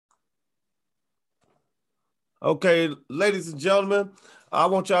Okay, ladies and gentlemen, I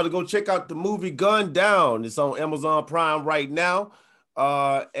want y'all to go check out the movie Gun Down. It's on Amazon Prime right now.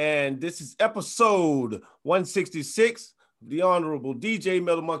 And this is episode 166, the Honorable DJ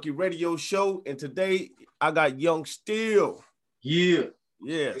Metal Monkey Radio Show. And today I got Young Steel. Yeah.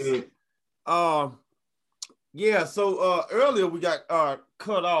 Yes. So earlier we got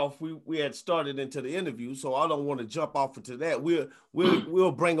cut off. We had started into the interview, so I don't want to jump off into that.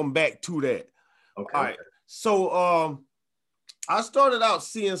 We'll bring them back to that. Okay. All right. So I started out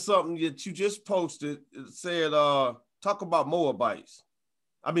seeing something that you just posted. It said talk about Moabites.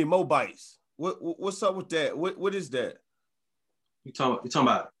 What's up with that? What is that? You talking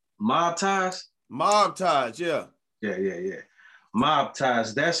about Mob Ties? Mob Ties, yeah. Yeah. Mob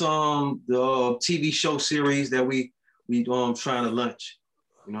Ties. That's the TV show series that we trying to launch.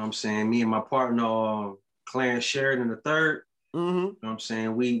 You know what I'm saying? Me and my partner Clarence Sheridan the third. Mm-hmm. You know what I'm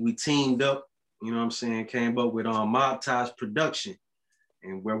saying? We teamed up. You know what I'm saying? Came up with Mob Ties Production,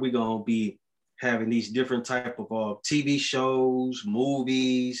 and where we're gonna be having these different type of TV shows,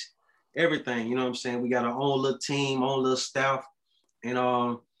 movies, everything. You know what I'm saying? We got our own little team, own little staff,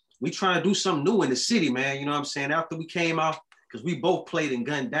 and we trying to do something new in the city, man. You know what I'm saying? After we came out, because we both played in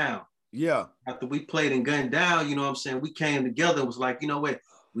Gun Down. Yeah. After we played in Gun Down, you know what I'm saying? We came together and was like, you know what?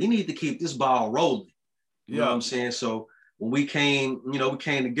 We need to keep this ball rolling. You know what I'm saying? So when we came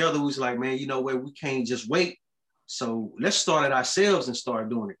together, we was like, man, you know what? We can't just wait. So let's start it ourselves and start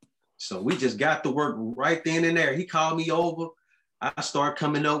doing it. So we just got to work right then and there. He called me over. I started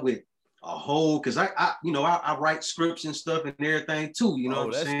coming up with a whole, because I write scripts and stuff and everything too. You know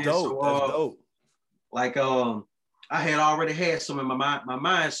what I'm saying? Dope. So, that's dope. Like I had already had some in my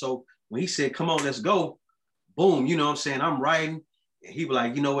mind. So when he said, come on, let's go, boom, you know what I'm saying? I'm writing. And he was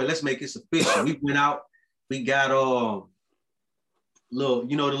like, you know what, let's make this official. We went out, we got the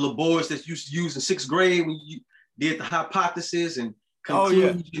little boards that you used to use in sixth grade when you did the hypothesis and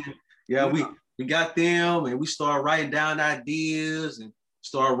conclusion. We got them, and we started writing down ideas and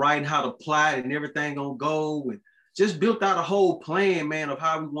started writing how to plot and everything gonna go, and just built out a whole plan, man, of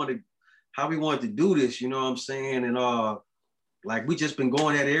how we wanted to do this, you know what I'm saying? And like we just been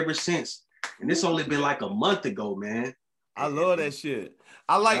going at it ever since. And it's only been like a month ago, man. I love that shit.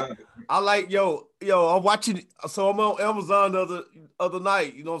 I like, yo, I'm watching, so I'm on Amazon the other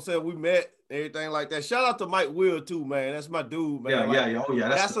night, you know what I'm saying? We met, everything like that. Shout out to Mike Will too, man. That's my dude, man. Yeah.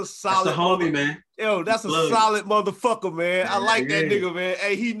 That's a solid, that's the homie, man. Yo, that's a solid motherfucker, man. I like that nigga, man.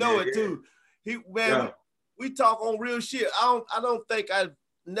 Hey, he know it too. We talk on real shit. I don't think I've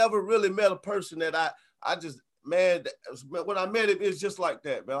never really met a person that I just, man, when I met him, it's just like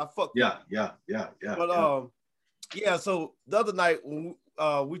that, man. I fucked him. Yeah. But so the other night when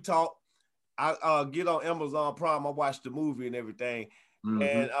we talked, I get on Amazon Prime, I watched the movie and everything.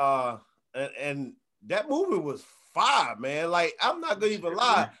 Mm-hmm. And that movie was fire, man. Like, I'm not gonna even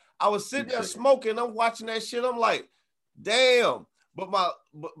lie. I was sitting there smoking, I'm watching that shit, I'm like, damn. But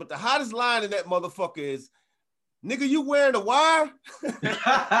the hottest line in that motherfucker is, nigga, you wearing a wire?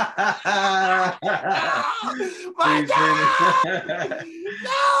 My God!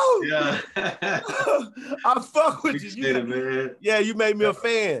 No! Yeah. I fuck with you. Man. Yeah, you made me a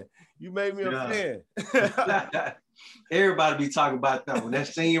fan. You made me a fan. Everybody be talking about that one. That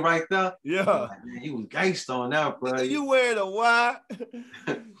scene right there. Yeah. Like, man, he was gangster on that, bro. Nigga, you wearing a wire?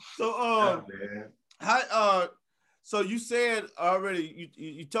 So so you said already,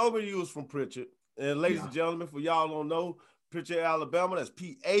 you told me you was from Pritchard. And ladies and gentlemen, for y'all don't know, Pritchard, Alabama, that's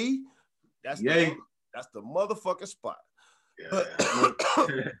PA. That's the motherfucking spot. Yeah.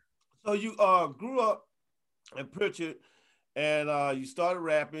 So you grew up in Pritchard and you started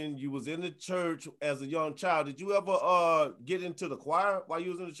rapping. You was in the church as a young child. Did you ever get into the choir while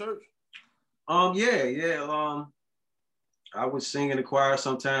you was in the church? Yeah. I was singing the choir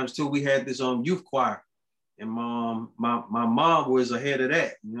sometimes too. We had this youth choir. And my mom was ahead of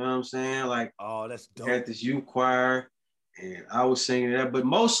that. You know what I'm saying? Like, oh, that's dope. Had this youth choir, and I was singing that. But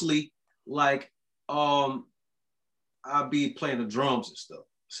mostly, like, I'd be playing the drums and stuff.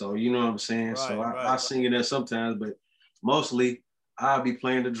 So you know what I'm saying? I sing in there sometimes, but mostly I'd be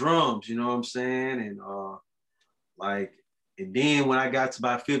playing the drums. You know what I'm saying? And and then when I got to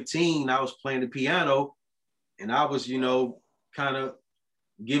about 15, I was playing the piano, and I was, kind of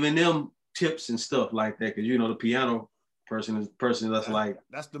giving them tips and stuff like that, because the piano person that's like,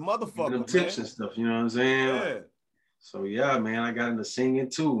 that's the motherfucker, them tips and stuff, you know what I'm saying? Yeah. So yeah, man, I got into singing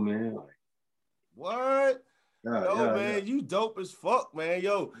too, man. Like, what? Yo, man, you dope as fuck, man.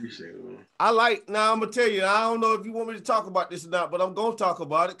 Yo, appreciate it, man. Now I'm gonna tell you, I don't know if you want me to talk about this or not, but I'm gonna talk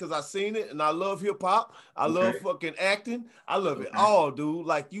about it because I seen it and I love hip hop. I love fucking acting. I love it all, dude.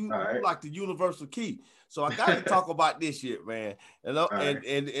 Like you like the universal key. So I got to talk about this shit, man. And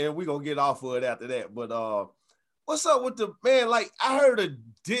we're gonna get off of it after that. But what's up with the man? Like I heard a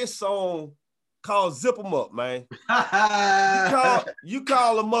diss song called Zip 'Em Up, man. you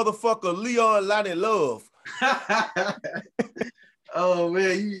call a motherfucker Leon Lonnie Love. Oh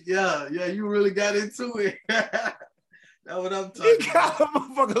man, you really got into it. That's what I'm talking about. You call a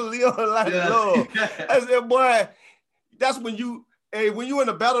motherfucker Leon Lonnie Love. I said, boy, that's when you in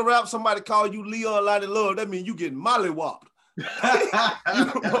a battle rap, somebody call you Leon Lonnie Love, that means you getting mollywopped. You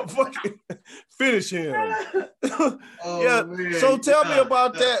motherfucking finish him. Man. So tell me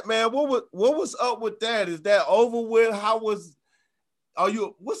about that, man. What was up with that? Is that over with?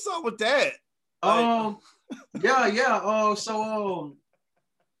 What's up with that?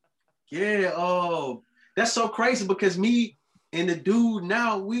 That's so crazy because me and the dude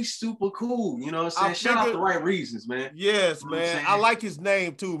now, we super cool. You know what I'm saying? Shout out the Right Reasons, man. Yes, man. I like his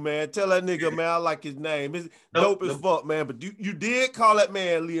name too, man. Tell that nigga, man, I like his name. It's dope as fuck, man. But you did call that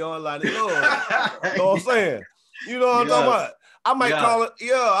man Leon Lonnie Love. You know what I'm saying? You know what I'm talking about? I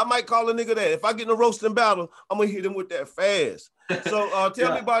might call a nigga that. If I get in a roasting battle, I'm gonna hit him with that fast. So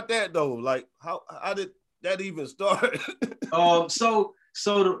tell me about that though. Like how did that even start? So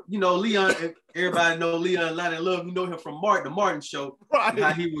Leon, everybody know Leon Lonnie Love. You know him from the Martin Show. Right.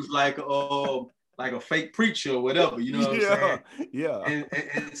 How he was like a fake preacher or whatever. You know what I'm saying? Yeah.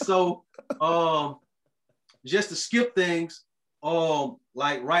 And so just to skip things,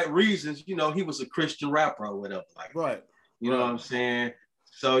 like Right Reasons. You know, he was a Christian rapper or whatever. Like right. You know what I'm saying?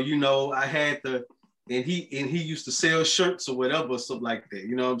 So I had to, and he used to sell shirts or whatever, something like that.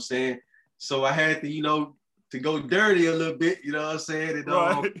 You know what I'm saying? So I had to to go dirty a little bit, you know what I'm saying?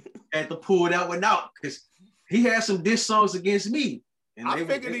 And had to pull that one out because he had some diss songs against me. And I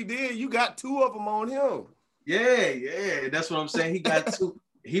figured he did. You got two of them on him. Yeah. That's what I'm saying. He got two.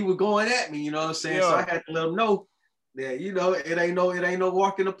 He was going at me, you know what I'm saying? Yeah. So I had to let him know that, it ain't no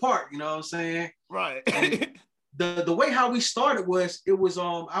walk in the park, you know what I'm saying? Right. The way how we started was,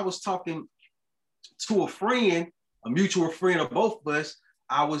 I was talking to a friend, a mutual friend of both of us.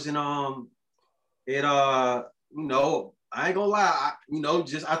 I was in I ain't gonna lie, I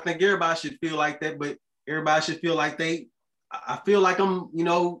think everybody should feel like that, but everybody should feel like I feel like I'm,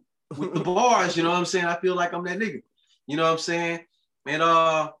 with the bars, you know what I'm saying? I feel like I'm that nigga, you know what I'm saying? And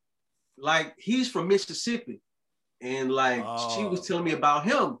like he's from Mississippi, and like she was telling me about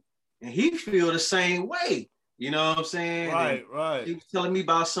him, and he feel the same way, you know what I'm saying? Right. He was telling me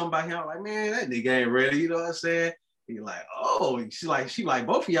about somebody. I'm like, man, that nigga ain't ready, you know what I'm saying? He like, oh, she like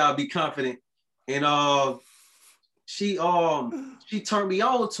both of y'all be confident. And she turned me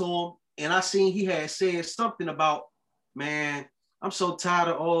on to him, and I seen he had said something about, man, I'm so tired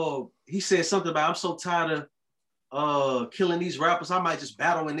of he said something about I'm so tired of killing these rappers. I might just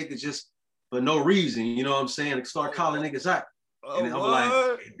battle a nigga just for no reason, you know what I'm saying? And start calling niggas out. And I'm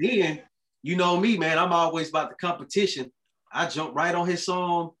like, then you know me, man, I'm always about the competition. I jumped right on his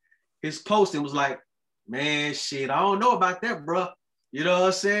post and was like, man, shit, I don't know about that, bro. You know what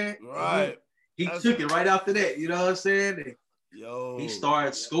I'm saying? Right. He took it right after that, you know what I'm saying? And he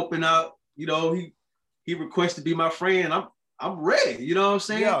started scoping out, he requested to be my friend. I'm ready, you know what I'm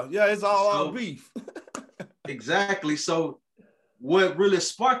saying? Yeah, it's all out beef. Exactly. So what really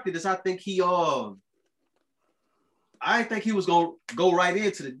sparked it is I think he didn't think he was gonna go right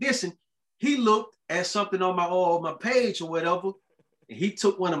into the dissing. He looked at something on my page or whatever, and he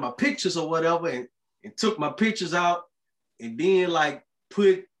took one of my pictures or whatever and took my pictures out and then like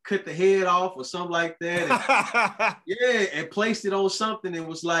cut the head off or something like that. And, and placed it on something and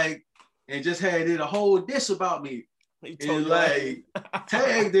was like, and just had it a whole diss about me. He told and like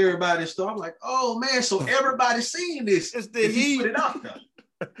tagged everybody. So I'm like, oh man, so everybody's seeing this. It's the heat. Put it out there.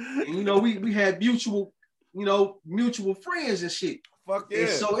 And we had mutual friends and shit. Fuck yeah. And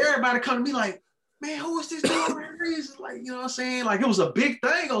so everybody come to me like, man, who is this dude? Like, you know what I'm saying? Like it was a big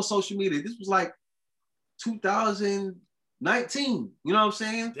thing on social media. This was like 2019. You know what I'm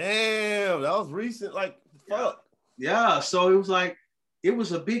saying? Damn, that was recent. Like, fuck. Yeah. So it was like, it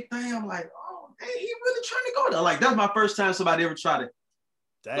was a big thing. I'm like, oh, hey, he really trying to go there. Like, that's my first time somebody ever tried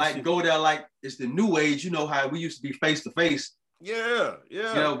to go there. Like, it's the new age. You know how we used to be face to face. Yeah.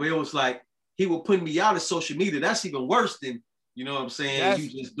 But it was like, he was putting me out of social media. That's even worse than, you know what I'm saying? You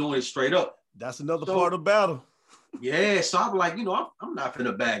just doing it straight up. That's another part of the battle. Yeah. So I'm like, I'm not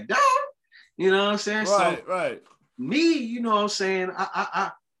finna back down. You know what I'm saying? Right. Me, you know what I'm saying?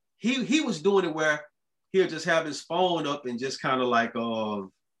 He was doing it where he'll just have his phone up and just kind of like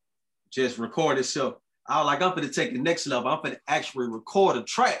just record himself. I was like, I'm gonna take the next level. I'm gonna actually record a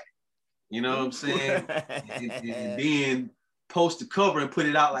track. You know what I'm saying? and then post the cover and put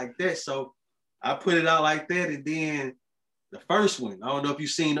it out like that. So I put it out like that, and then the first one, I don't know if you've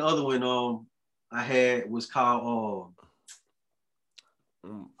seen the other one. I had was called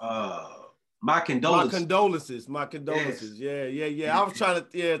My Condolences. My condolences. Yes. Yeah. I was trying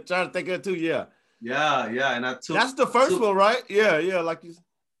to think of it too. Yeah. And I took. That's the first one, right? Yeah. Like you.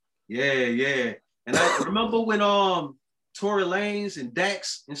 Yeah. And I remember when Tory Lanez and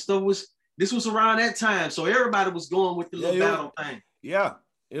Dax and stuff this was around that time, so everybody was going with the little battle thing. Yeah,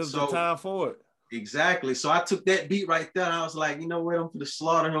 it was the time for it. Exactly. So I took that beat right there, and I was like, you know what, I'm gonna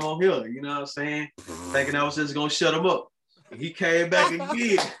slaughter him on here. You know what I'm saying? Thinking I was just gonna shut him up. And he came back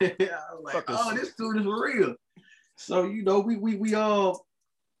again. I was like, oh, this dude is real. So you know, we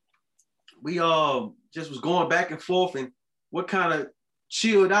just was going back and forth, and what kind of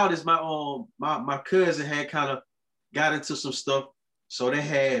chilled out is my cousin had kind of got into some stuff, so they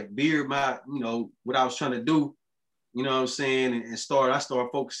had veered what I was trying to do, you know what I'm saying, and I started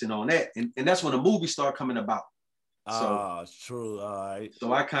focusing on that, and that's when the movie started coming about. So true. All right.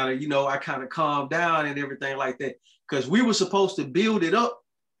 So I kind of calmed down and everything like that, because we were supposed to build it up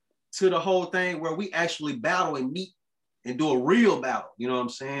to the whole thing where we actually battle and meet and do a real battle, you know what I'm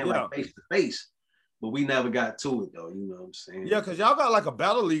saying, like face to face. But we never got to it though, you know what I'm saying? Yeah, because y'all got like a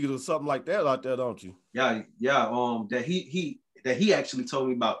battle league or something like that out there, don't you? Yeah. That he actually told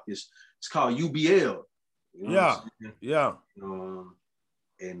me about it's called UBL. You know yeah.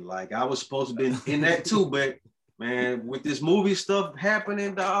 And like I was supposed to be in that too, but man, with this movie stuff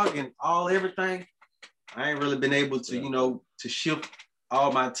happening, dog, and everything, I ain't really been able to, to shift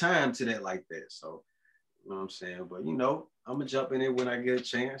all my time to that like that. So, you know what I'm saying? But I'm gonna jump in it when I get a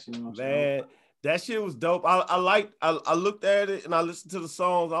chance, you know what I'm saying? That shit was dope. I looked at it and I listened to the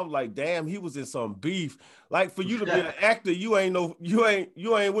songs. I was like, damn, he was in some beef. Like for you to be an actor, you ain't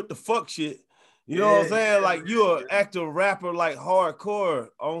with the fuck shit. You know what I'm saying? Like you're an actor, rapper, like hardcore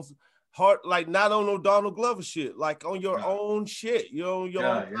on hard, like not on no Donald Glover shit, like on your own shit. You know, your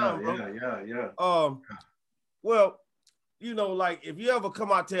own time, bro. Well, like if you ever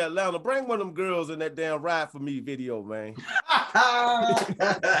come out to Atlanta, bring one of them girls in that damn Ride For Me video, man.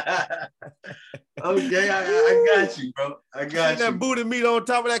 Okay, I got you, bro. I got you. That booty meat on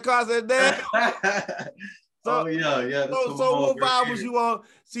top of that car, said damn. So what vibe was you on?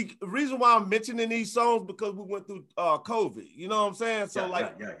 See, the reason why I'm mentioning these songs because we went through COVID. You know what I'm saying? So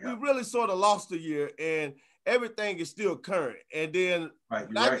we really sort of lost a year, and everything is still current. And then I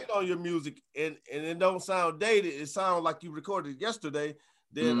get on your music, and it don't sound dated. It sounds like you recorded it yesterday.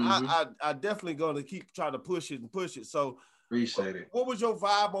 Then I definitely going to keep trying to push it. So appreciate it. What was your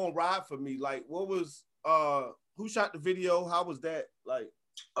vibe on Ride For Me? Like, what was who shot the video? How was that? Like,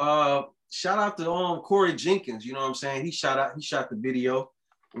 shout out to Corey Jenkins. You know what I'm saying? He shot the video.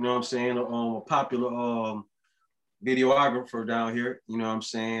 You know what I'm saying? A popular videographer down here. You know what I'm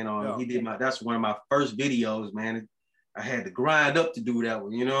saying? He did that's one of my first videos, man. I had to grind up to do that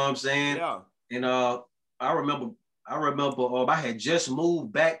one. You know what I'm saying? Yeah. And I remember I had just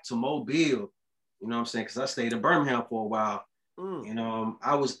moved back to Mobile. You know what I'm saying? Because I stayed in Birmingham for a while. And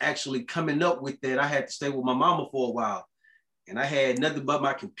I was actually coming up with that. I had to stay with my mama for a while. And I had nothing but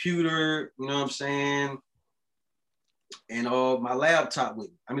my computer, you know what I'm saying? And my laptop with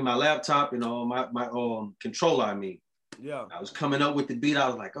me. My laptop and my controller, I mean. Yeah. I was coming up with the beat. I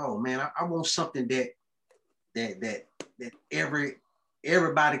was like, oh man, I want something that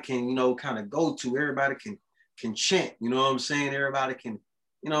everybody can, kind of go to. Everybody can chant, you know what I'm saying? Everybody can,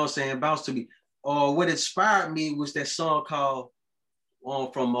 you know what I'm saying, bounce to me. What inspired me was that song called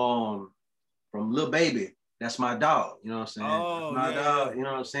from Lil Baby. That's my dog, you know what I'm saying? Oh, my dog, you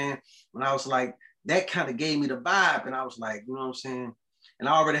know what I'm saying? When I was like, that kind of gave me the vibe, and I was like, you know what I'm saying? And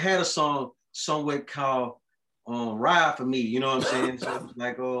I already had a song somewhere called Ride For Me, you know what I'm saying? So it was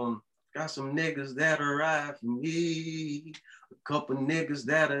like, got some niggas that'll ride for me, a couple niggas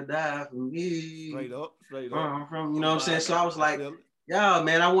that'll die for me. Straight up. You know what I'm saying? So I was like, yeah,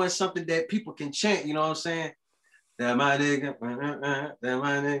 man, I want something that people can chant, you know what I'm saying? That my nigga, that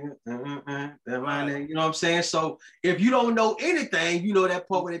my nigga, that my nigga, you know what I'm saying? So if you don't know anything, you know that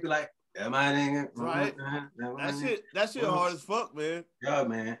part where they be like, that my nigga, right? That shit hard as fuck, man. Yeah,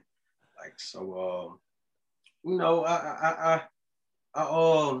 man. Like so,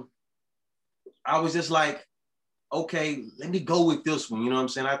 I was just like, okay, let me go with this one. You know what I'm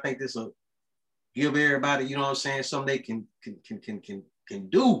saying? I think this will give everybody, you know what I'm saying, something they can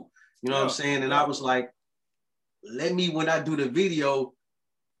do. You know what I'm saying? And I was like, let me, when I do the video,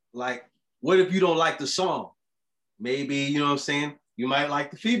 like what if you don't like the song? Maybe, you know what I'm saying? You might like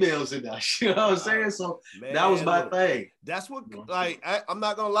the females in that. You know what I'm saying? So man, that was my thing. That's what, like, I'm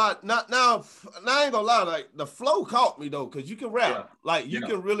not gonna lie. Not now. I ain't gonna lie. Like, the flow caught me though, because you can rap. Yeah. Like, you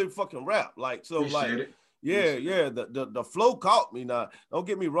can really fucking rap. Like, so appreciate like, it. Yeah. The flow caught me. Now, don't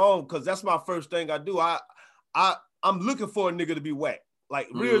get me wrong, because that's my first thing I do. I'm looking for a nigga to be whack. Like,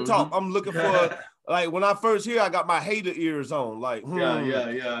 real talk. I'm looking for. Like, when I first hear, I got my hater ears on. Like,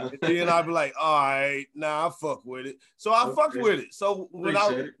 yeah. And then I'd be like, all right, I fuck with it. So I fucked with it. So when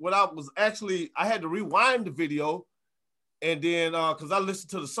I was actually, I had to rewind the video, and then because I listened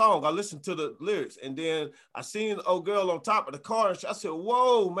to the song, I listened to the lyrics, and then I seen the old girl on top of the car, and I said,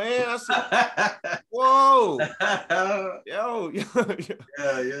 whoa, man. I said, whoa. Yo.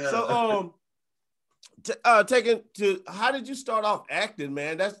 Yeah. So how did you start off acting,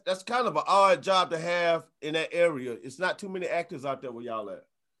 man? That's kind of an odd job to have in that area. It's not too many actors out there where y'all at.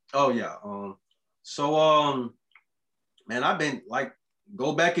 Oh yeah. Man, I've been like,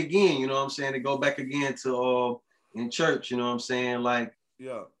 go back again, you know what I'm saying? To go back again to in church, you know what I'm saying? Like,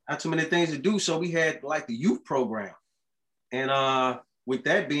 yeah, not too many things to do. So we had like the youth program. And with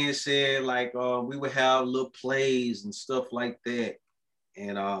that being said, like we would have little plays and stuff like that.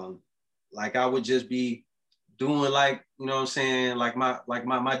 And like I would just be doing, like, you know what I'm saying? Like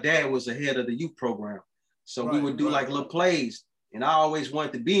my dad was the head of the youth program. So we would do like little plays, and I always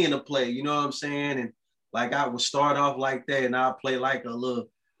wanted to be in a play, you know what I'm saying? And like I would start off like that, and I'd play like a little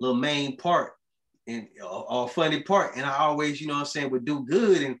main part and a funny part. And I always, you know what I'm saying, would do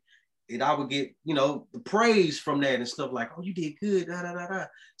good, and I would get, you know, the praise from that and stuff, like, oh, you did good, da da da da.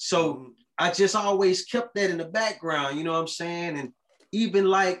 So I just always kept that in the background, you know what I'm saying? And even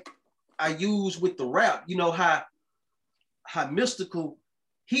like I use with the rap, you know, how Mystical,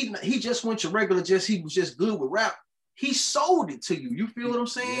 he just went to regular, he was just good with rap. He sold it to you. You feel what I'm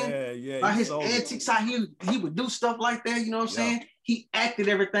saying? Yeah. By his antics, how he would do stuff like that, you know what I'm saying? He acted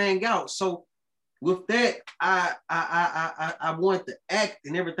everything out. So with that, I wanted to act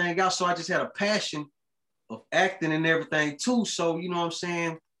and everything else. So I just had a passion of acting and everything too. So, you know what I'm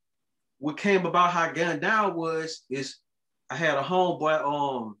saying? What came about how Gun Down is I had a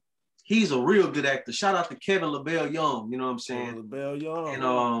homeboy, he's a real good actor. Shout out to Kevin LaBelle Young, you know what I'm saying? LaBelle Young.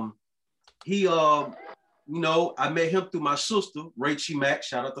 And he you know, I met him through my sister, Rachie Mack,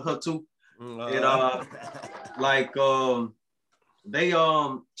 shout out to her too. And like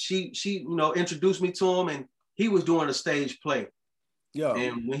she you know, introduced me to him, and he was doing a stage play. Yeah.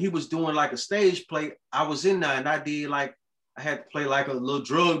 And when he was doing like a stage play, I was in there, and I did like, I had to play like a little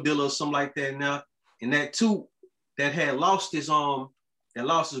drug dealer or something like that now. And that too, that had lost his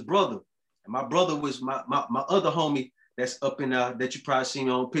brother. And my brother was my other homie that's up in that you probably seen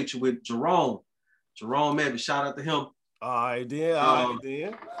on a picture with Jerome Evans. Shout out to him. I did.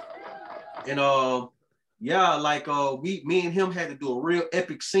 And yeah, like me and him had to do a real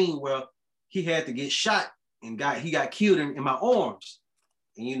epic scene where he had to get shot and he got killed in my arms.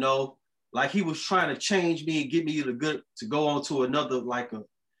 And you know, like he was trying to change me and get me to go on to another, like you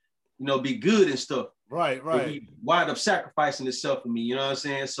know, be good and stuff. Right. But he wound up sacrificing himself for me, you know what I'm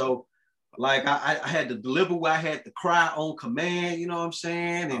saying? So like I had to deliver where I had to cry on command, you know what I'm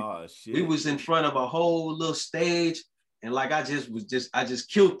saying? And we was in front of a whole little stage, and like I just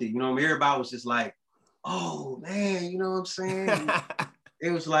killed it, you know what I mean? Everybody was just like, oh man, you know what I'm saying? It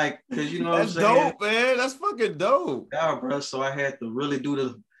was like, because you know what I'm saying? That's dope, man. That's fucking dope. Yeah, bro. So I had to really do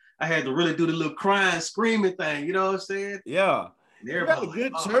the little crying, screaming thing, you know what I'm saying? Yeah. You got a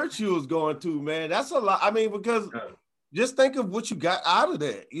good church you was going to, man. That's a lot. I mean, because just think of what you got out of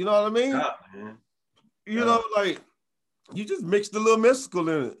that. You know what I mean? Yeah, man. You know, like, you just mixed a little Mystical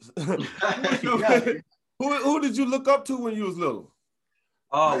in it. Who did you look up to when you was little?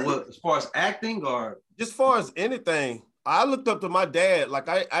 What, as far as acting or? Just as far as anything. I looked up to my dad. Like,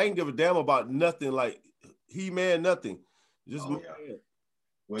 I ain't give a damn about nothing. Like, He-Man, nothing. Just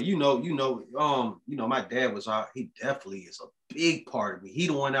Well, you know, my dad he definitely is a big part of me. He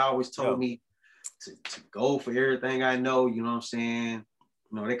the one that always told me to go for everything I know, you know what I'm saying?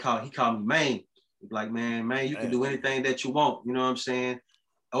 You know, he called me man. He's like, man, you can do anything that you want, you know what I'm saying?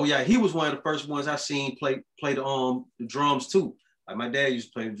 Oh yeah, he was one of the first ones I seen play the drums too. Like my dad used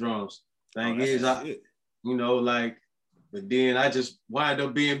to play the drums. Thing is, you know, like, but then I just wind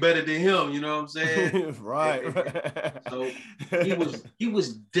up being better than him, you know what I'm saying? Right. So he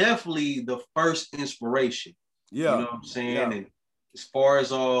was definitely the first inspiration. Yeah. You know what I'm saying? And as far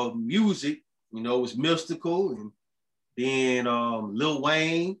as music, you know, it was Mystical, and then Lil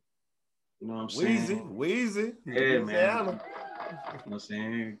Wayne, you know what I'm saying? Weezy. Yeah, man. You know what I'm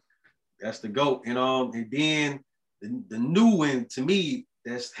saying? That's the GOAT. And then the new one to me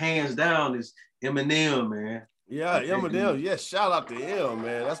that's hands down is Eminem, man. Yeah, Eminem. Yeah, shout out to him,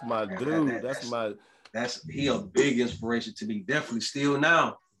 man. That's my dude. That's he a big inspiration to me. Definitely still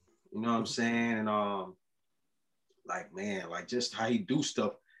now. You know what I'm saying? And like man, like just how he do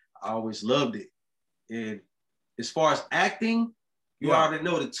stuff, I always loved it. And as far as acting, you already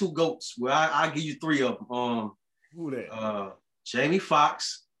know the two GOATs. Well, I'll give you three of them. Who that? Jamie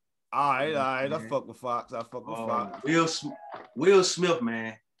Foxx. All right. I fuck with Fox. Fox. Will Smith,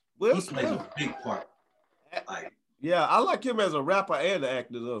 man. He plays a big part. Like, yeah, I like him as a rapper and an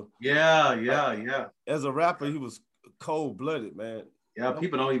actor though. Yeah. As a rapper, he was cold-blooded, man. Yeah,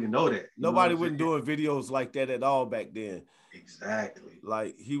 people don't even know that. Nobody wasn't doing videos like that at all back then. Exactly.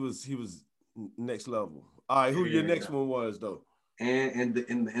 Like he was next level. All right, who your next one was though? And the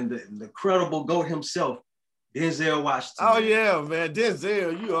incredible GOAT himself, Denzel Washington. Oh yeah, man,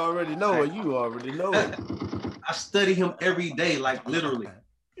 Denzel. You already know it. I study him every day, like literally.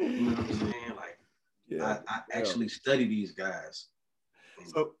 You know what I'm saying? Like, I actually study these guys.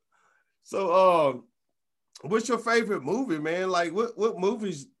 So what's your favorite movie, man? Like, what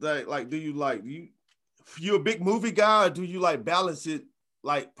movies like do you like? You a big movie guy, or do you like balance it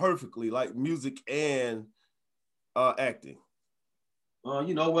like perfectly, like music and acting?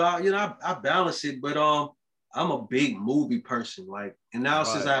 I balance it, but I'm a big movie person. Like, and now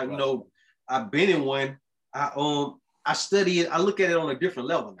since I've been in one, I study it. I look at it on a different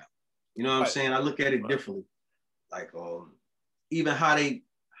level now. You know what I'm saying? I look at it differently. Like, even how they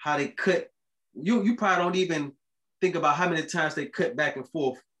cut. You probably don't even think about how many times they cut back and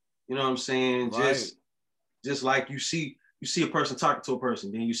forth. You know what I'm saying? Right. Just like you see a person talking to a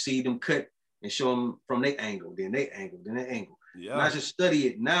person, then you see them cut and show them from their angle, then their angle, then their angle. Yeah. And I just study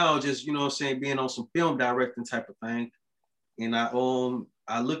it now, just, you know what I'm saying, being on some film directing type of thing. And I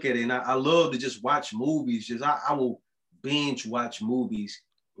look at it and I love to just watch movies. I will binge watch movies,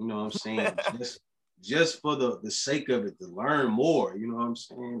 you know what I'm saying? just for the sake of it, to learn more, you know what I'm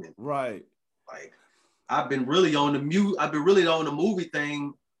saying? And, right. Like, I've been really on the movie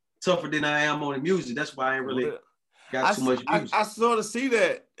thing tougher than I am on the music. That's why I ain't really got too much music. I sort of see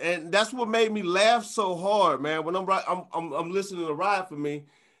that, and that's what made me laugh so hard, man. When I'm listening to Ride For Me,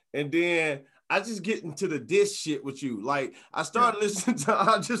 and then I just get into the diss shit with you. Like, I just started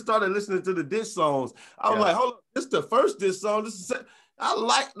listening to the diss songs. I was like, hold on, this is the first diss song. I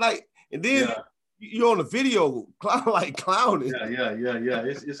like, and then you're on the video clowning. Yeah.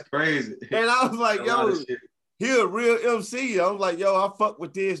 It's crazy. And I was like, yo, he a real MC. I was like, yo, I fuck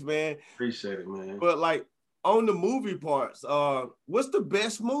with this, man. Appreciate it, man. But like on the movie parts, what's the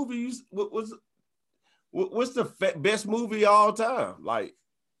best movie? What's the best movie all time? Like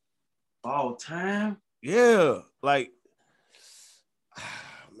all time? Yeah, like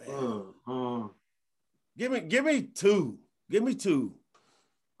man. Give me two. Give me two.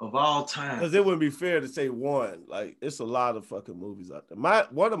 Of all time. Because it wouldn't be fair to say one. Like, it's a lot of fucking movies out there.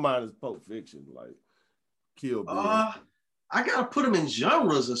 One of mine is Pulp Fiction, like Kill Bill. I gotta put them in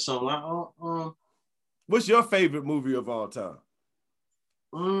genres or something. What's your favorite movie of all time?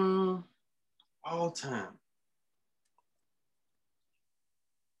 All time.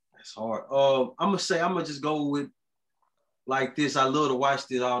 That's hard. I'm gonna just go with like this. I love to watch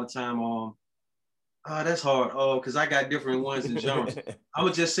this all the time. That's hard. Because I got different ones in genres. I'm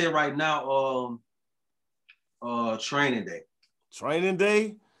gonna just say right now, Training Day. Training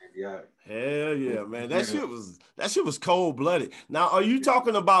Day? Yeah. Hell yeah, man. That shit was cold-blooded. Now, are you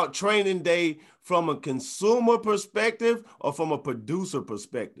talking about Training Day from a consumer perspective or from a producer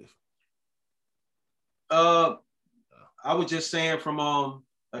perspective? I was just saying from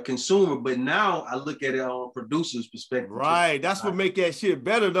a consumer, but now I look at it on producer's perspective. Right, that's what make that shit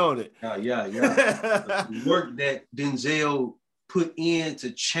better, don't it? Yeah. The work that Denzel put in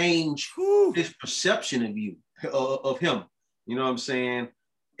to change his perception of you, of him. You know what I'm saying?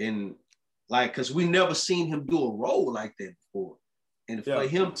 And like, cause we never seen him do a role like that before, and for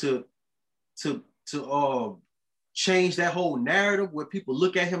him to change that whole narrative where people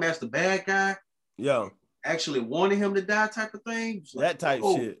look at him as the bad guy. Yeah. Actually wanting him to die type of thing. That type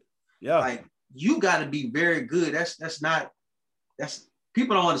shit. Yeah. Like, you got to be very good. That's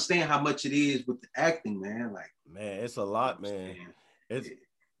people don't understand how much it is with the acting, man. Like, man, it's a lot, man.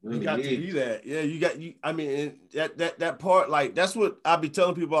 Really you got to be that. Yeah, I mean, that part, like, that's what I be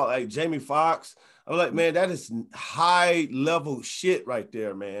telling people about, like Jamie Foxx. I'm like, man, that is high level shit right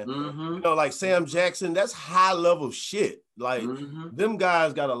there, man. Mm-hmm. You know, like Sam Jackson, that's high level shit. Like, them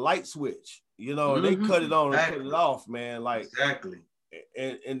guys got a light switch. You know, and they cut it on and cut it off, man. Like, exactly.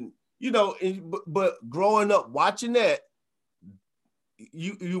 And you know, but growing up watching that,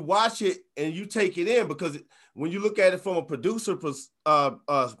 you watch it and you take it in because when you look at it from a producer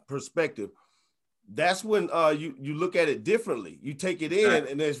perspective, that's when you look at it differently. You take it in,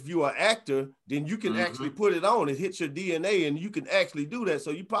 and if you're an actor, then you can actually put it on. It hits your DNA, and you can actually do that.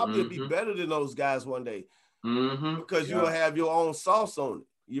 So you probably will be better than those guys one day, because you'll have your own sauce on it.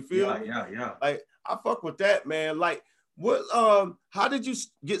 You feel me? Yeah. Like, I fuck with that, man. Like, what? How did you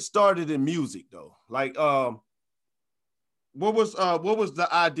get started in music though? Like, what was the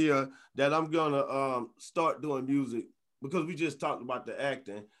idea that I'm gonna start doing music? Because we just talked about the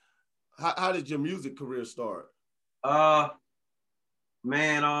acting. How did your music career start? Man,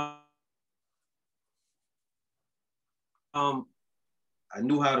 I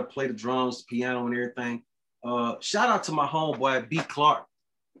knew how to play the drums, piano, and everything. Shout out to my homeboy B. Clark.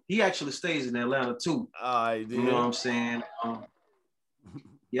 He actually stays in Atlanta too. You know what I'm saying?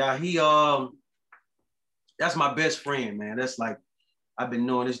 Yeah, he that's my best friend, man. That's like, I've been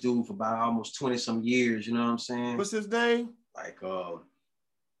knowing this dude for about almost 20 some years. You know what I'm saying? What's his name? Like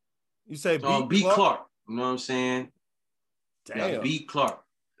you say B. Clark. You know what I'm saying? Damn. Yeah, B. Clark.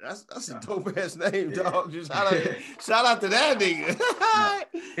 That's a dope ass name, dog. Just shout out to that nigga.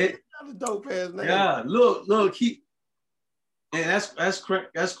 That's a dope ass name. Yeah, look, and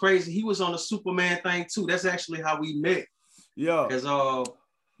that's crazy. He was on the Superman thing too. That's actually how we met. Yeah. Because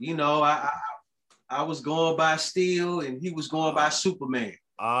you know, I was going by Steel and he was going by Superman. You know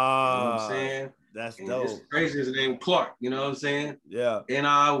what I'm saying? That's and dope. It's crazy, his name Clark, you know what I'm saying? Yeah.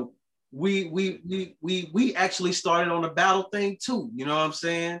 And we actually started on the battle thing too, you know what I'm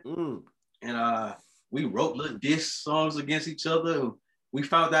saying? And we wrote little diss songs against each other. And we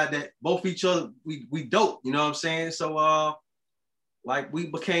found out that both each other, we dope, you know what I'm saying? So like we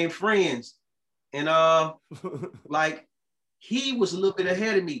became friends. And like he was a little bit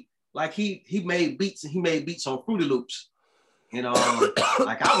ahead of me. Like he made beats on Fruity Loops. And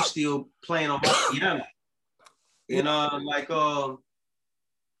like I was still playing on my piano. And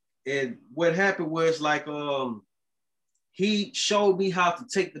and what happened was like he showed me how to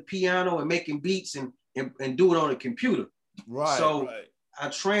take the piano and making beats and do it on a computer. Right. So I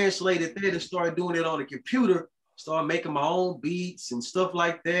translated that and started doing it on the computer, started making my own beats and stuff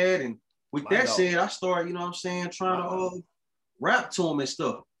like that. And with that said, I started, you know what I'm saying, trying to rap to him and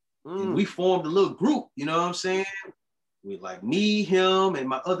stuff. And we formed a little group, you know what I'm saying? With like me, him, and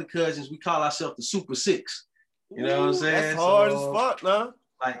my other cousins. We call ourselves the Super Six. You know what I'm saying? That's hard as fuck, man.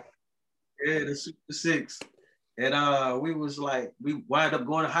 Like, yeah, the Super Six. And we wind up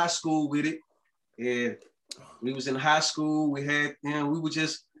going to high school with it. And we was in high school. We had, we were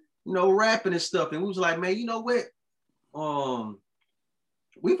just, rapping and stuff. And we was like, man, you know what?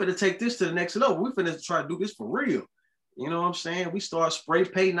 We finna take this to the next level. We finna try to do this for real. You know what I'm saying? We started spray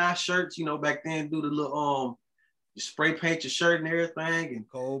painting our shirts, back then, do the little, you spray paint your shirt and everything, and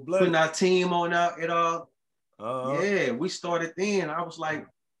putting our team on out at all. Yeah, we started then. I was like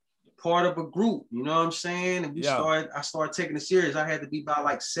part of a group, you know what I'm saying? And I started taking it serious. I had to be about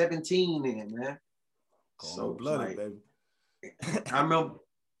like 17 then, man. Cold-blooded, baby. I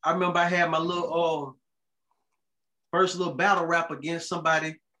remember I had my little first little battle rap against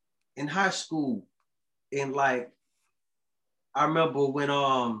somebody in high school. And like, I remember when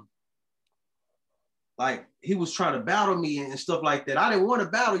like he was trying to battle me and stuff like that. I didn't want to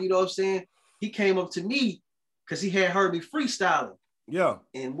battle, you know what I'm saying? He came up to me because he had heard me freestyling. Yeah.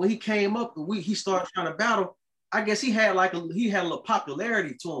 And when he came up, he started trying to battle. I guess he had a little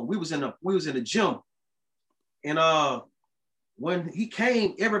popularity to him. We was in the gym. And when he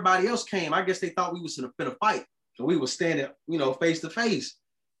came, everybody else came. I guess they thought we was in a fight. So we were standing, face to face.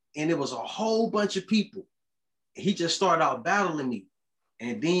 And it was a whole bunch of people. He just started out battling me.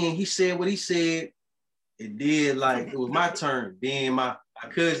 And then he said what he said. It did like it was my turn. Then my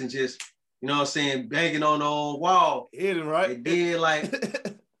cousin just, you know what I'm saying, banging on the old wall. Hit him, right? It did like,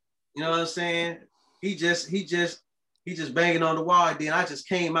 you know what I'm saying? He just banging on the wall. And then I just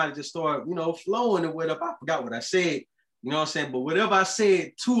came out and just started, flowing and whatever. I forgot what I said. You know what I'm saying? But whatever I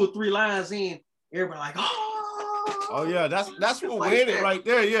said, 2 or 3 lines in, everybody like, oh yeah, that's what like win it right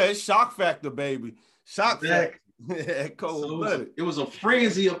there. Yeah, it's shock factor, baby. Shock factor. Yeah, cold-blooded. It was a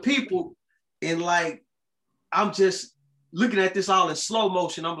frenzy of people, and like I'm just looking at this all in slow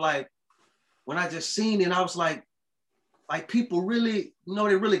motion. I'm like, when I just seen it, I was like people really,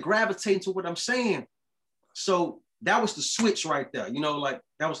 they really gravitating to what I'm saying. So that was the switch right there. Like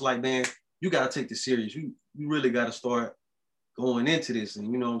that was like, man, you gotta take this serious. You really gotta start going into this.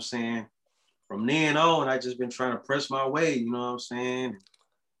 And you know what I'm saying? From then on, I just been trying to press my way, you know what I'm saying?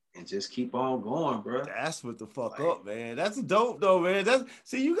 And just keep on going, bro. That's what the fuck up, man. That's dope though, man.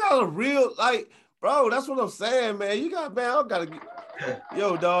 See, you got a real, like, Bro, that's what I'm saying, man. You got, man, I gotta get,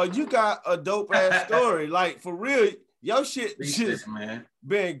 yo, dog, you got a dope ass story. Like, for real, your shit just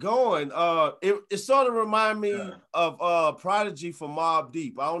been going. It sort of remind me of Prodigy from Mobb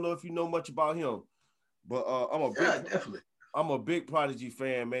Deep. I don't know if you know much about him, but I'm a big Prodigy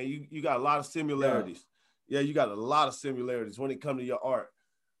fan, man. You got a lot of similarities. Yeah, you got a lot of similarities when it comes to your art.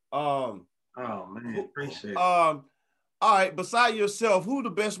 Oh man, appreciate it. All right, beside yourself, who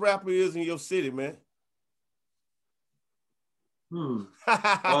the best rapper is in your city, man? I'm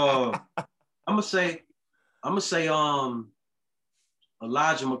gonna say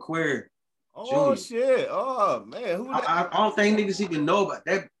Elijah McQuarrie. Oh Jr. shit! Oh man, who that? I don't think niggas even know about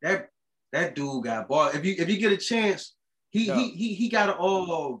that dude got bought. If you get a chance, he got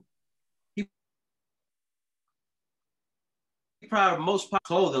a he probably most popular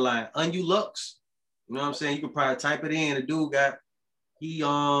clothing line, Unulux. You know what I'm saying? You can probably type it in. The dude got he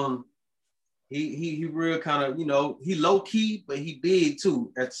real kind of, you know, he low key, but he big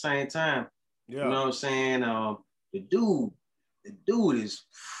too at the same time. Yeah. You know what I'm saying? The dude is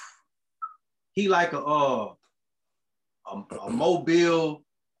he like a Mobile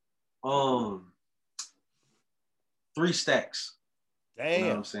 3 stacks. Damn. You know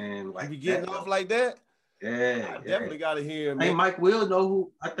what I'm saying? Like you getting off like that? Yeah. I definitely gotta hear him. I think Mike will know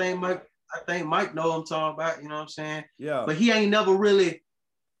who I think Mike know what I'm talking about, you know what I'm saying? Yeah. But he ain't never really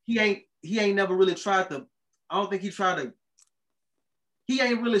tried to, I don't think he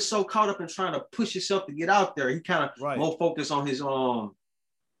ain't really so caught up in trying to push himself to get out there. He kind of more focused on his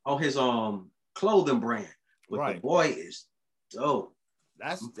clothing brand. But the boy is dope.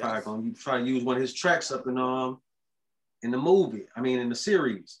 That's probably gonna try to use one of his tracks up in the movie. I mean in the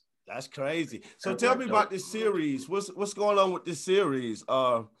series. That's crazy. So tell me about this series. What's going on with this series?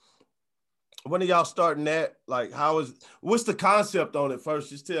 When are y'all starting that? Like, what's the concept on it first?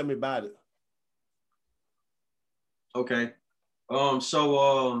 Just tell me about it. Okay.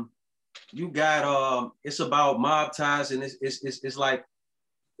 So you got it's about mob ties, and it's like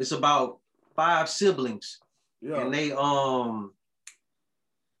it's about 5 siblings. Yeah.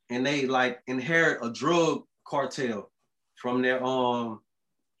 And they like inherit a drug cartel from their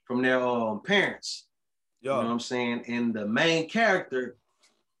parents. Yeah. You know what I'm saying? And the main character,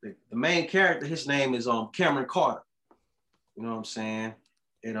 his name is Cameron Carter. You know what I'm saying?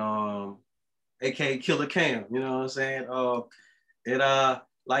 And aka Killer Cam, you know what I'm saying?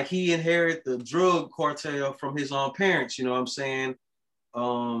 Like he inherited the drug cartel from his parents, you know what I'm saying?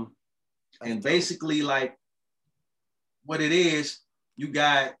 And basically like what it is, you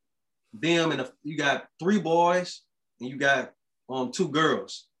got them and you got 3 boys and you got 2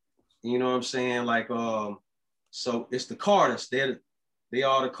 girls. You know what I'm saying? Like so it's the Carters. They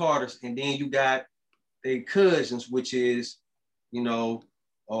are the Carters, and then you got their cousins, which is, you know,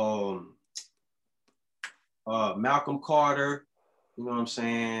 Malcolm Carter, you know what I'm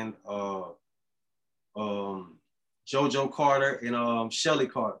saying? JoJo Carter and Shelly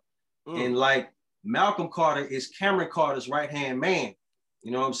Carter. And like Malcolm Carter is Cameron Carter's right-hand man,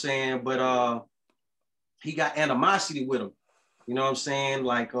 you know what I'm saying? But he got animosity with him, you know what I'm saying?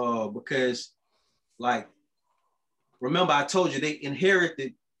 Like because like, remember I told you they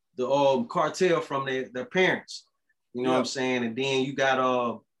inherited the cartel from their parents, you know what I'm saying? And then you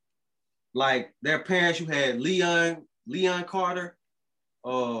got like their parents, you had Leon Carter,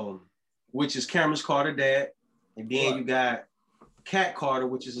 which is Cameron's Carter dad, and then you got Cat Carter,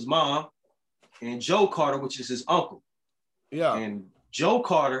 which is his mom, and Joe Carter, which is his uncle. Yeah. And Joe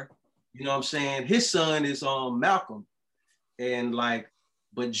Carter, you know what I'm saying, his son is Malcolm. And like,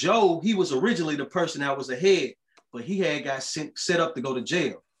 but Joe, he was originally the person that was ahead, but he had got set up to go to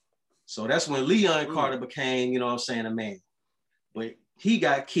jail. So that's when Leon Carter became, you know what I'm saying, a man. But he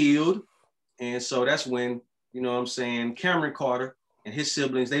got killed. And so that's when, you know what I'm saying, Cameron Carter and his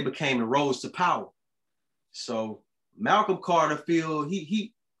siblings, they became the rose to power. So Malcolm Carter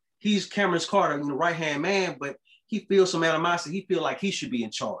he's Cameron's Carter, you know, right-hand man, but he feels some animosity. He feel like he should be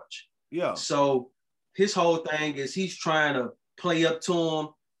in charge. Yeah. So his whole thing is he's trying to play up to him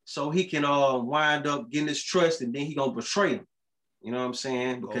so he can wind up getting his trust, and then he gonna betray him. You know what I'm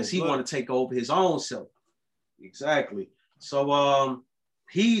saying? Because he want to take over his own self. Exactly. So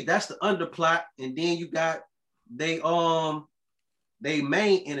that's the underplot, and then you got they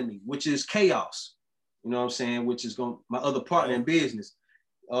main enemy, which is Chaos. You know what I'm saying? Which is my other partner in business.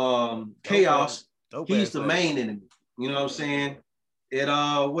 Chaos, he's the main enemy. You know what I'm saying?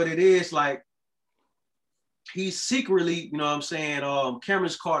 What it is, like, he's secretly, you know what I'm saying,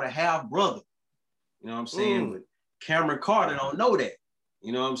 Cameron's Carter half brother. You know what I'm saying? But Cameron Carter don't know that.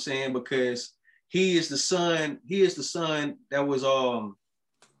 You know what I'm saying? Because he is the son that was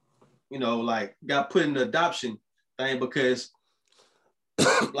you know, like got put in the adoption thing because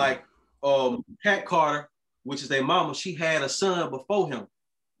like Kat Carter, which is their mama, she had a son before him,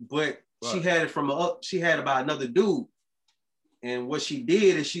 but she had it from she had about another dude. And what she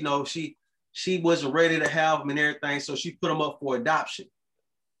did is, you know, she wasn't ready to have him and everything, so she put him up for adoption.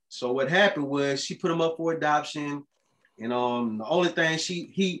 So what happened was she put him up for adoption, and the only thing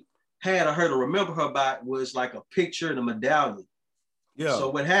he had her to remember her by was like a picture and a medallion. Yeah. So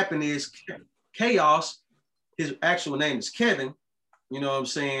what happened is Chaos, his actual name is Kevin, you know what I'm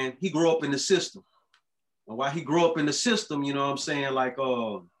saying? He grew up in the system. And while he grew up in the system, you know what I'm saying, like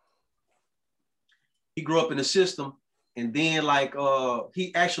he grew up in the system, and then like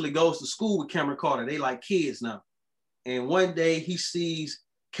he actually goes to school with Cameron Carter. They like kids now. And one day he sees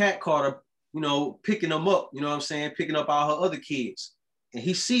Kat Carter, you know, picking them up, you know what I'm saying, picking up all her other kids. And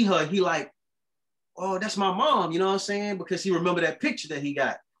he see her, he like, oh, that's my mom, you know what I'm saying? Because he remember that picture that he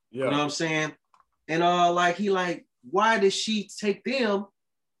got, you know what I'm saying? And like, he like, why did she take them,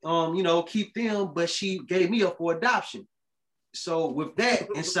 you know, keep them, but she gave me up for adoption? So with that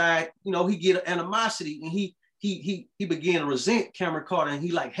inside, you know, he get an animosity, and he began to resent Cameron Carter, and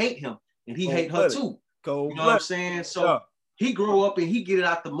he like hate him, and he hate her too. You know what I'm saying? So he grow up and he get it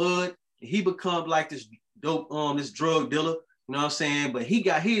out the mud, and he become like this dope, this drug dealer, you know what I'm saying? But he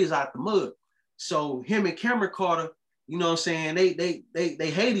got his out the mud. So him and Cameron Carter, you know what I'm saying, they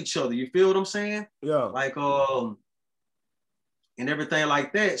hate each other. You feel what I'm saying? Yeah. Like and everything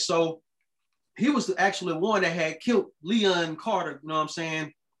like that. So he was actually one that had killed Leon Carter, you know what I'm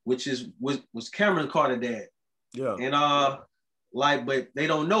saying, which was Cameron Carter dad. Yeah. And like, but they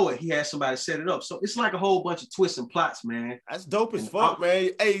don't know it. He had somebody set it up. So it's like a whole bunch of twists and plots, man. That's dope as fuck,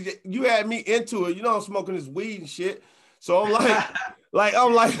 man. Hey, you had me into it. You know I'm smoking this weed and shit. So I'm like,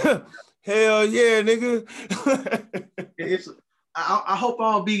 I'm like, hell yeah, nigga. I hope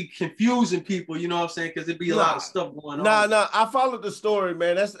I don't be confusing people, you know what I'm saying? Because it'd be a lot of stuff going on. Nah, I followed the story,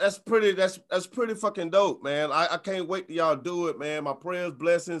 man. That's pretty fucking dope, man. I can't wait till y'all do it, man. My prayers,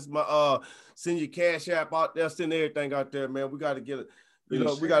 blessings, my send your cash app out there, send everything out there, man. We got to get it, you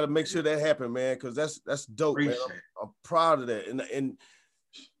know, we got to make sure that happen, man, because that's dope, man. I'm proud of that. And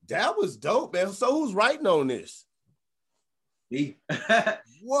that was dope, man. So who's writing on this? Me.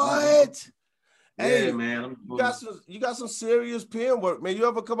 What? Yeah, hey, man. You got some serious pen work, man. You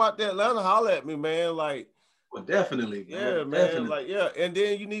ever come out to Atlanta, holler at me, man. Like, well, definitely, man. Yeah, man. Definitely. Like, yeah. And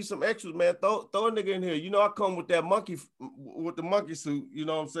then you need some extras, man. Throw a nigga in here. You know, I come with that with the monkey suit. You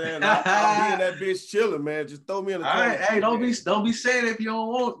know what I'm saying? I'll be in that bitch chilling, man. Just throw me in the corner. All right, hey, don't be saying if you don't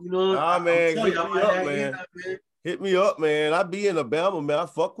want. You know, nah, man. Hit me up, man. Hit me up, man. I be in Alabama, man. I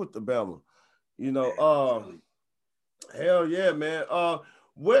fuck with Alabama. You know, hell yeah, man.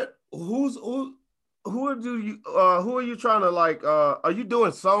 Who are you trying to like? Are you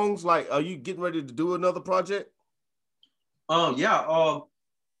doing songs? Like, are you getting ready to do another project? Yeah.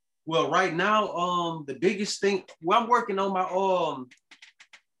 Well, right now, the biggest thing. Well, I'm working on my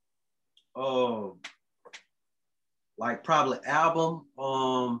like probably album.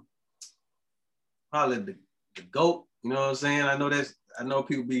 Probably the GOAT. You know what I'm saying? I know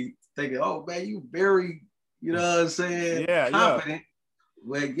people be thinking, oh man, you very, you know what I'm saying? Yeah, confident. Yeah.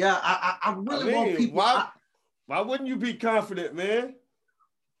 Well, yeah, I really want people. Why wouldn't you be confident, man?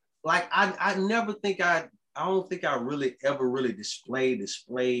 Like I never think I don't think I really ever really displayed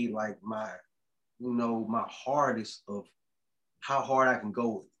like my, you know, my hardest of how hard I can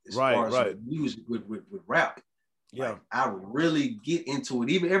go as far as with music with rap. Yeah, like, I really get into it.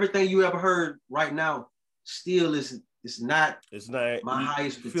 Even everything you ever heard right now still is not my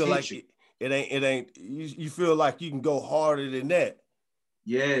highest potential. Feel like it ain't you feel like you can go harder than that.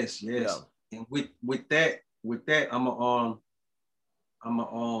 Yes. Yeah. And with that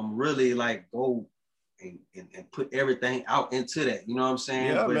I'm really like go and put everything out into that. You know what I'm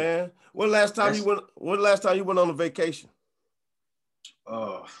saying? Yeah, but man. When the last time you went on a vacation?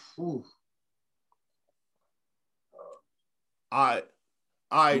 All right,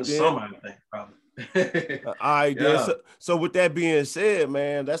 then. Summer, I think, probably. All right, yeah. Then. So with that being said,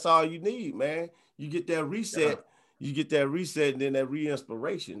 man, that's all you need, man. You get that reset. Yeah. You get that reset, and then that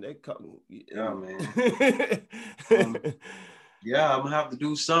re-inspiration. That come. Yeah, man. Yeah, I'm gonna have to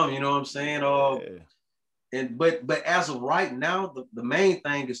do something. You know what I'm saying? But as of right now, the main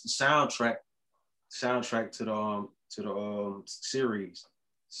thing is the soundtrack to the series.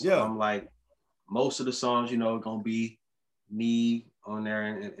 So yeah. I'm like, most of the songs, you know, gonna be me on there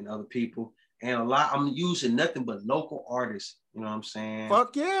and other people, and a lot. I'm using nothing but local artists. You know what I'm saying?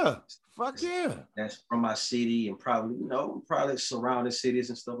 Fuck yeah. That's from my city and probably surrounding cities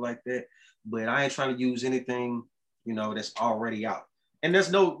and stuff like that. But I ain't trying to use anything, you know, that's already out. And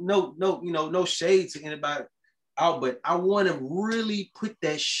there's no shade to anybody out, but I want to really put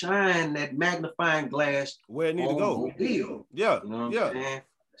that shine, that magnifying glass where it need to go. Mobile. Yeah, you know what yeah. I'm saying?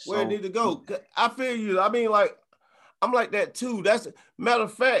 Where it need to go. I feel you. I mean, like, I'm like that too. That's matter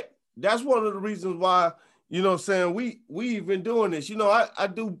of fact, that's one of the reasons why, you know what I'm saying, we've been doing this. You know, I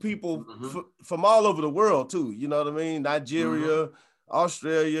do people from all over the world too. You know what I mean? Nigeria,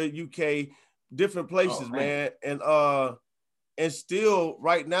 Australia, UK, different places, man. And still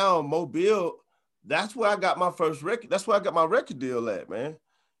right now, Mobile, that's where I got my first record. That's where I got my record deal at, man.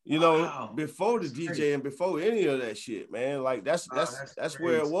 You know, before the DJ and before any of that shit, man. Like that's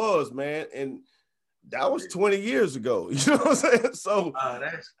where it was, man. And that was 20 years ago. You know what I'm saying?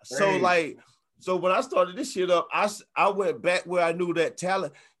 So when I started this shit up, I went back where I knew that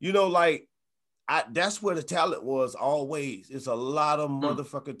talent. You know, like that's where the talent was always. It's a lot of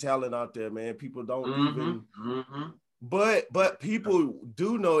motherfucking talent out there, man. People don't even. But people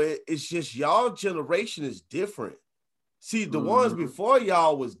do know it. It's just y'all generation is different. See, the ones before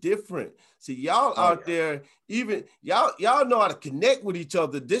y'all was different. See, y'all out there, even y'all know how to connect with each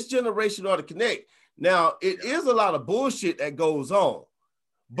other. This generation know how to connect. Now, it is a lot of bullshit that goes on.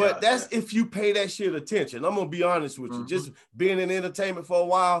 But that's if you pay that shit attention. I'm gonna be honest with you. Just being in entertainment for a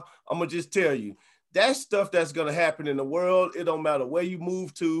while, I'm gonna just tell you. That stuff that's gonna happen in the world, it don't matter where you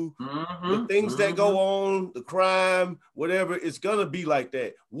move to, the things that go on, the crime, whatever, it's gonna be like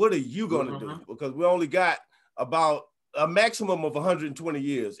that. What are you gonna do? Because we only got about a maximum of 120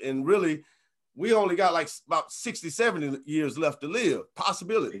 years. And really, we only got like about 60, 70 years left to live.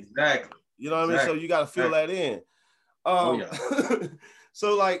 Possibility. Exactly. You know what I mean? So you gotta fill that in.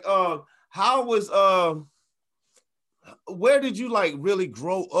 So like how was where did you like really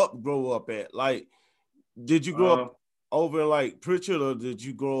grow up at? Like, did you grow up over in like Pritchard, or did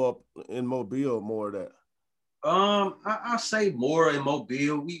you grow up in Mobile more of that? I say more in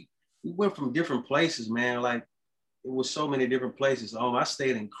Mobile. We went from different places, man. Like it was so many different places. I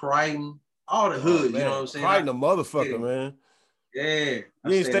stayed in Crichton, all the hood, you know what I'm saying? Crichton, a motherfucker, man. Yeah.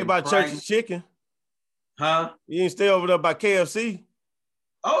 You ain't stay by Church's Chicken? Huh? You ain't stay over there by KFC?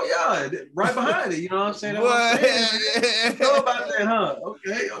 Oh yeah, right behind it. You know what I'm saying? That's what I'm saying. You know about that, huh?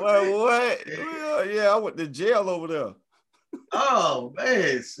 Okay. Well, what? Yeah, I went to jail over there. Oh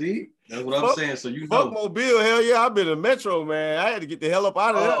man, see, that's what I'm saying. So you know, Mobile, hell yeah, I've been in Metro, man. I had to get the hell up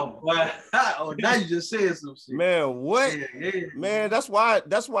out of there. Oh, now you just said some shit, man. What? Yeah. Man, that's why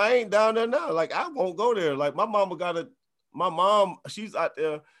I ain't down there now. Like I won't go there. Like my mom, she's out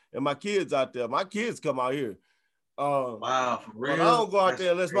there, and my kids out there. My kids come out here. Wow, for real. But I don't go out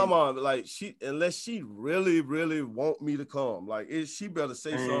there unless my mom, like unless she really, really want me to come. Like she better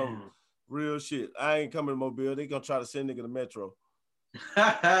say some real shit. I ain't coming to Mobile. They gonna try to send nigga to Metro.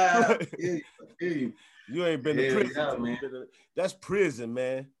 You ain't been to prison. Yeah, man. That's prison,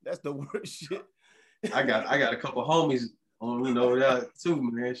 man. That's the worst shit. I got a couple homies on that too,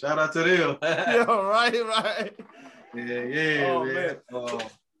 man. Shout out to them. Yeah, right. Yeah, oh, man.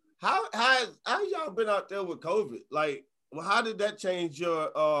 How y'all been out there with COVID? Like, well, how did that change your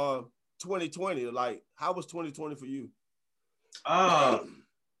 2020? Like, how was 2020 for you?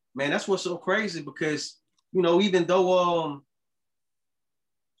 Man, that's what's so crazy because even though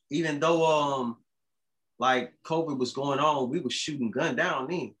like COVID was going on, we was shooting gun down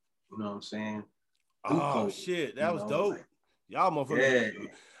then. You know what I'm saying? Shit, that was dope. Like, y'all motherfuckers. Yeah.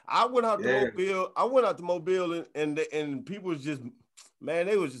 I went out to Mobile and people was just. Man,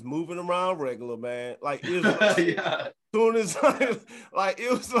 they was just moving around regular, man. Like it was soon as like it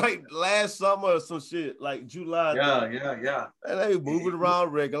was like last summer or some shit, like July. Yeah. And they was moving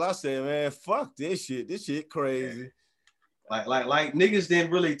around regular. I said, man, fuck this shit. This shit crazy. Like niggas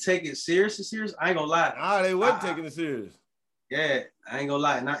didn't really take it serious. I ain't gonna lie. They wasn't taking it serious. Yeah, I ain't gonna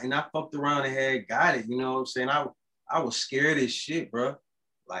lie. And I fucked around and had got it. You know what I'm saying? I was scared as shit, bro.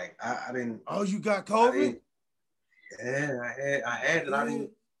 Like I didn't. Oh, you got COVID? Yeah, I had it. I didn't.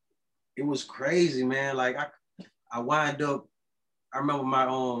 It was crazy, man. Like I wind up. I remember my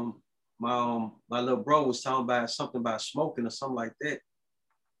little bro was talking about something about smoking or something like that,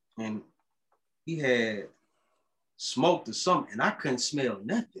 and he had smoked or something, and I couldn't smell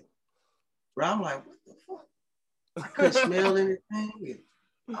nothing. Bro, I'm like, what the fuck? I couldn't smell anything.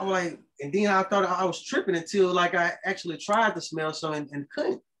 I'm like, and then I thought I was tripping until like I actually tried to smell something and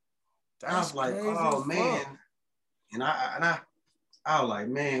couldn't. I was like, oh man. And I was like,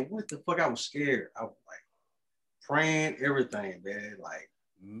 man, what the fuck? I was scared. I was like praying, everything, man. Like,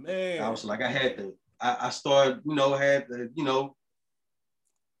 man, I was like, I started, had to, you know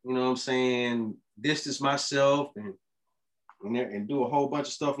what I'm saying, distance myself and do a whole bunch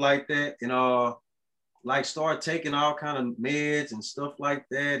of stuff like that. And like start taking all kind of meds and stuff like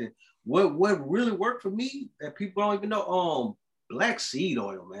that. And what really worked for me that people don't even know, black seed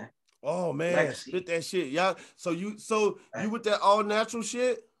oil, man. Oh man, spit that shit, y'all. So you with that all natural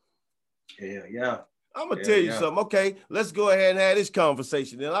shit? Yeah. I'm gonna tell you something. Okay, let's go ahead and have this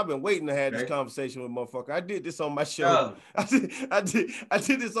conversation. And I've been waiting to have this conversation with motherfucker. I did this on my show. I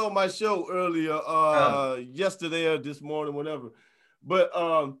did this on my show earlier, yesterday or this morning, whatever. But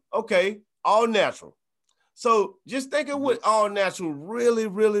okay, all natural. So just think of what all natural really,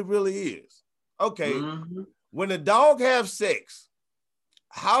 really, really is. Okay, when a dog have sex,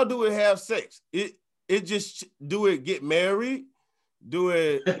 how do it have sex? It just do it get married? Do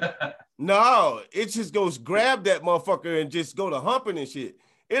it? No, it just goes grab that motherfucker and just go to humping and shit.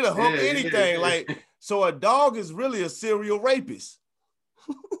 It'll hump anything. Like, so a dog is really a serial rapist.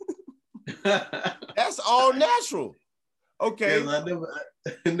 That's all natural. Okay. I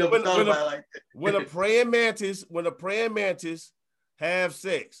never thought about it like that. When a praying mantis have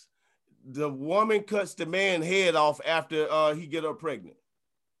sex, the woman cuts the man's head off after he get her pregnant.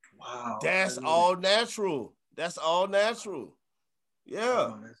 Wow. That's all natural. That's all natural.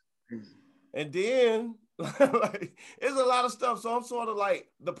 Yeah. Oh, and then like it's a lot of stuff. So I'm sort of like,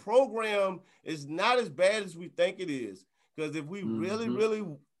 the program is not as bad as we think it is. Because if we really, really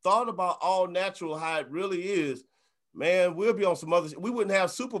thought about all natural, how it really is, man, we'll be on some other. We wouldn't have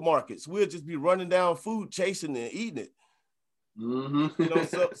supermarkets. We'll just be running down food, chasing and eating it. You know,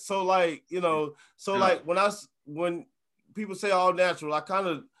 so like, you know, so like when people say all natural, I kind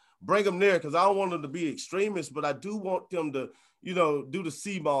of bring them there because I don't want them to be extremists, but I do want them to, you know, do the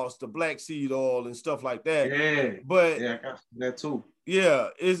sea moss, the black seed oil and stuff like that. Yeah. But yeah, I got that too. Yeah,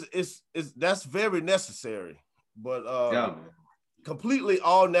 it's that's very necessary. But completely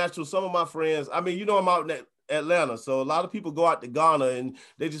all natural. Some of my friends, I mean, you know, I'm out in Atlanta, so a lot of people go out to Ghana and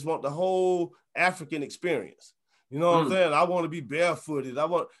they just want the whole African experience. You know what I'm saying? I want to be barefooted.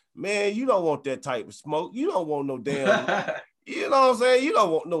 Man, you don't want that type of smoke. You don't want no damn, you know what I'm saying? You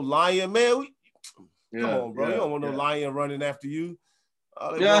don't want no lion, man. Come on, bro. You don't want no lion running after you.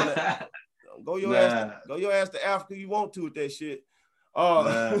 Go your ass to Africa. You want to with that shit.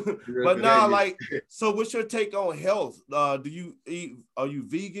 But now, like, so what's your take on health? Do you eat? Are you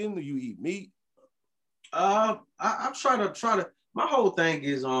vegan? Do you eat meat? I'm trying to. My whole thing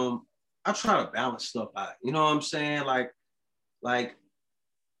is I try to balance stuff out. You know what I'm saying? Like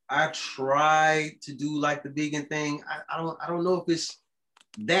I try to do like the vegan thing. I don't know if it's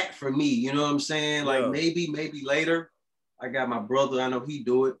that for me. You know what I'm saying? Like maybe later. I got my brother. I know he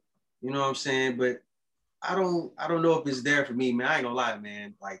do it. You know what I'm saying? But I don't know if it's there for me, man. I ain't gonna lie,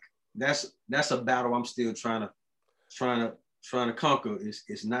 man. Like that's a battle I'm still trying to conquer.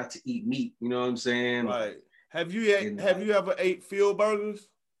 It's not to eat meat. You know what I'm saying? Right. Have you ever ate field burgers?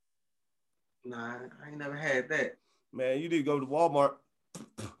 Nah, I ain't never had that. Man, you need to go to Walmart,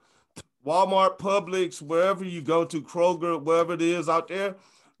 Publix, wherever you go to, Kroger, wherever it is out there.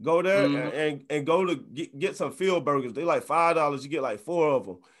 Go there and go to get some field burgers. They like $5. You get like 4 of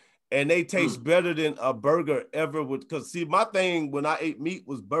them. And they taste better than a burger ever would. Because see, my thing when I ate meat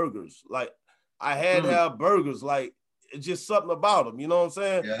was burgers. Like I had to have burgers. Like it's just something about them. You know what I'm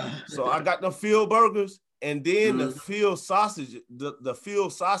saying? Yeah. So I got the field burgers and then the field sausage, the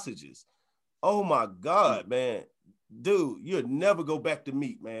field sausages. Oh my God, man. Dude, you'll never go back to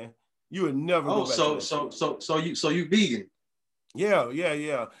meat, man. You would never go back to meat. So you vegan?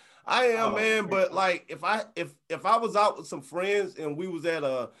 Yeah. I am, man. But like, if I was out with some friends and we was at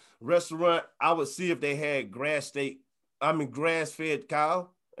a restaurant, I would see if they had grass-fed cow,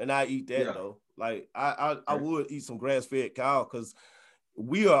 and I eat that though. Like, I would eat some grass-fed cow because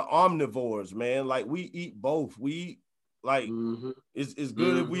we are omnivores, man. Like, we eat both. We eat, like, it's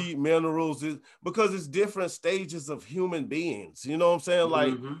good if we eat minerals because it's different stages of human beings. You know what I'm saying?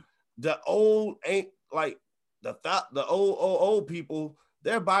 Like, the old ain't like the old people.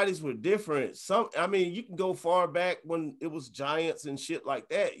 Their bodies were different. I mean, you can go far back when it was giants and shit like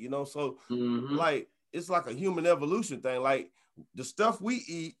that, you know? So like, it's like a human evolution thing. Like the stuff we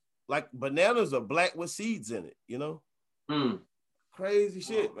eat, like bananas are black with seeds in it, you know? Crazy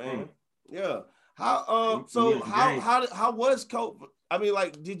shit, man. Yeah. How was COVID? I mean,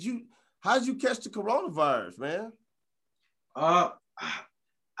 like, how did you catch the coronavirus, man? I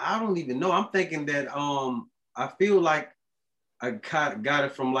don't even know. I'm thinking that, I feel like I got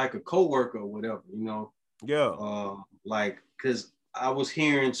it from like a coworker or whatever, you know? Yeah. Like, cause I was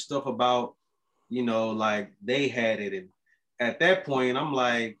hearing stuff about, you know, like they had it. And at that point, I'm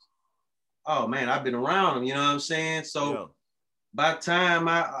like, oh man, I've been around them, you know what I'm saying? So by the time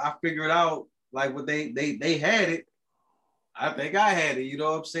I figured out like what they had it, I think I had it, you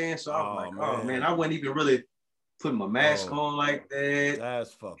know what I'm saying? So I'm like, oh man, I wasn't even really putting my mask on like that.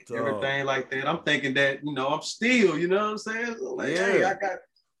 That's fucked up. Everything like that. I'm thinking that, I'm still, you know what I'm saying? So like, hey, I got,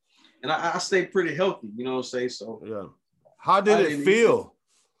 and I stay pretty healthy, you know what I'm saying? So yeah. How did it feel?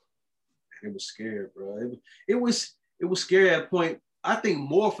 It was scary, bro. It was scary at a point. I think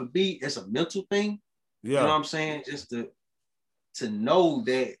more for me as a mental thing. Yeah. You know what I'm saying? Just to know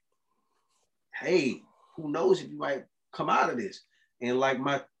that, hey, who knows if you might come out of this. And like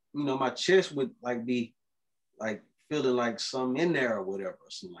my chest would like be like feeling like something in there or whatever, or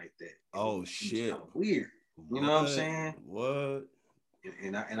something like that. Oh shit. Kind of weird. You know what I'm saying? What?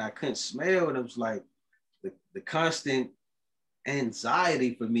 And I couldn't smell, and it was like the constant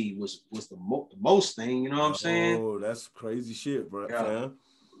anxiety for me was the most thing, you know what I'm saying? Oh, that's crazy shit, bro. Yeah.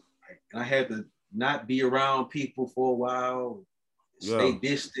 And I had to not be around people for a while, stay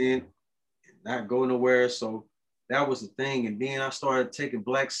distant, and not go nowhere. So that was the thing. And then I started taking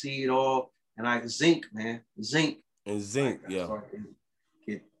black seed off, and zinc. And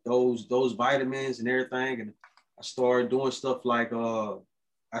get those vitamins and everything. And I started doing stuff like I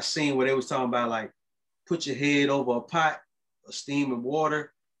seen what they was talking about, like put your head over a pot of steaming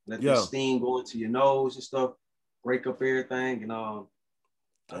water, let the steam go into your nose and stuff, break up everything. And I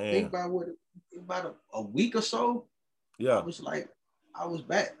think about a week or so, I was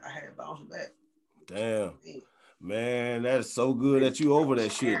back. I had bounced back. Damn. Man, that is so good that you over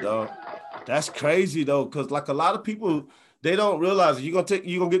that shit, dog. That's crazy though, because like a lot of people, they don't realize you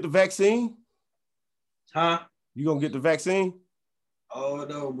gonna get the vaccine? Huh? You gonna get the vaccine? Oh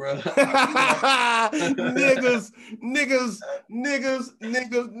no, bro. niggas.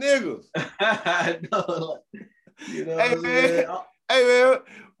 I know. You know hey man,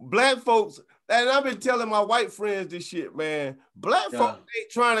 black folks, and I've been telling my white friends this shit, man. Black folks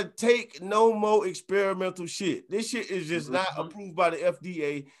ain't trying to take no more experimental shit. This shit is just not approved by the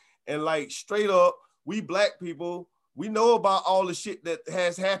FDA. And like straight up, we black people, we know about all the shit that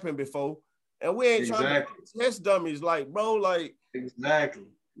has happened before. And we ain't trying to test dummies, like, bro, like. Exactly.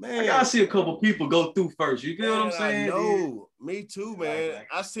 Man, I gotta see a couple people go through first. You get what I'm saying? No, me too, man.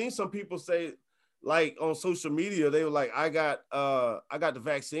 I seen some people say, like on social media, they were like, I got the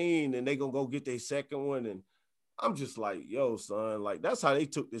vaccine and they gonna go get their second one. And I'm just like, yo, son, like that's how they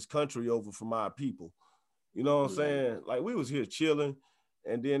took this country over from our people. You know what I'm saying? Like we was here chilling,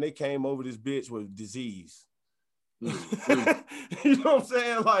 and then they came over this bitch with disease. You know what I'm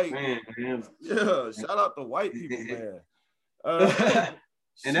saying? Like, man. Yeah, shout out to white people, man.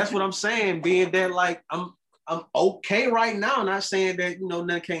 And that's what I'm saying, being that like I'm okay right now. Not saying that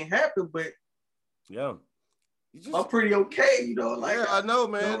nothing can't happen, but I'm pretty okay, like I know,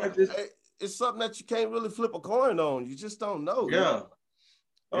 man. It's something that you can't really flip a coin on. You just don't know.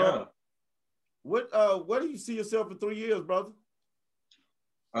 What do you see yourself in 3 years, brother?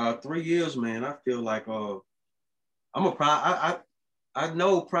 3 years, man. I feel like I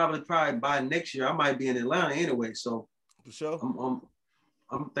know probably by next year I might be in Atlanta anyway. So for sure,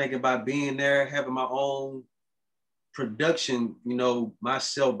 I'm thinking about being there, having my own production,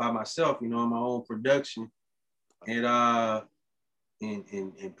 myself by myself, my own production, and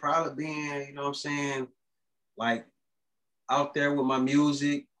probably being, what I'm saying, like out there with my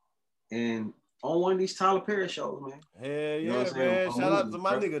music and on one of these Tyler Perry shows, man. Hell yeah, man. Shout out to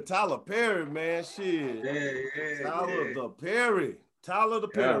my nigga Tyler Perry, man. Shit. Tyler the Perry. I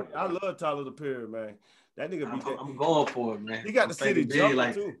love Tyler the Perry, man. That nigga I'm going for it, man. He got the city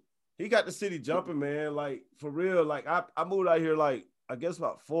jumping too. He got the city jumping, man. Like for real. Like I moved out here like I guess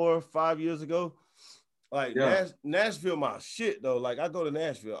about 4 or 5 years ago. Like Nashville, my shit though. Like I go to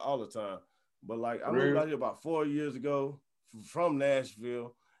Nashville all the time. But like I moved out here about 4 years ago from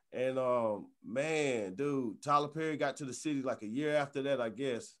Nashville. And man, dude, Tyler Perry got to the city like a year after that, I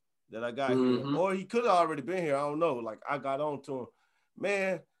guess, that I got here. Or he could have already been here. I don't know. Like I got on to him.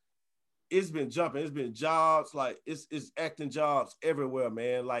 Man, it's been jumping. It's been jobs. Like it's acting jobs everywhere,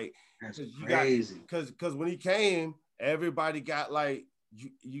 man. Like that's crazy. Because when he came, everybody got like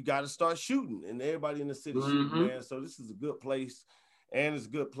you got to start shooting, and everybody in the city shooting, man. So this is a good place, and it's a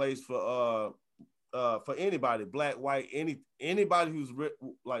good place for anybody, black, white, anybody who's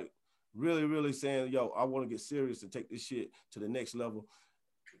really saying, yo, I want to get serious and take this shit to the next level.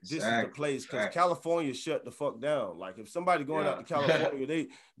 This is the place, because California shut the fuck down. Like if somebody going out to California, they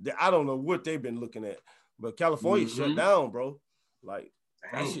I don't know what they've been looking at, but California shut down, bro. Like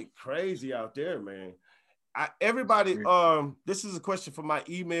that shit crazy out there, man. Everybody, this is a question from my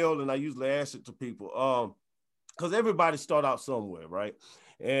email, and I usually ask it to people, because everybody start out somewhere, right?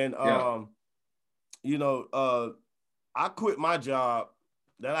 And I quit my job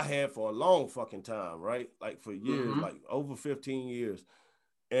that I had for a long fucking time, right? Like for years, like over 15 years.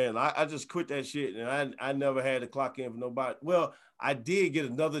 And I just quit that shit, and I never had to clock in for nobody. Well, I did get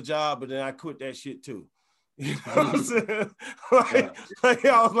another job, but then I quit that shit too. You know what I'm saying? Like,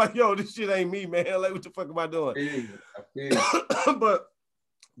 I was like, yo, this shit ain't me, man. Like, what the fuck am I doing? But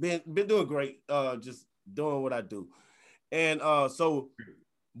been doing great, just doing what I do. And so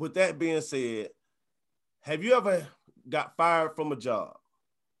with that being said, have you ever got fired from a job?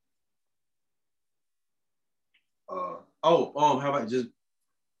 How about just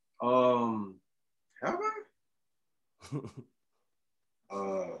how about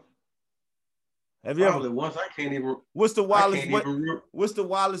have you ever once? I can't even. What's the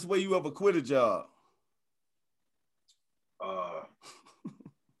wildest way you ever quit a job?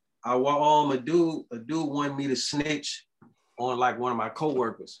 A dude wanted me to snitch on like one of my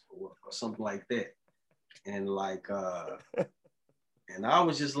coworkers or something like that, and like and I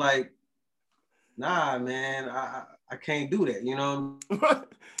was just like, nah, man, I can't do that, you know. I'm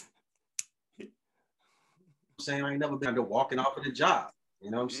saying I ain't never been under walking off of the job.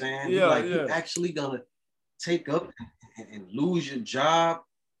 You know what I'm saying? Yeah, you actually gonna take up and lose your job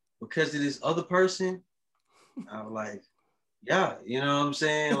because of this other person? I'm like, yeah, you know what I'm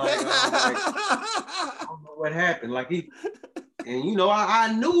saying? Like, I don't know what happened. Like and you know,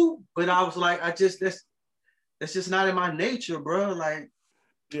 I knew, but I was like, that's just not in my nature, bro. Like,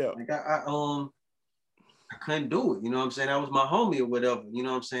 like I couldn't do it. You know what I'm saying? That was my homie or whatever. You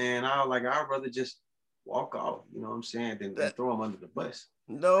know what I'm saying? I'd rather just walk off, you know what I'm saying, than throw him under the bus.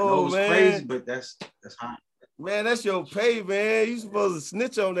 No, it was man. Crazy, but that's how. Man, that's your pay, man. You supposed to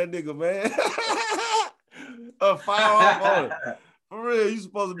snitch on that nigga, man. Fire off on it. For real, you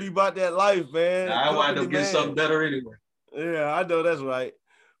supposed to be about that life, man. I wind up getting something better anyway. Yeah, I know that's right.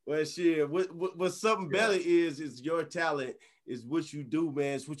 Well, shit, what something better is your talent, is what you do,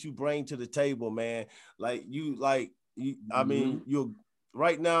 man. It's what you bring to the table, man. I mean, you're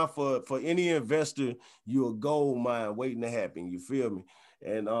right now for any investor, you're a gold mine waiting to happen. You feel me?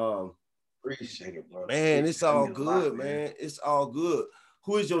 And appreciate it, bro. Man, it's all good, man. It's all good.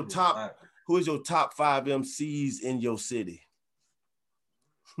 Who is your top 5 MCs in your city?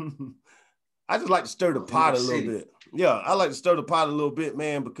 I just like to stir the pot a little bit. Yeah, I like to stir the pot a little bit,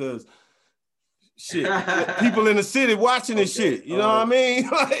 man, because shit, people in the city watching this shit. You know what I mean?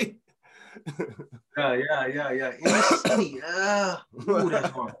 Like, yeah. In the city, ooh,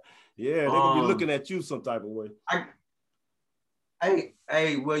 that's hard. Yeah, they're gonna be looking at you some type of way.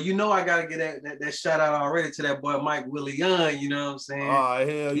 Hey, well, you know, I gotta get that shout out already to that boy Mike Willie Young. You know what I'm saying? Oh,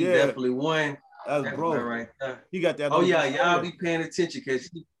 hell he definitely won. That's bro right there. He got that. Oh yeah, y'all be paying attention because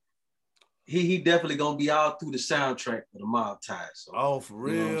he definitely gonna be all through the soundtrack for the Mob Ties. So, oh, for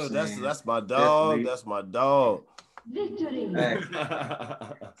real? You know that's my dog. Definitely. That's my dog. Victory.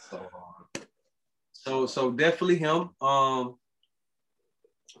 So definitely him.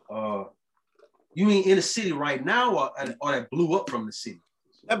 You mean in the city right now, or that blew up from the city?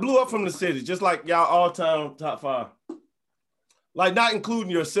 That blew up from the city, just like y'all all-time top 5. Like, not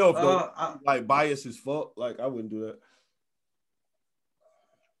including yourself, though. Like, bias as fuck. Like, I wouldn't do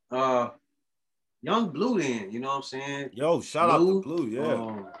that. Young Blue then, you know what I'm saying? Yo, shout out to Blue, yeah.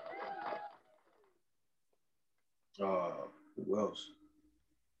 Who else?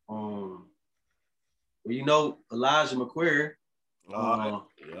 Well, you know, Elijah McQuarrie. Yeah.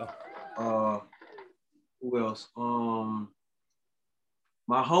 Who else?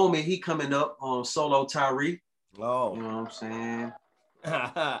 My homie, he coming up on Solo Tyree. Oh. You know what I'm saying?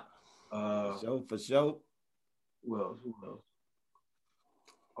 For sure. Who else?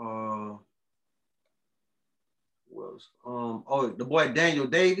 Who else? The boy Daniel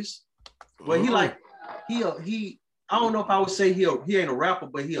Davis. Well, he I don't know if I would say he ain't a rapper,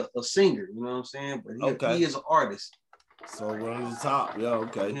 but he a singer, you know what I'm saying? But he is an artist. So one of the top, yeah,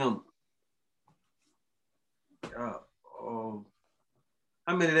 okay. Him. How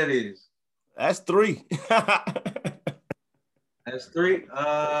many that is? That's 3. That's 3.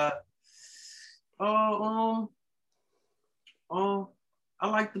 I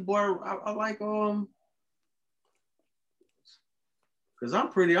like the boy. I like because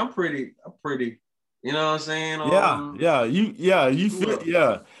I'm pretty. You know what I'm saying? You feel.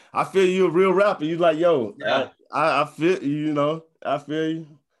 Yeah, I feel you a real rapper. You like, yo. Yeah. I feel you. You know, I feel you.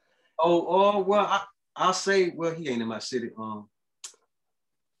 Well, I'll say. Well, he ain't in my city. Who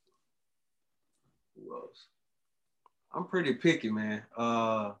else? I'm pretty picky, man.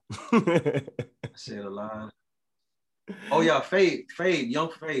 I said a lot. Oh yeah, Fade,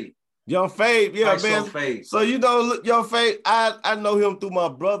 Young Fade. Young Fade, yeah, man. Fade. So you know, look, Young Fade, I know him through my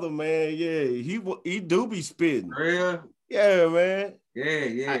brother, man. Yeah, he do be spitting. Real? Yeah, man.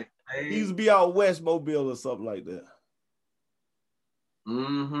 Yeah. He used to be out west Mobile or something like that.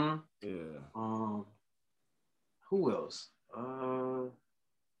 Mm-hmm. Yeah. Who else?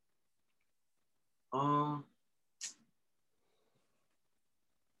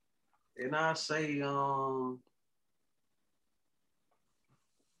 And I say Flo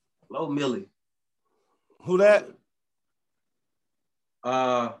Milli. Who that?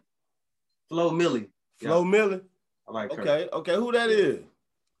 Flo Milli. Flo Milli. I like her. Okay. Who that is?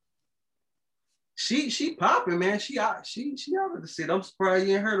 She popping, man. She out of the city. I'm surprised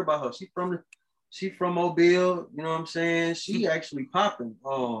you ain't heard about her. She from Mobile, you know what I'm saying? She actually popping.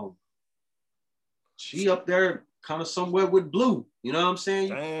 She up there kind of somewhere with Blue. You know what I'm saying?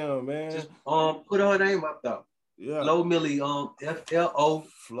 Damn, man. Just put her name up though. Yeah. Flo Milli, FLO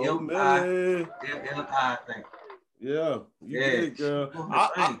Flo Milli. I think. Yeah, you get it, girl.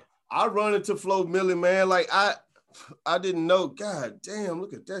 I run into Flo Milli, man. Like I didn't know. God damn,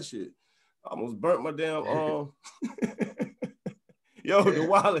 look at that shit. I almost burnt my damn Yo, the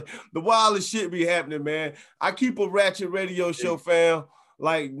wildest shit be happening, man. I keep a ratchet radio show, fam.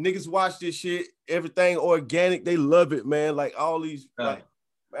 Like niggas watch this shit, everything organic. They love it, man. Like all these, like,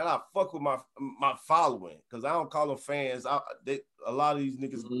 man, I fuck with my following because I don't call them fans. A lot of these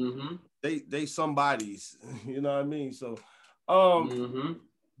niggas, they somebodies, you know what I mean? So,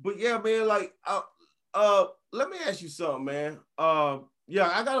 but yeah, man, like, let me ask you something, man. Yeah,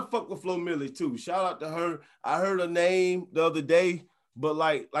 I gotta fuck with Flo Milli too. Shout out to her. I heard her name the other day, but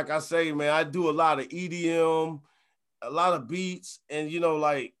like I say, man, I do a lot of EDM, a lot of beats, and you know,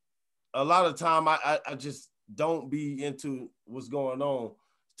 like a lot of time I just don't be into what's going on.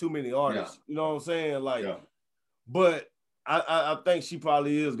 Too many artists, you know what I'm saying? Like, but I think she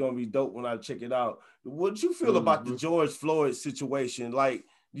probably is gonna be dope when I check it out. What you feel about the George Floyd situation? Like,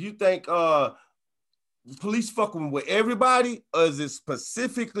 do you think police fucking with everybody, or is it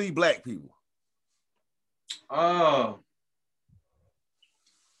specifically black people? Damn.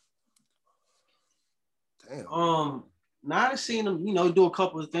 Now I've seen them, you know, do a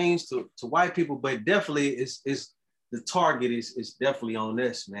couple of things to white people, but definitely is the target is definitely on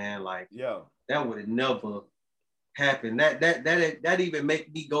this, man. Like, that would have never happened. That even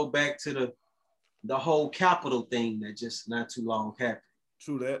make me go back to the whole Capitol thing that just not too long happened.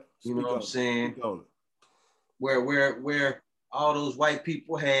 True that. You know what I'm saying? Where all those white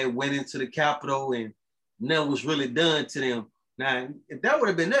people had went into the Capitol and nothing was really done to them. Now, if that would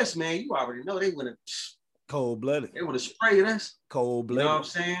have been us, man, you already know they would have cold-blooded. They would have sprayed us. Cold-blooded. You know what I'm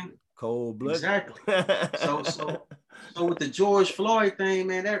saying? Cold-blooded. Exactly. So with the George Floyd thing,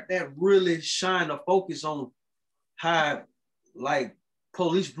 man, that really shined a focus on how like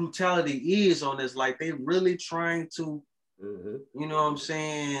police brutality is on this. Like they really trying to, you know what I'm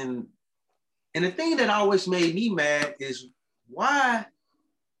saying? And the thing that always made me mad is why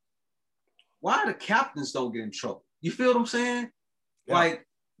the captains don't get in trouble. You feel what I'm saying? Yeah. Like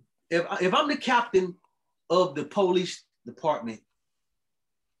if I'm the captain of the police department,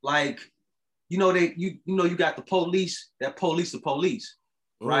 like, you know, you got the police that police the police,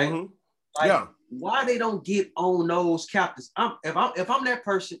 right? Like, why they don't get on those captains? If I'm that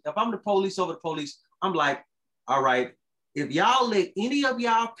person, if I'm the police over the police, I'm like, all right, if y'all let any of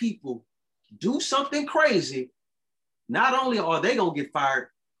y'all people do something crazy, not only are they gonna get fired,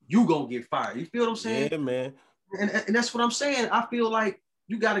 you gonna get fired. You feel what I'm saying? Yeah, man. And that's what I'm saying. I feel like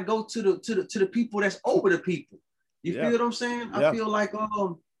you got to go to the people that's over the people. You feel what I'm saying? I feel like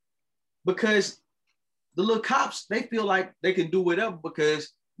because the little cops, they feel like they can do whatever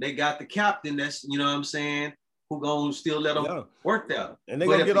because they got the captain that's, you know what I'm saying, who gonna still let them work there. And they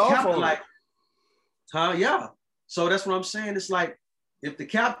gonna get off on like, So that's what I'm saying. It's like if the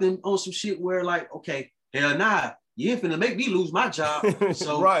captain on some shit where like, okay, hell nah, you ain't finna make me lose my job.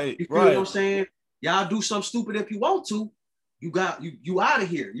 So you feel what I'm saying? Y'all do something stupid if you want to. You out of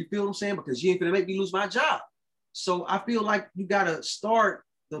here. You feel what I'm saying? Because you ain't gonna make me lose my job. So I feel like you gotta start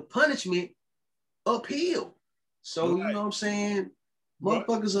the punishment uphill. So you know what I'm saying?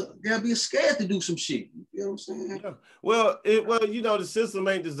 Motherfuckers gotta be scared to do some shit. You feel what I'm saying? Yeah. Well, you know, the system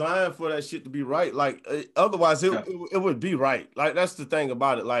ain't designed for that shit to be right. Like otherwise it would be right. Like that's the thing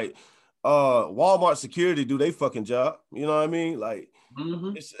about it. Like Walmart security do they fucking job. You know what I mean? Like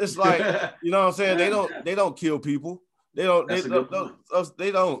it's like, you know what I'm saying? They don't kill people. They don't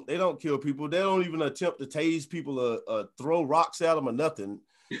kill people. They don't even attempt to tase people or throw rocks at them or nothing.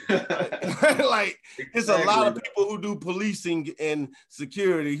 Like it's a lot of people who do policing and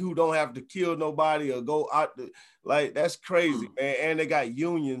security who don't have to kill nobody or go out like that's crazy, man. And they got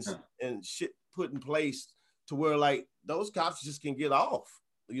unions and shit put in place to where like those cops just can get off.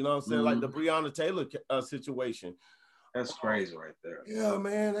 You know what I'm saying? Like the Breonna Taylor situation. That's crazy right there. Yeah,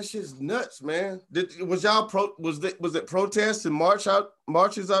 man, that shit's nuts, man. Was it protests and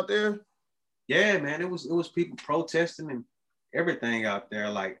marches out there? Yeah, man, it was people protesting and everything out there.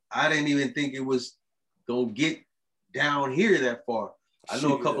 Like, I didn't even think it was gonna get down here that far. I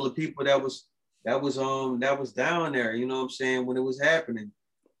know a couple of people that was down there, you know what I'm saying, when it was happening,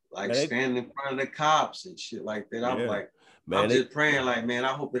 like standing in front of the cops and shit like that. I was like, man, I'm just praying, like, man,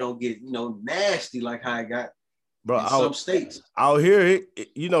 I hope it don't get, nasty like how it got in some states. Out here,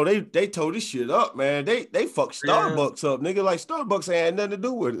 they tore this shit up, man. They fucked Starbucks up, nigga. Like, Starbucks ain't had nothing to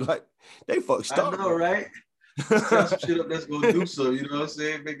do with it. Like, they fucked Starbucks. I know, right? Tell some shit up that's gonna do so, you know what I'm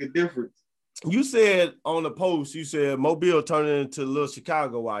saying? Make a difference. You said on the post, you said Mobile turning into little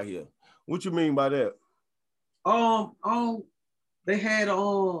Chicago out here. What you mean by that? They had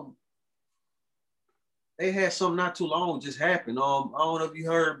something not too long just happened. I don't know if you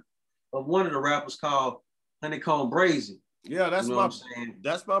heard of one of the rappers called Honeycomb Brazy. Yeah, that's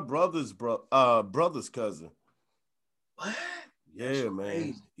my brother's brother's cousin. What? Yeah, man.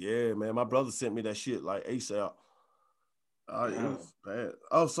 Crazy. Yeah, man. My brother sent me that shit like ASAP. It was bad.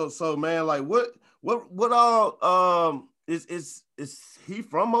 Oh, so man, like what all is he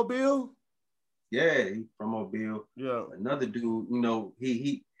from Mobile? Yeah, he from Mobile. Yeah. Another dude,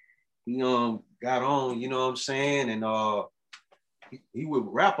 he got on, you know what I'm saying, and he would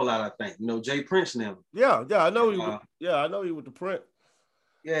rap a lot, I think. Jay Prince now. Yeah, I know I know he with the Print.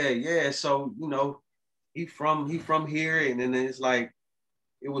 Yeah. So, he from here, and then it's like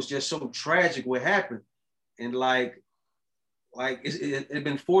it was just so tragic what happened. And like it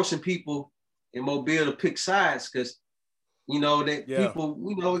been forcing people in Mobile to pick sides because people,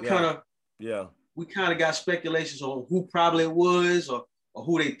 we kind of got speculations on who probably it was or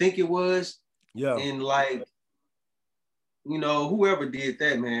who they think it was. Yeah. And like, whoever did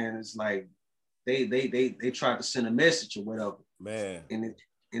that, man, it's like they tried to send a message or whatever. Man. And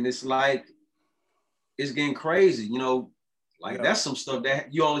it's like it's getting crazy, that's some stuff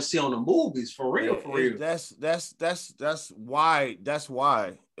that you only see on the movies for real. That's why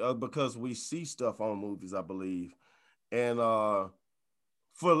because we see stuff on movies, I believe. And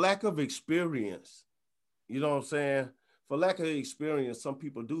for lack of experience, you know what I'm saying? For lack of experience, some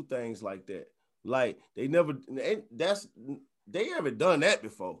people do things like that. Like they haven't done that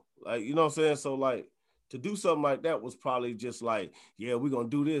before. Like, you know what I'm saying? So like to do something like that was probably just like, yeah, we're gonna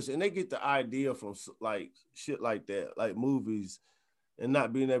do this. And they get the idea from like shit like that, like movies, and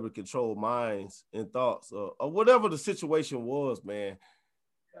not being able to control minds and thoughts or whatever the situation was, man.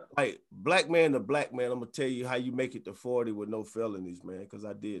 Like black man to black man, I'm gonna tell you how you make it to 40 with no felonies, man, because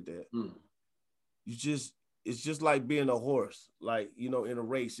I did that. It's just like being a horse, like, in a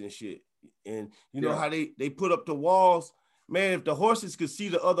race and shit. And you know how they put up the walls, man. If the horses could see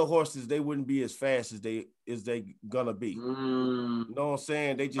the other horses, they wouldn't be as fast as they gonna be. You know what I'm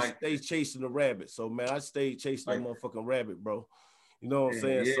saying? They just stay chasing the rabbit. So man, I stayed chasing that motherfucking rabbit, bro. You know what I'm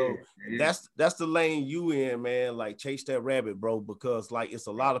saying? So that's the lane you in, man. Like, chase that rabbit, bro, because like it's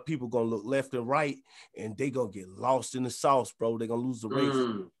a lot of people gonna look left and right and they gonna get lost in the sauce, bro. They gonna lose the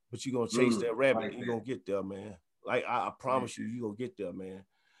race. But you're gonna chase that rabbit and you're gonna get there, man. Like I promise you're gonna get there, man.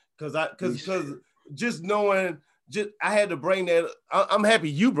 Cause just knowing, I had to bring that. I'm happy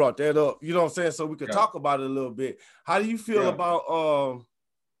you brought that up. You know what I'm saying? So we could talk about it a little bit. How do you feel about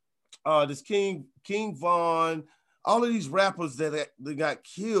this King Von, all of these rappers that got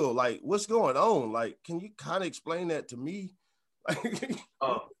killed? Like, what's going on? Like, can you kind of explain that to me?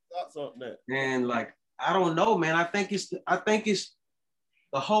 Thoughts on that? Man, like, I don't know, man. I think it's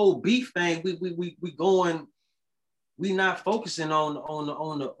the whole beef thing. We not focusing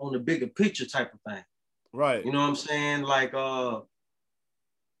on the bigger picture type of thing. Right. You know what I'm saying? Like,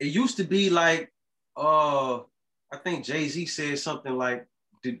 it used to be like, I think Jay-Z said something like,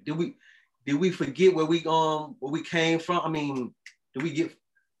 did we forget where we came from? I mean, did we get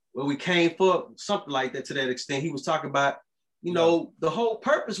where we came from? Something like that, to that extent. He was talking about, the whole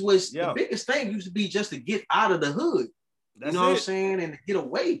purpose was, the biggest thing used to be just to get out of the hood. What I'm saying? And to get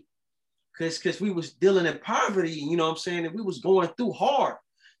away. Because we was dealing in poverty, you know what I'm saying? And we was going through hard.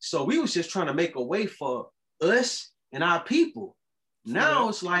 So we was just trying to make a way for us and our people. Now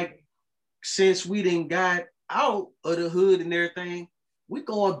it's like, since we didn't got out of the hood and everything, we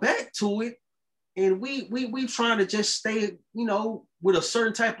going back to it. And we trying to just stay, with a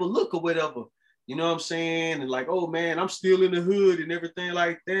certain type of look or whatever. You know what I'm saying? And like, oh man, I'm still in the hood and everything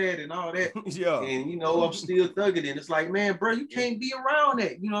like that and all that. Yeah. And I'm still thugging it. It's like, man, bro, you can't be around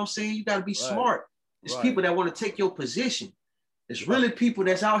that. You know what I'm saying? You gotta be smart. It's people that want to take your position. It's really people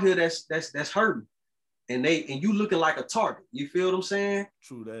that's out here that's hurting. And you looking like a target. You feel what I'm saying?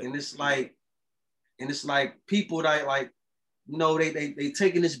 True that. And it's like, And it's like people that like, you know, they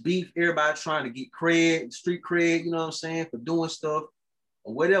taking this beef, everybody trying to get cred, street cred, you know what I'm saying, for doing stuff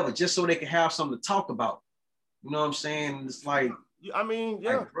or whatever, just so they can have something to talk about. You know what I'm saying? It's like, I mean,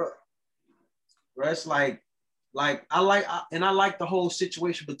 yeah. Like, bro, it's like I like the whole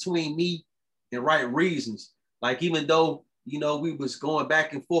situation between me and Right Reasons. Like, even though, you know, we was going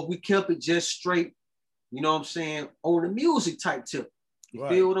back and forth, we kept it just straight, you know what I'm saying, on the music type tip. You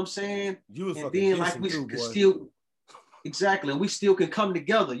feel what I'm saying? You was and then like we could still exactly, and we still can come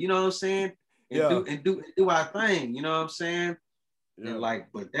together, you know what I'm saying? And do our thing, you know what I'm saying? Yeah. And like,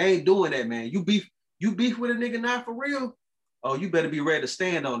 but they ain't doing that, man. You beef with a nigga now for real? Oh, you better be ready to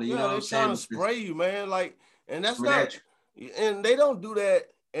stand on it. You know what I'm saying? Trying to spray you, man. Like, and that's not, and they don't do that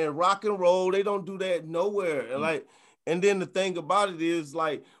in rock and roll. They don't do that nowhere. And like, and then the thing about it is,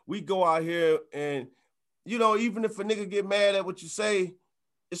 like, we go out here and, you know, even if a nigga get mad at what you say,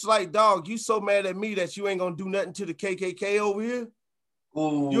 it's like, dog, you so mad at me that you ain't gonna do nothing to the KKK over here.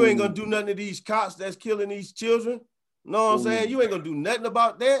 Ooh. You ain't gonna do nothing to these cops that's killing these children. Know what I'm saying? You ain't gonna do nothing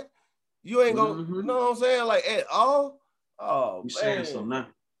about that. You ain't gonna, you know what I'm saying? Like, at all. Oh, you man. Saying something now.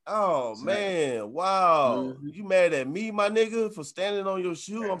 Oh, man. Wow. You mad at me, my nigga, for standing on your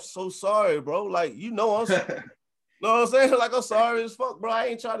shoe? I'm so sorry, bro. Like, you know I'm know what I'm saying? Like, I'm sorry as fuck, bro. I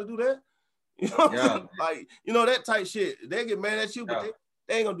ain't trying to do that. You know what I'm saying? Like, you know, that type shit. They get mad at you, but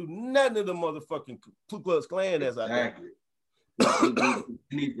they ain't gonna do nothing to the motherfucking Ku Klux Klan that's out there. You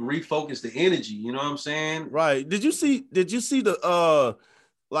need to refocus the energy, you know what I'm saying? Right. Did you see the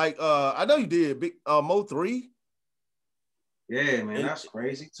I know you did, Big Mo 3? Yeah, man, that's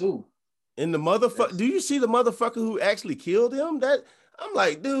crazy too. And the motherfucker, do you see the motherfucker who actually killed him? That I'm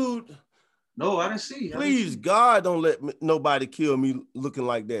like, dude. No, I didn't see. Please, God, don't let nobody kill me looking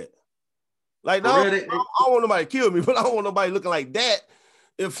like that. Like, no, I don't want nobody to kill me, but I don't want nobody looking like that.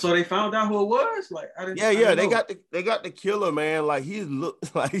 So they found out who it was? Like, I didn't know. They got the killer, man. Like, he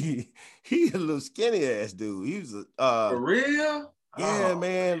looked like he a little skinny ass dude. He was for real? Yeah,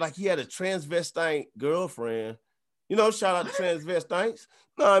 man. Like, he had a transvestite girlfriend. You know, shout out to transvestites.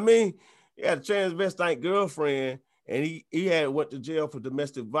 No, I mean, he had a transvestite girlfriend, and he had went to jail for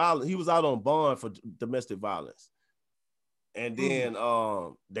domestic violence. He was out on bond for domestic violence. And then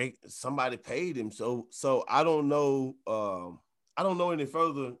somebody paid him. So I don't know any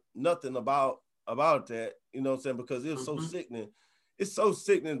further, nothing about that, you know what I'm saying? Because it was so sickening. It's so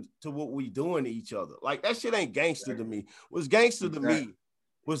sickening to what we doing to each other. Like, that shit ain't gangster to me. What's gangster to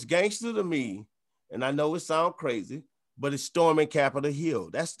me, and I know it sounds crazy, but it's storming Capitol Hill.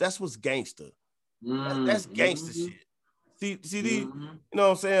 That's what's gangster. That's gangster shit. See these, you know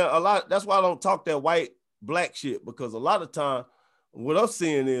what I'm saying? A lot. That's why I don't talk that white black shit, because a lot of time what I'm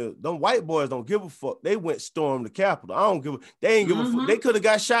seeing is them white boys don't give a fuck. They went storm the Capitol. They ain't give a fuck. They could have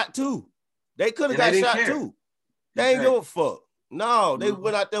got shot too. They could have got shot too. They ain't give a fuck. No, they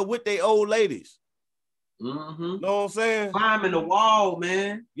went out there with their old ladies. Know what I'm saying? Climbing the wall,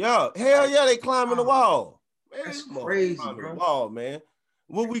 man. Yeah, hell yeah, they climbing the wall. Man, that's crazy, bro. The wall, man.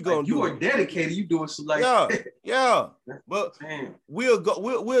 What we gonna do? You are dedicated. You doing some like yeah. But we'll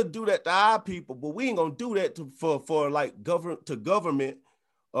do that to our people, but we ain't gonna do that for like government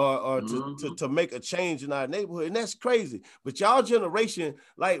or to make a change in our neighborhood, and that's crazy. But y'all generation,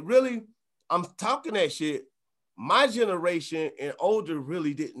 like, really, I'm talking that shit. My generation and older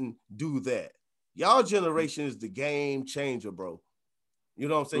really didn't do that. Y'all generation is the game changer, bro. You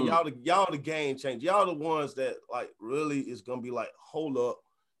know what I'm saying? Y'all the game changer. Y'all the ones that, like, really is gonna be like, hold up,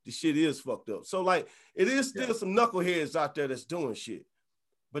 this shit is fucked up. So, like, it is still some knuckleheads out there that's doing shit.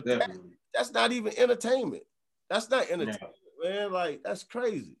 But that's not even entertainment. That's not entertainment, man. Like, that's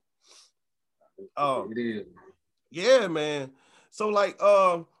crazy. It is. Yeah, man. So, like,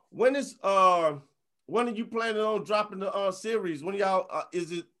 when are you planning on dropping the series? When y'all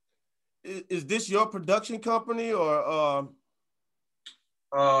is this your production company or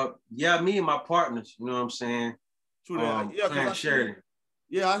me and my partners, you know what I'm saying? True that. Yeah, Sheridan.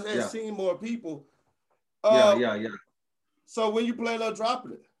 I had seen more people. Yeah. So when you plan on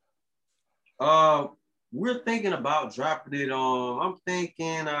dropping it? We're thinking about dropping it on, I'm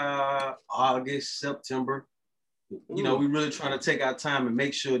thinking August, September. You know, we're really trying to take our time and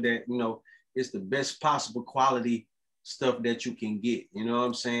make sure that, you know, it's the best possible quality stuff that you can get. You know what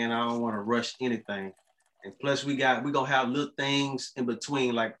I'm saying? I don't want to rush anything. And plus we're gonna have little things in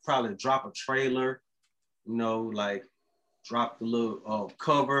between, like probably drop a trailer, you know, like drop the little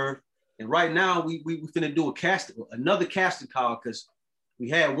cover. And right now we finna do another casting call, because we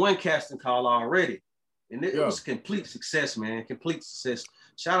had one casting call already. And it was a complete success, man. Complete success.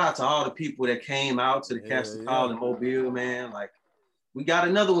 Shout out to all the people that came out to the casting call in Mobile, man. Like, we got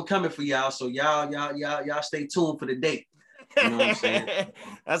another one coming for y'all. So y'all stay tuned for the date. You know what I'm saying?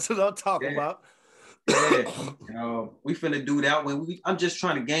 That's what I'm talking about. Yeah. We finna do that when I'm just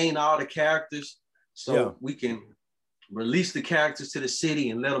trying to gain all the characters so we can release the characters to the city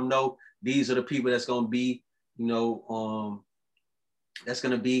and let them know these are the people that's gonna be, that's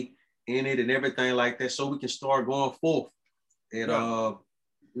gonna be in it and everything like that. So we can start going forth. And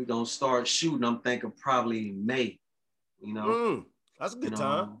we're gonna start shooting, I'm thinking probably May, that's a good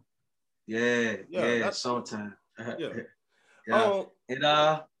time. Yeah, sometime. And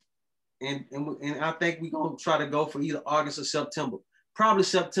I think we're gonna try to go for either August or September. Probably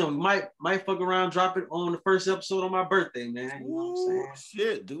September. We might fuck around, drop it on the first episode on my birthday, man. You know what I'm saying?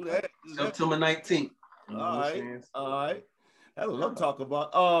 Shit, do that. September 19th. All right. That's what I'm talking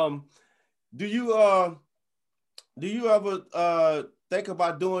about. Do you ever think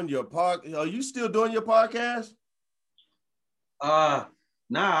about doing your podcast? Are you still doing your podcast? Nah,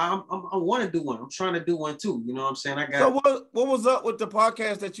 I want to do one. I'm trying to do one too. You know what I'm saying? So what was up with the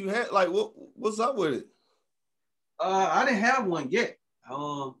podcast that you had? Like, what's up with it? I didn't have one yet.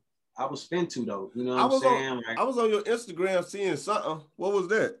 I was fin to though. You know what I'm saying? I was on your Instagram seeing something. What was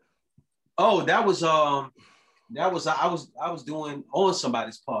that? Oh, that was I was doing on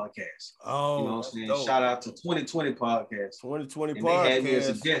somebody's podcast. Oh, you know what I'm saying? Dope. Shout out to 2020 podcast. 2020 and podcast. They had me as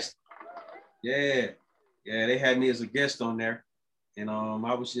a guest. Yeah, they had me as a guest on there. And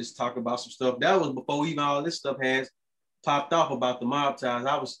I was just talking about some stuff. That was before even all this stuff has popped off about the mob ties.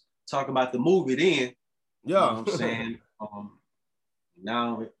 I was talking about the movie then. Yeah. You know what I'm saying?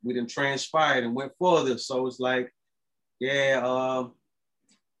 Now we done transpired and went further. So it's like, and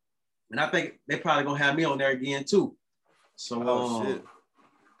I think they probably gonna have me on there again too. So shit.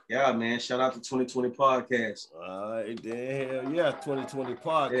 Yeah, man. Shout out to 2020 podcast. Hell yeah, 2020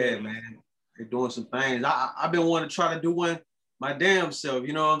 podcast. Yeah, man. They're doing some things. I've been wanting to try to do one my damn self,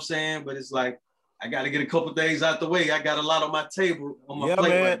 you know what I'm saying? But it's like, I got to get a couple things out the way. I got a lot on my table, on my plate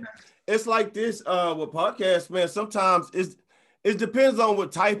man. right now. It's like this with podcasts, man. Sometimes it depends on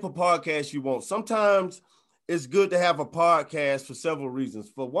what type of podcast you want. Sometimes it's good to have a podcast for several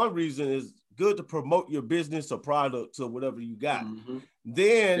reasons. For one reason, it's good to promote your business or products or whatever you got. Mm-hmm.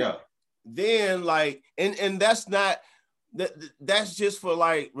 Then like, and that's not, that's just for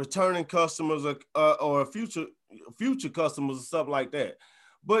like returning customers or future customers or something like that.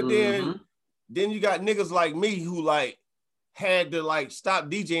 But then you got niggas like me who like had to like stop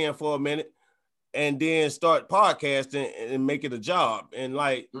DJing for a minute and then start podcasting and make it a job. And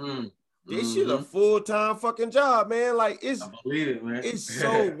like this shit a full-time fucking job, man. Like I believe it, man. It's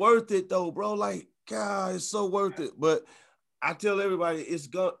so worth it though, bro. Like, God, it's so worth it. But I tell everybody it's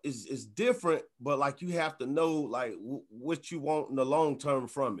different, but like you have to know like what you want in the long term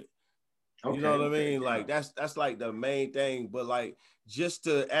from it. Okay, you know what I mean? Like that's like the main thing. But like just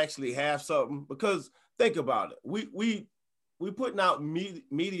to actually have something, because think about it, we putting out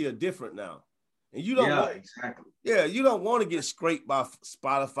media different now, and you don't you don't want to get scraped by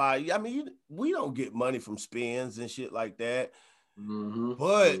Spotify. I mean, we don't get money from spins and shit like that.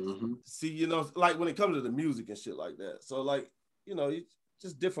 But see, you know, like when it comes to the music and shit like that, so like, you know, it's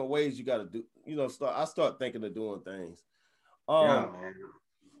just different ways you got to do, you know, I start thinking of doing things. Do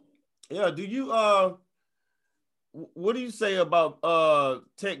you what do you say about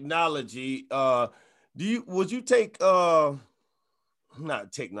technology? Would you take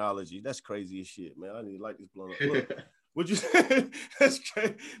not technology, that's crazy as shit, man. I need to light this blunt up. Look, would you that's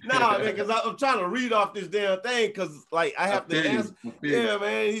crazy. Nah, man, because I'm trying to read off this damn thing because like I have to answer. Yeah,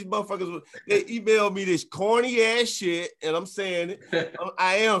 man, these motherfuckers, they email me this corny ass shit, and I'm saying it.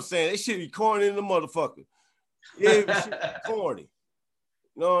 I am saying it should be corny in the motherfucker. Yeah, it should be corny.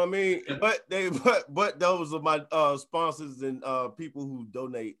 You know what I mean? But those are my sponsors and people who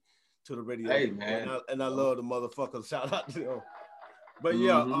donate to the radio. Hey, man. And I love the motherfuckers. Shout out to them. But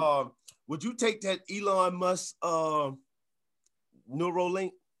yeah, would you take that Elon Musk Neuralink?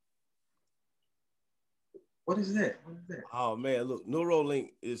 What is that? Oh man, look, Neuralink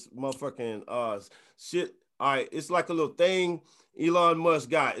is motherfucking shit. All right, it's like a little thing Elon Musk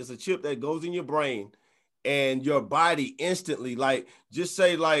got. It's a chip that goes in your brain and your body instantly, like, just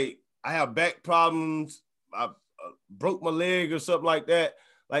say like I have back problems, I broke my leg or something like that.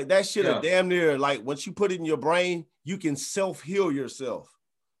 Like that shit are damn near like once you put it in your brain, you can self-heal yourself.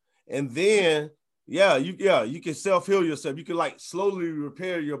 And then, you can self-heal yourself. You can like slowly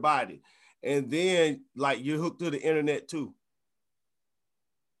repair your body. And then like you're hooked to the internet too.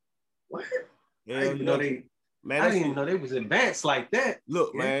 What? Yeah, you know Man, I didn't even know they was advanced like that.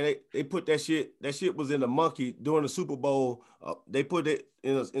 Look, man, they put that shit was in a monkey during the Super Bowl. They put it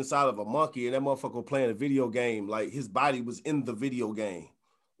inside of a monkey, and that motherfucker playing a video game. Like, his body was in the video game.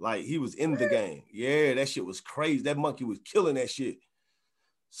 Like, he was in the game. Yeah, that shit was crazy. That monkey was killing that shit.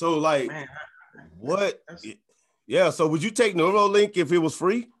 So, like, man, what? Yeah, so would you take Neuralink if it was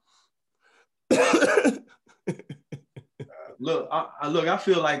free? Look, I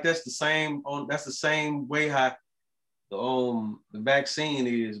feel like that's the same way how the vaccine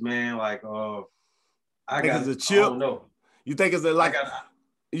is, man. Like, I got a chip. I don't know. You think it's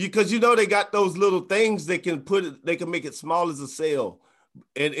because they got those little things they can make it small as a cell,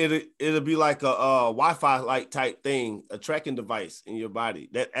 and it'll be like a Wi-Fi like type thing, a tracking device in your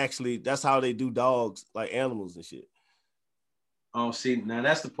body. That's how they do dogs, like animals and shit. Oh, see, now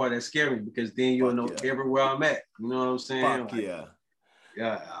that's the part that's scary, because then you'll know everywhere I'm at. You know what I'm saying? Fuck yeah.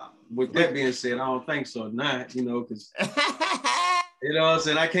 Yeah. With that being said, I don't think so. Not, because you know what I'm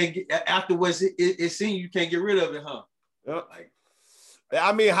saying? I can't get afterwards. It seems you can't get rid of it, huh? Yep. Like,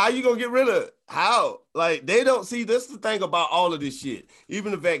 I mean, how you gonna get rid of it? How? Like, they don't see. This is the thing about all of this shit.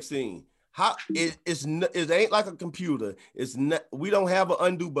 Even the vaccine. How it ain't like a computer. It's not. We don't have an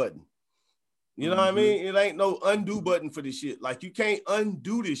undo button. You know what I mean? It ain't no undo button for this shit. Like, you can't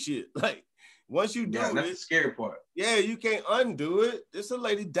undo this shit. Like, once you do that's the scary part. Yeah, you can't undo it. This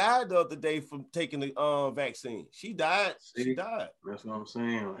lady died the other day from taking the vaccine. She died. See? She died. That's what I'm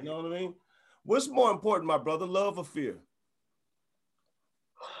saying. You know what I mean? What's more important, my brother, love or fear?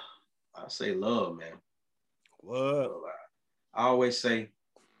 I say love, man. What? I always say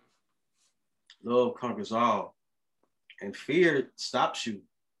love conquers all, and fear stops you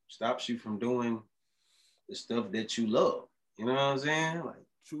from doing the stuff that you love. You know what I'm saying? Like,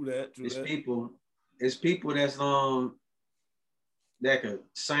 true that. It's people that's that could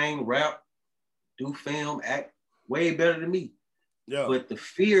sing, rap, do film, act way better than me. Yeah. But the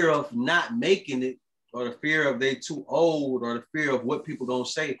fear of not making it, or the fear of they too old, or the fear of what people gonna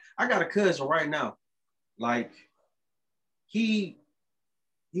say. I got a cousin right now, like he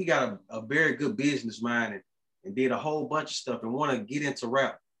got a very good business mind and did a whole bunch of stuff and want to get into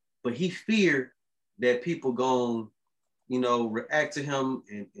rap, but he feared that people gonna, react to him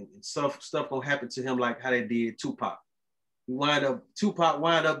and stuff gonna happen to him like how they did Tupac. Tupac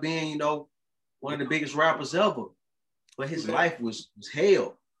wound up being, one of the biggest rappers ever, but his life was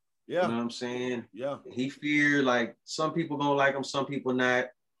hell. Yeah. You know what I'm saying? Yeah. He feared like some people gonna like him, some people not,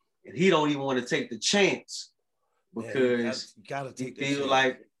 and he don't even want to take the chance because you gotta take he feel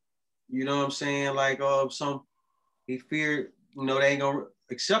like, you know what I'm saying? Like he feared, they ain't gonna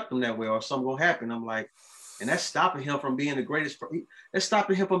accept him that way or something gonna happen. I'm like, and that's stopping him from being the greatest. That's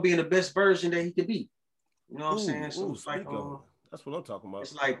stopping him from being the best version that he could be. You know what I'm saying? So it's like, that's what I'm talking about.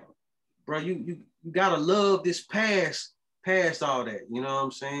 It's like, bro, you gotta love this past all that. You know what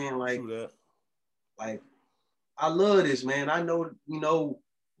I'm saying? Like, I love this, man. I know,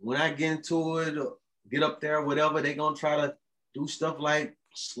 when I get into it, or get up there, whatever, they gonna try to do stuff like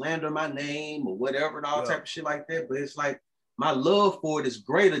slander my name or whatever and all type of shit like that. But it's like my love for it is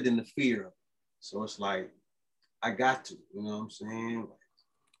greater than the fear of it. So it's like, I got to, you know what I'm saying?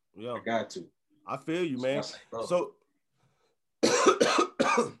 I got to. I feel you, man. So,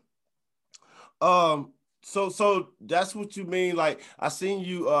 so that's what you mean. Like, I seen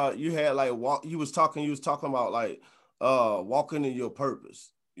you, you had like you was talking about like, walking in your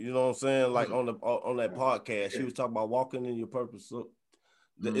purpose. You know what I'm saying? Like on that podcast, you was talking about walking in your purpose. So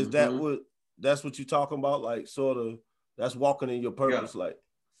is that's what you talking about? Like, sort of, that's walking in your purpose, like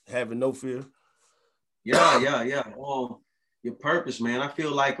having no fear. Yeah. Your purpose, man. I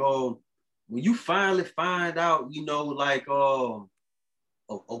feel like when you finally find out, like of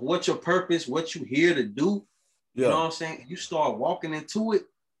what your purpose, what you here to do, you know what I'm saying? You start walking into it,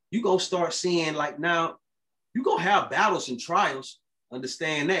 you gonna start seeing, like, now you gonna have battles and trials,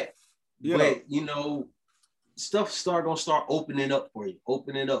 understand that. Yeah. But stuff gonna start opening up for you.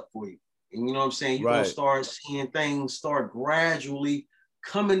 And you know what I'm saying? You're gonna start seeing things start gradually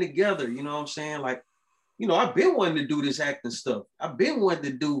coming together. You know what I'm saying? Like, I've been wanting to do this acting stuff. I've been wanting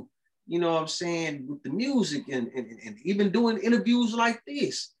to do, you know what I'm saying, with the music and even doing interviews like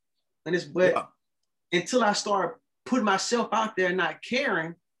this. But until I start putting myself out there and not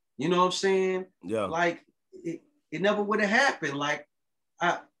caring, you know what I'm saying? Yeah. Like, it never would have happened. Like,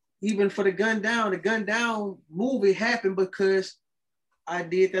 even for the Gun Down movie happened because I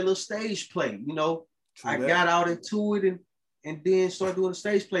did that little stage play, I got out into it and then started doing the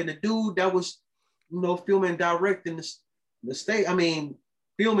stage play. The dude that was, filming and directing the stage,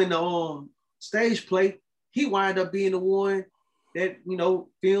 filming the stage play, he wound up being the one that,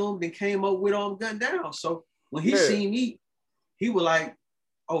 filmed and came up with Gun Down. So when he seen me, he was like,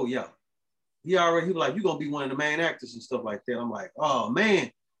 oh yeah. He was like, you gonna be one of the main actors and stuff like that. I'm like, oh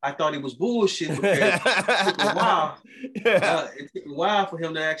man, I thought he was bullshit because it took a while. It took a while for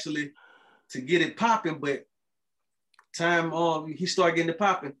him to get it popping, but he started getting it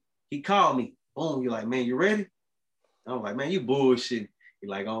popping. He called me. Boom, you're like, man, you ready? I'm like, man, you bullshit. He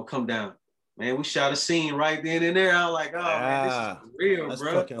like, oh, come down. Man, we shot a scene right then and there. I was like, oh man, this is real, that's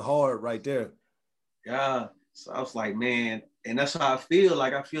bro. That's fucking hard right there. Yeah. So I was like, man, and that's how I feel.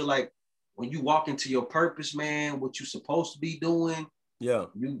 Like, I feel like when you walk into your purpose, man, what you're supposed to be doing, you're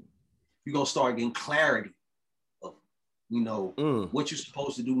gonna start getting clarity of, what you're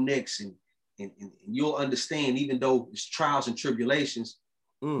supposed to do next, and you'll understand, even though it's trials and tribulations,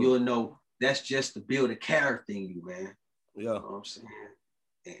 you'll know that's just to build a character in you, man. Yeah. You know what I'm saying?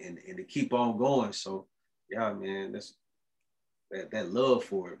 And to keep on going. So yeah, man, that's that love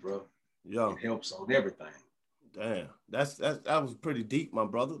for it, bro. Yeah. It helps on everything. Damn, that was pretty deep, my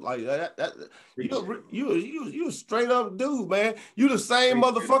brother. Like that you a straight up dude, man. You the same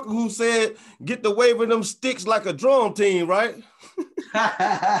motherfucker who said get the wave of them sticks like a drum team, right?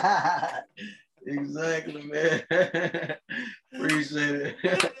 Exactly, man. Appreciate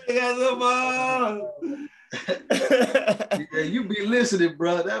it. Yeah, you be listening,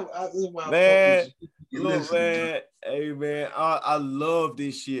 bro. That's my man. Look, man, hey man, I love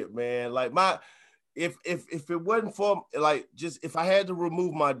this shit, man. Like if it wasn't for like just if I had to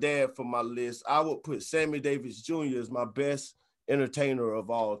remove my dad from my list, I would put Sammy Davis Jr. as my best entertainer of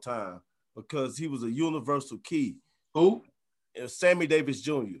all time because he was a universal key. Who? It was Sammy Davis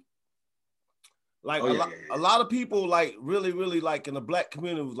Jr. Like a lot of people like really like in the black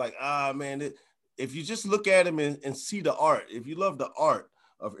community was like, man, if you just look at him and see the art, if you love the art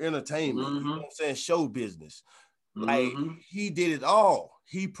of entertainment, you know what I'm saying, show business, like he did it all.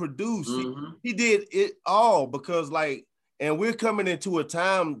 He produced, he did it all because like, and we're coming into a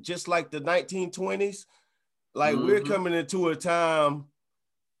time just like the 1920s. Like we're coming into a time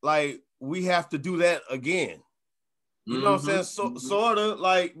like we have to do that again. You know what I'm saying? So sort of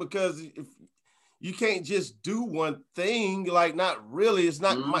like, because if you can't just do one thing, like not really, it's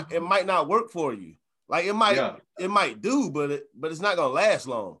not, it might not work for you. Like it might do, but it's not gonna last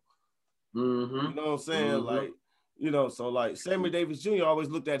long. You know what I'm saying? Like, so like Sammy Davis Jr. always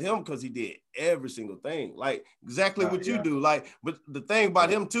looked at him because he did every single thing, like exactly what you do. Like, but the thing about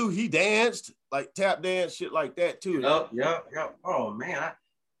him too, he danced, like tap dance, shit like that too. Yeah. Oh man,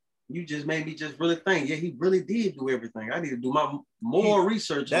 you just made me just really think. Yeah, he really did do everything. I need to do more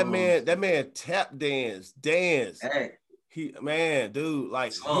research. That man tap dance. Hey. Dude,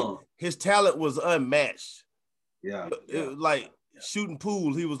 like his talent was unmatched. Yeah. It was like shooting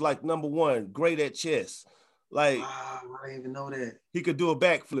pool, he was like number one, great at chess. Like I didn't even know that. He could do a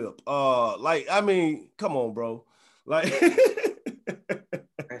backflip. Like, I mean, come on, bro. Like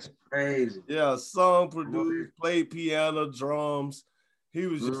that's crazy. Yeah, song produced, played piano, drums. He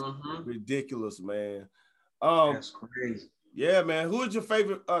was just ridiculous, man. That's crazy. Yeah, man. Who is your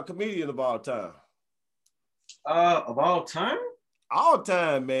favorite comedian of all time? Of all time? All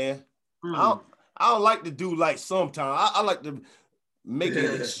time, man. I don't like to do like sometime. I like to make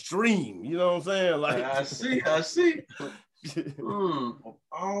it extreme. You know what I'm saying? Like I see. Of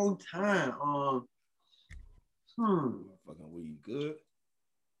all time. Fucking weed good.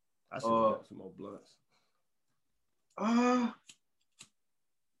 I should have some more blunts. I'm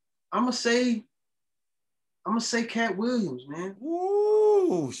gonna say Cat Williams, man.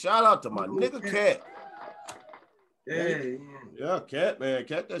 Woo! Shout out to my nigga Cat. Yeah, Cat, man.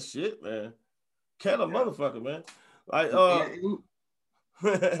 Cat that shit, man. Cat a motherfucker, man. Like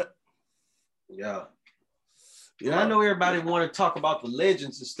yeah. I know everybody want to talk about the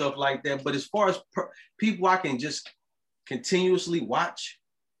legends and stuff like that, but as far as people I can just continuously watch,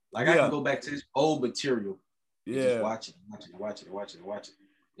 like I can go back to this old material. Just watch it.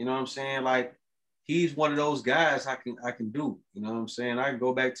 You know what I'm saying? Like he's one of those guys I can do. You know what I'm saying? I can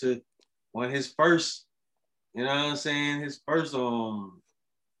go back to one of his first, you know what I'm saying? His first little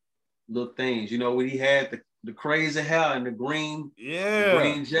things. You know, when he had the crazy hair and the green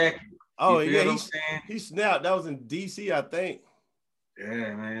jacket. Oh yeah, he snapped. That was in DC, I think.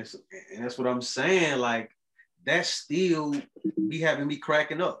 Yeah, man, and that's what I'm saying. Like that still be having me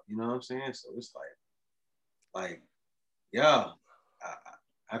cracking up. You know what I'm saying? So it's like, yeah,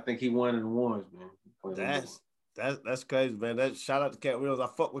 I think he one of the ones, man. That's crazy, man. That shout out to Cat Williams. I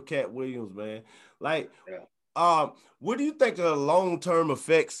fuck with Cat Williams, man. Like, what do you think the long-term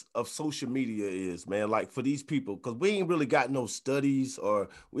effects of social media is, man? Like for these people, because we ain't really got no studies or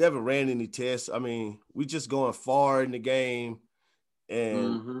we haven't ran any tests. I mean, we just going far in the game.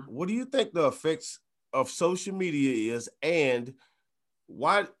 And what do you think the effects of social media is, and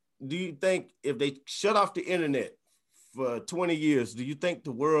why do you think if they shut off the internet for 20 years, do you think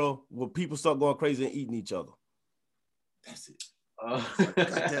the world will people start going crazy and eating each other? That's it. Got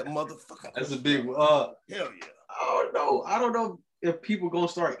that motherfucker. That's a big one. Hell yeah. I don't know if people gonna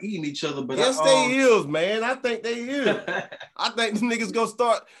start eating each other, but yes, they is, man. I think they is. I think the niggas gonna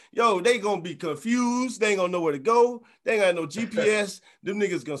start, they gonna be confused. They ain't gonna know where to go. They ain't got no GPS. Them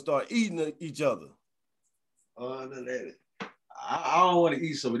niggas gonna start eating each other. I don't want to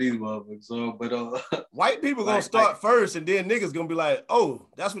eat some of these motherfuckers, but white people gonna start first, and then niggas gonna be like, oh,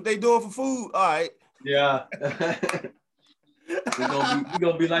 that's what they doing for food. All right. Yeah. We're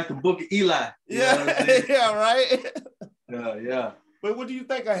gonna be like the Book of Eli. Yeah, yeah, right. Yeah. But what do you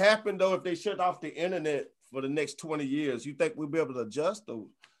think will happen though if they shut off the internet for the next 20 years? You think we'll be able to adjust, or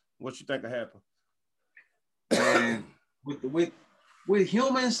what you think will happen? And with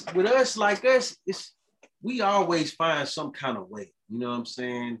humans, with us like us, we always find some kind of way. You know what I'm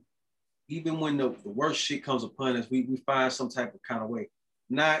saying? Even when the worst shit comes upon us, we find some type of kind of way.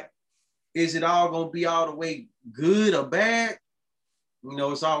 Not, is it all gonna be all the way good or bad?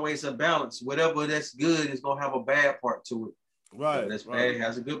 It's always a balance. Whatever that's good is gonna have a bad part to it. Right. That's bad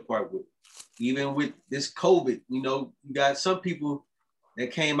has a good part with it. Even with this COVID, you got some people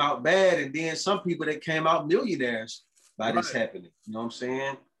that came out bad, and then some people that came out millionaires by this happening. You know what I'm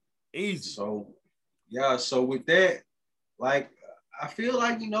saying? Easy. So yeah, so with that, like I feel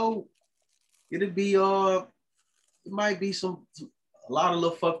like, it'll be it might be a lot of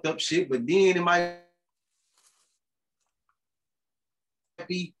little fucked up shit, but then it might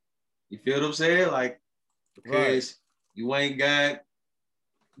be, you feel what I'm saying? Like, because you ain't got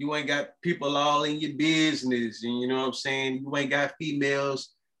people all in your business, and you know what I'm saying? You ain't got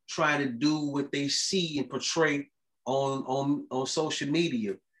females trying to do what they see and portray on social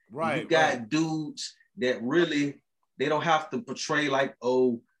media. Right. You got dudes that really, they don't have to portray like,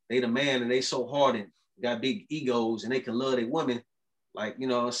 oh, they the man and they so hard and got big egos and they can love their women, like, you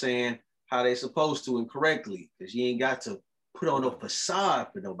know what I'm saying, how they supposed to and correctly, because you ain't got to put on a facade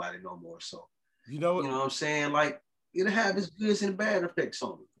for nobody no more. So, you know what I'm saying? Like, it'll have its good and bad effects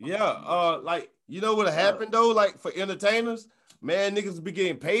on it. Yeah, like, you know what happened though? Like, for entertainers, man, niggas will be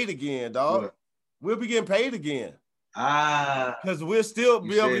getting paid again, dog. What? We'll be getting paid again. Because we'll still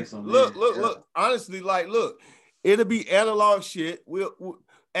be able to look. Honestly, like, look, it'll be analog shit. We'll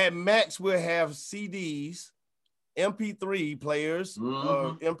at max we'll have CDs, MP3 players,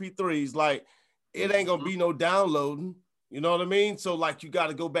 MP3s. Like, it ain't gonna be no downloading. You know what I mean? So like, you got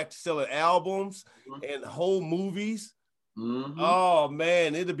to go back to selling albums and whole movies. Oh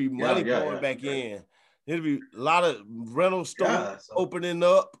man, it'll be money pouring back in. It'll be a lot of rental stores opening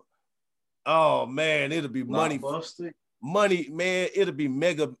up. Oh man, it'll be money, man. It'll be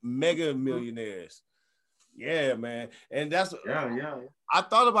mega millionaires. Yeah, man. And that's I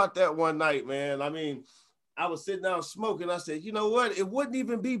thought about that one night, man. I mean, I was sitting down smoking. I said, you know what? It wouldn't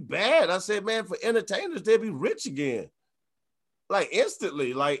even be bad. I said, man, for entertainers, they'd be rich again. Like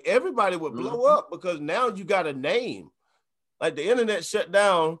instantly, like everybody would blow up because now you got a name. Like the internet shut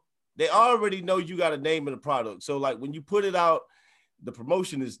down, they already know you got a name in the product. So like when you put it out, the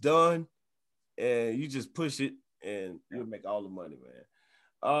promotion is done. And you just push it, and you'll make all the money, man.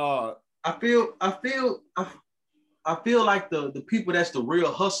 I feel like the people that's the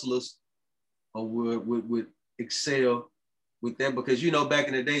real hustlers would excel with that, because back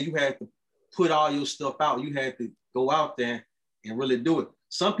in the day you had to put all your stuff out. You had to go out there and really do it.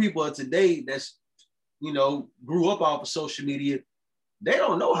 Some people of today that's grew up off of social media, they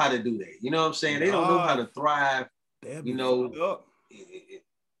don't know how to do that. You know what I'm saying? They don't know how to thrive. Yeah,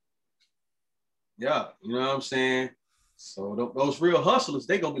 you know what I'm saying? So those real hustlers,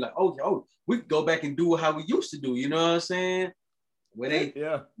 they gonna be like, oh, we can go back and do how we used to do, you know what I'm saying? Where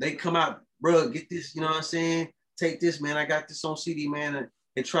they come out, bro, get this, you know what I'm saying? Take this, man, I got this on CD, man,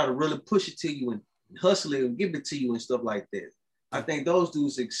 and try to really push it to you and hustle it and give it to you and stuff like that. I think those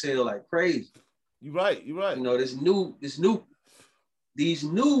dudes excel like crazy. You're right. These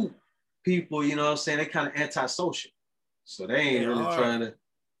new people, you know what I'm saying, they kind of antisocial. So they ain't really trying to,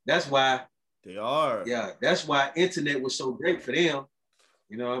 that's why they are. Yeah, that's why internet was so great for them.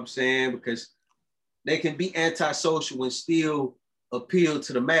 You know what I'm saying? Because they can be antisocial and still appeal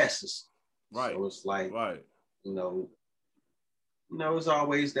to the masses. Right. So it's like, it's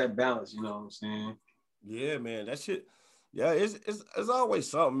always that balance, you know what I'm saying? Yeah, man. That shit, yeah, it's always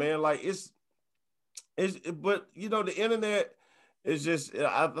something, man. Like but the internet is just,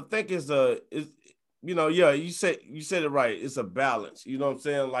 I think you said it right. It's a balance. You know what I'm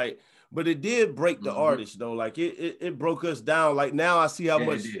saying? Like, but it did break the artist though. Like it broke us down. Like now I see how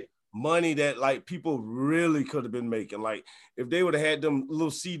much money that like people really could have been making. Like if they would have had them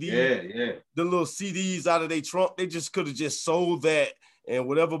little CDs, the little CDs out of their trunk, they just could have just sold that, and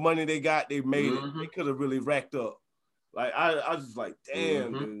whatever money they got, they made it. They could have really racked up. Like I was like,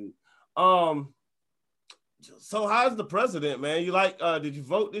 damn, dude. So how's the president, man? You like? Did you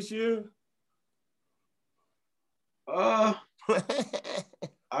vote this year? I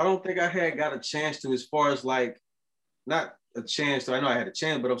don't think I got a chance to, as far as like, not a chance to. I know I had a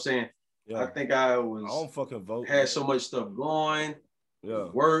chance, but I'm saying I think I don't fucking vote. Had so much stuff going,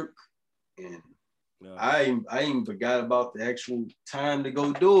 work, and I even forgot about the actual time to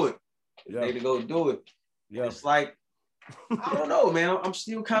go do it. To go do it. Yeah, it's like I don't know, man. I'm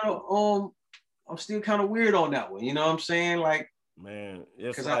still kind of weird on that one. You know what I'm saying? Like, man,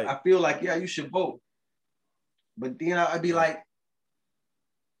 because I feel like you should vote, but then I'd be like,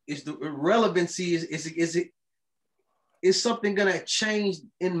 is the irrelevancy is something gonna change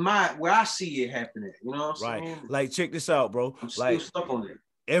in where I see it happening? You know what I'm saying? Like, check this out, bro. I'm still stuck on it.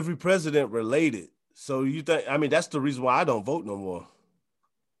 Every president related. So you think? I mean, that's the reason why I don't vote no more.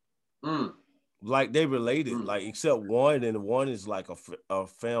 Like they related, like except one, and one is like a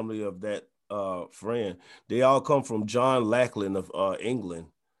family of that friend. They all come from John Lackland of England.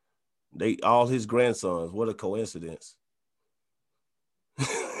 All his grandsons. What a coincidence.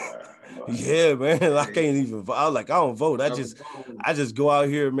 Yeah, man. I can't even. I don't vote. I just go out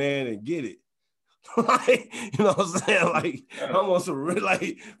here, man, and get it. Like, you know what I'm saying? Like, I'm on some real,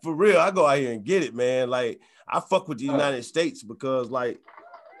 like, for real. I go out here and get it, man. Like, I fuck with the United States because, like,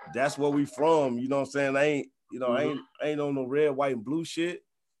 that's where we from. You know what I'm saying? I ain't on no red, white, and blue shit.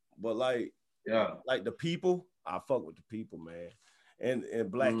 But like the people, I fuck with the people, man. And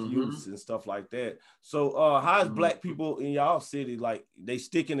black youths and stuff like that. So how's black people in y'all city? Like they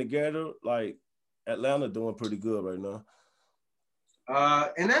sticking together? Like Atlanta doing pretty good right now.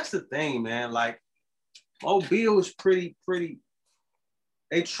 And that's the thing, man. Like Mobile is pretty.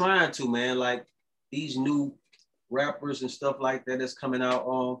 They trying to, man. Like these new rappers and stuff like that that's coming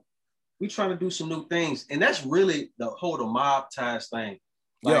out. We trying to do some new things, and that's really the mob ties thing.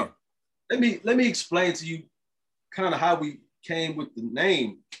 Like, let me explain to you kind of how we came with the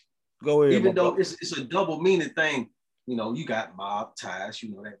name. Go ahead. Even though it's a double meaning thing, you know, you got mob ties,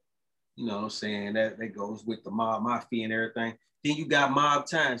 you know that, you know what I'm saying, that goes with the mob, mafia and everything. Then you got mob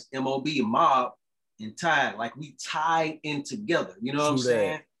ties, M-O-B, mob and tied, like we tied in together, you know what I'm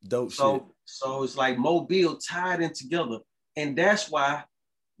saying? Dope shit. So it's like Mobile tied in together. And that's why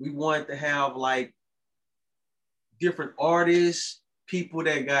we wanted to have like different artists, people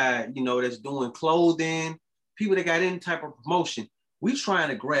that got, you know, that's doing clothing, people that got any type of promotion. We trying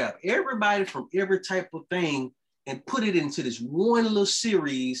to grab everybody from every type of thing and put it into this one little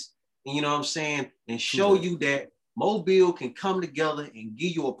series, and you know what I'm saying, and show you that Mobile can come together and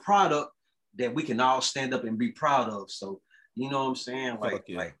give you a product that we can all stand up and be proud of. So, you know what I'm saying? Like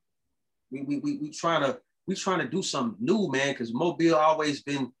we trying to do something new, man, because Mobile always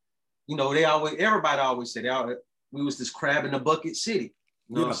been, you know, everybody always said we was this crab in the bucket city.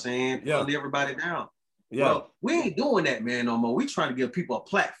 You know what I'm saying? Putting everybody down. Yeah. Well, we ain't doing that, man, no more. We trying to give people a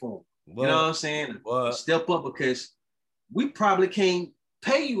platform. You know what I'm saying? Step up, because we probably can't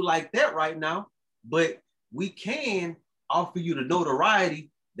pay you like that right now, but we can offer you the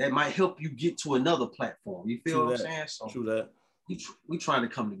notoriety that might help you get to another platform. You feel what I'm saying? So true that. We trying to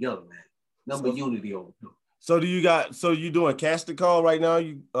come together, man. Unity over here. So you doing casting call right now?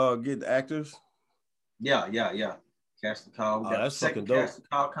 You get the actors? Yeah. Casting call. We got that's the second fucking dope. Casting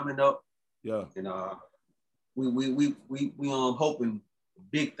call coming up. Yeah. And we hoping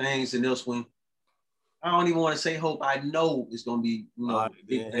big things in this one. I don't even want to say hope. I know it's gonna be, you know,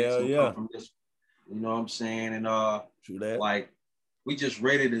 big things gonna come from this. You know what I'm saying? And true that. Like we just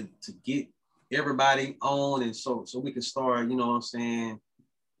ready to get everybody on, and so we can start, you know what I'm saying,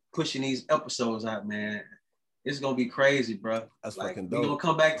 pushing these episodes out, man. It's gonna be crazy, bro. That's like, fucking dope. We're gonna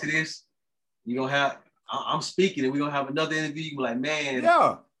come back to this. You're gonna have I'm speaking, and we're gonna have another interview. You be like, man,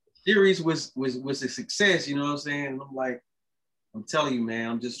 series was a success, you know what I'm saying? And I'm like, I'm telling you, man,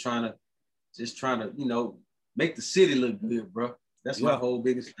 I'm just trying to, you know, make the city look good, bro. That's my whole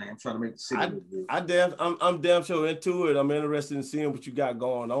biggest thing. I'm trying to make the city look good. I'm damn sure into it. I'm interested in seeing what you got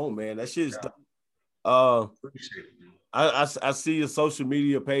going on, man. That shit's appreciate it, man. I see your social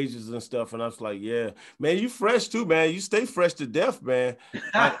media pages and stuff, and I was like, yeah, man, you fresh too, man. You stay fresh to death, man.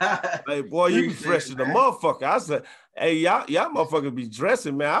 Like boy, you be fresh to the motherfucker. I said, hey, y'all motherfuckers be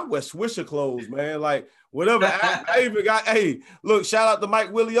dressing, man. I wear Swisher clothes, man. Like whatever. I even got, hey, look, shout out to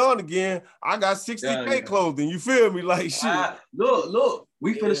Mike Willie on again. I got 60K clothing. You feel me? Like shit. Look,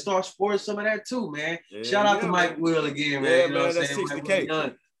 we finna start sporting some of that too, man. Shout out to Mike Will again, man. Yeah, man, that's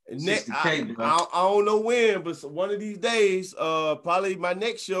 60K. I don't know when, but one of these days, probably my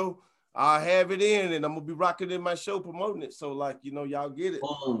next show, I'll have it in, and I'm gonna be rocking in my show promoting it. So, like, y'all get it.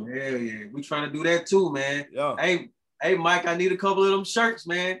 Oh, hell yeah, we trying to do that too, man. Yeah. Hey, Mike, I need a couple of them shirts,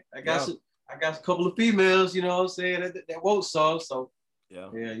 man. I got a couple of females, you know what I'm saying, that won't sell. So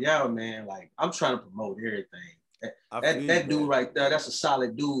yeah, man. Like, I'm trying to promote everything. That dude right there, that's a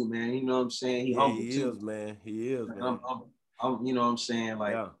solid dude, man. You know what I'm saying? He humble too. Is, man. He is, man. I'm you know what I'm saying?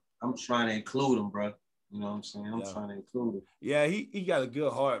 Like, I'm trying to include him, bro. You know what I'm saying? I'm trying to include him. Yeah, he got a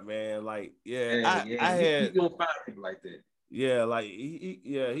good heart, man. Like, I had. You don't find people like that. Yeah, like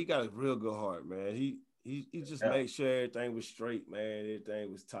he got a real good heart, man. He just made sure everything was straight, man.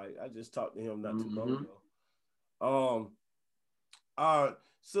 Everything was tight. I just talked to him not too long ago.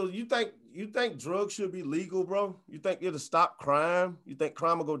 So you think drugs should be legal, bro? You think it'll stop crime? You think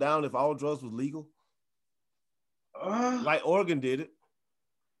crime will go down if all drugs was legal? Like Oregon did it.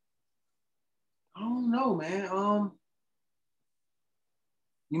 I don't know, man.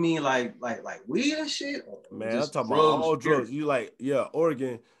 You mean like weed and shit? Man, I'm talking about all drugs. You like,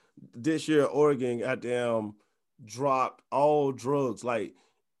 Oregon. This year, Oregon goddamn dropped all drugs. Like,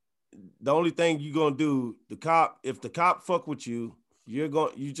 the only thing you gonna do, if the cop fuck with you,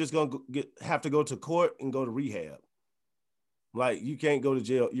 you just gonna have to go to court and go to rehab. Like, you can't go to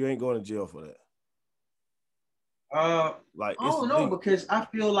jail. You ain't going to jail for that. Like, I don't know, because I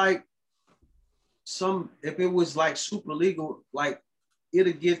feel like if it was like super legal, like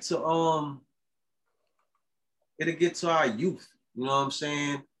it'll get to our youth. You know what I'm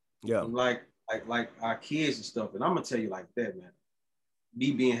saying? Yeah. Like our kids and stuff. And I'm gonna tell you like that, man.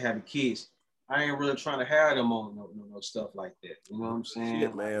 Me having kids, I ain't really trying to have them on no stuff like that. You know what I'm saying?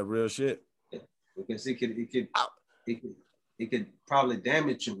 Shit, man, real shit. Because it could probably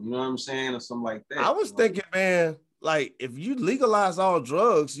damage them. You know what I'm saying, or something like that. I was thinking, man, like, if you legalize all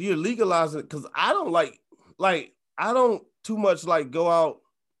drugs, you're legalizing it, because I don't I don't too much like go out.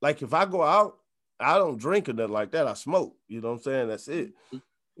 Like, if I go out, I don't drink or nothing like that. I smoke. You know what I'm saying? That's it.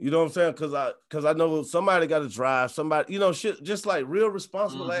 You know what I'm saying? Because I know somebody got to drive. Somebody, shit, just like real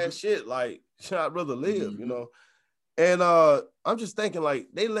responsible ass shit. Like, I'd rather live, And I'm just thinking, like,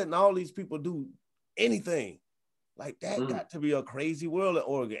 they letting all these people do anything. Like, that got to be a crazy world in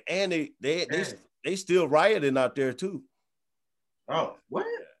Oregon. And they still rioting out there too. Oh, what?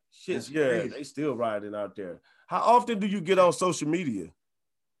 Shit, they still rioting out there. How often do you get on social media?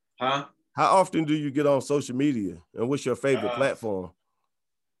 Huh? How often do you get on social media? And what's your favorite platform?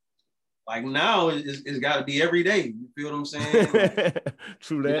 Like, now, it's got to be every day. You feel what I'm saying? Like,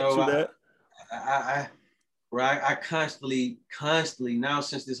 True that. I constantly now,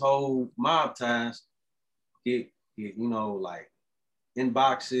 since this whole mob ties, get like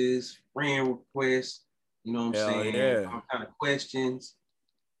inboxes, friend requests, you know what I'm saying? Yeah. All kind of questions,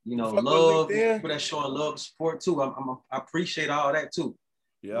 love, people that showing love and support too. I appreciate all that too.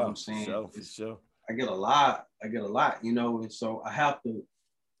 Yeah, you know what I'm saying? For sure. I get a lot, and so I have to,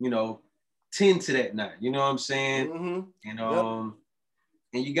 tend to that now. You know what I'm saying? Mm-hmm.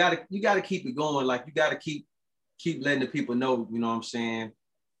 And you gotta keep it going. Like, you gotta keep letting the people know, you know what I'm saying,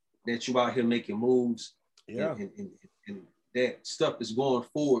 that you out here making moves. Yeah. And that stuff is going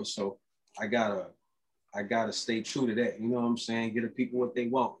forward. So I gotta stay true to that. You know what I'm saying? Get the people what they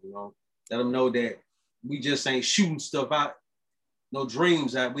want. Let them know that we just ain't shooting stuff out, no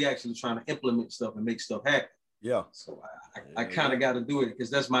dreams out. We actually trying to implement stuff and make stuff happen. Yeah. So I kind of got to do it, because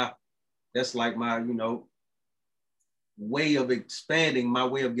that's like my way of expanding, my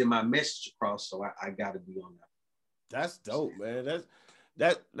way of getting my message across. So I got to be on that. That's dope, man.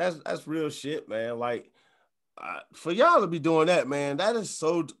 That's real shit, man. Like, for y'all to be doing that, man, that's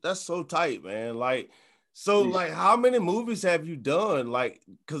so tight, man. Like, so like, how many movies have you done? Like,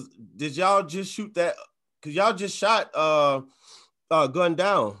 cause did y'all just shoot that? Cause y'all just shot Gun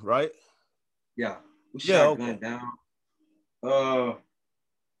Down, right? Yeah, we shot Gun Down.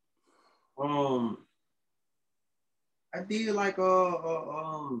 I did like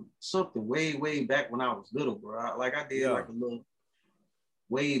something way back when I was little, bro. I did like a little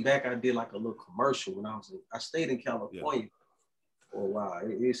way back. I did like a little commercial when I stayed in California for a while.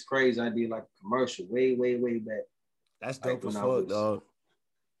 It's crazy. I did like a commercial way back. That's dope as fuck, dog.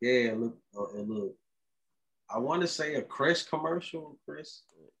 Yeah, look. I want to say a Crest commercial, Chris.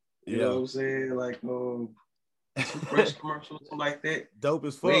 You know what I'm saying? Like Crest commercial, something like that. Dope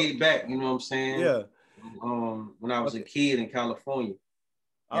as fuck. Way back, you know what I'm saying? Yeah. When I was a kid in California.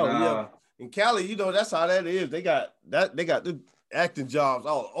 In Cali, that's how that is. They got the acting jobs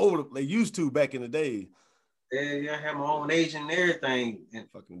all over. They used to back in the day. Yeah, I had my own agent and everything. And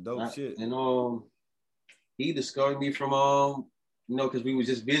fucking dope shit. And he discovered me from you know, because we was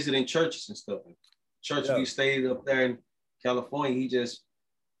just visiting churches and stuff. Church we stayed up there in California, he just,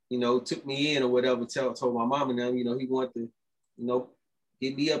 you know, took me in or whatever, told my mom and them, you know, he wanted to, you know,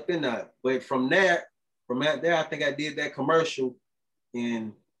 get me up in that. But from there, I think I did that commercial.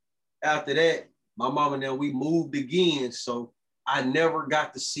 And after that, my mom and them, we moved again. So I never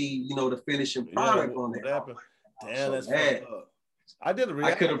got to see, you know, the finishing product on that. Happened? Damn, that's fucked up. I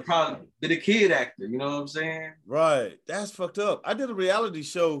could have probably been a kid actor, you know what I'm saying? Right. That's fucked up. I did a reality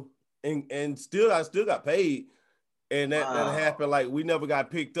show and I still got paid. And that happened. Like, we never got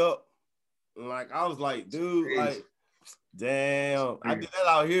picked up. Like, I was like, dude, like, damn. I did that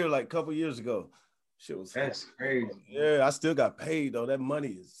out here like a couple years ago. Shit was That's crazy. Yeah, I still got paid though. That money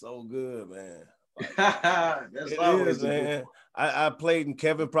is so good, man. Like, that's always man. I played in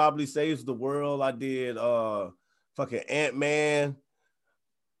Kevin Probably Saves the World. I did fucking Ant-Man.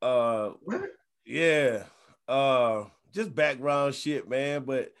 What? Yeah. Just background shit, man.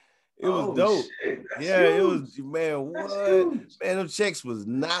 But it was dope. Yeah, huge. It was, man. What? Man, them checks was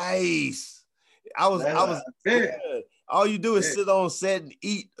nice. I was yeah. All you do is sit on set and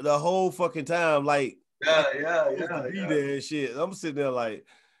eat the whole fucking time. Like, yeah. Be there and shit. I'm sitting there like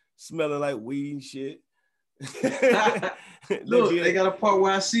smelling like weed and shit. Look, they got a part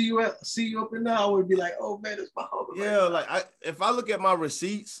where I see you up in there, I would be like, oh man, it's my home. Yeah, like if I look at my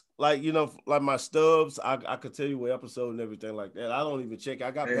receipts, like, you know, like my stubs, I could tell you what episode and everything like that. I don't even check.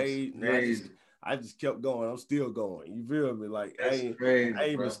 I got paid. And I just kept going. I'm still going. You feel me? Like, I ain't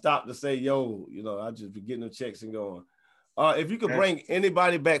even stopped to say, yo, you know, I just be getting the checks and going. If you could bring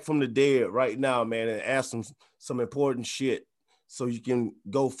anybody back from the dead right now, man, and ask them some important shit so you can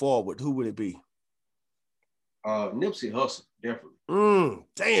go forward, who would it be? Nipsey Hussle, definitely.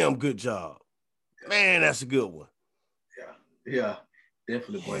 Damn, good job. Man, that's a good one. Yeah,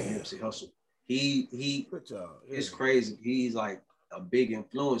 definitely boy, Nipsey Hussle. He good job. Yeah. It's crazy. He's like a big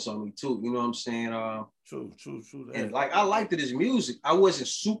influence on me too. You know what I'm saying? True. And like, I liked his music. I wasn't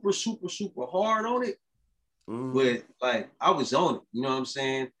super hard on it, but like I was on it. You know what I'm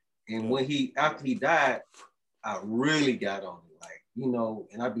saying? And when after he died, I really got on it. Like, you know,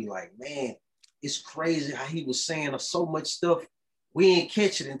 and I'd be like, man, it's crazy how he was saying so much stuff. We ain't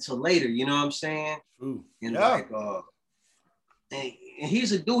catch it until later. You know what I'm saying? True. And like, and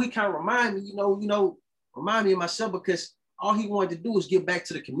he's a dude. He kind of remind me, remind me of myself, because all he wanted to do is get back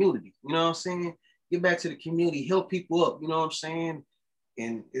to the community. You know what I'm saying? Get back to the community, help people up. You know what I'm saying?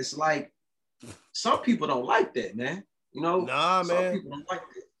 And it's like, some people don't like that, man. You know, some man. People don't like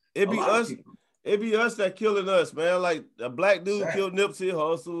that. It be us that killing us, man. Like a black dude killed Nipsey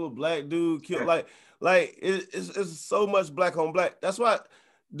Hussle, a black dude killed like it's so much black on black. That's why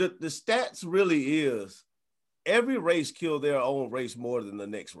the stats really is every race killed their own race more than the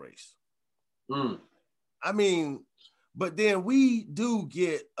next race. I mean, but then we do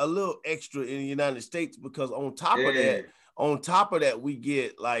get a little extra in the United States, because on top of that, we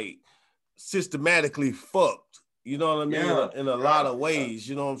get like systematically fucked. You know what I mean? In a lot of ways,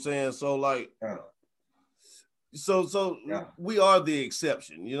 you know what I'm saying? So like, so we are the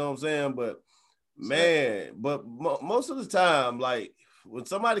exception, you know what I'm saying? But man, most of the time, like when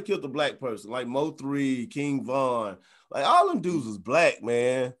somebody killed a black person, like Mo3, King Von, like all them dudes was black,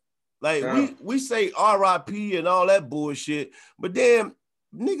 man. Like we say RIP and all that bullshit, but then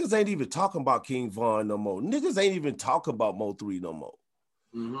niggas ain't even talking about King Von no more. Niggas ain't even talking about Mo3 no more.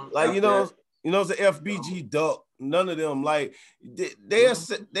 Like, you know, the FBG Duck, none of them, like they'll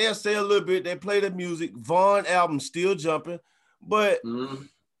say a little bit, they play the music, Von album still jumping, but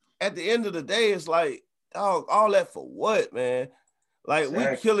at the end of the day, it's like, all that for what, man? Like, we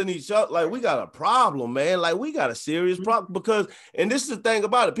killing each other. Like, we got a problem, man. Like, we got a serious problem, because, and this is the thing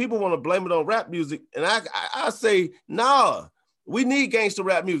about it, people want to blame it on rap music, and I say, nah, we need gangster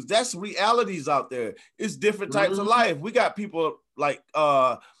rap music. That's realities out there. It's different types of life. We got people like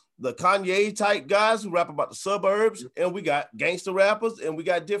the Kanye type guys who rap about the suburbs, and we got gangster rappers, and we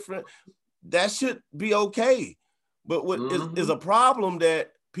got different. That should be okay. But what is a problem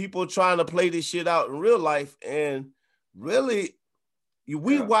that people trying to play this shit out in real life, and really,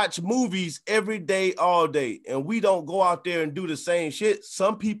 we watch movies every day, all day, and we don't go out there and do the same shit.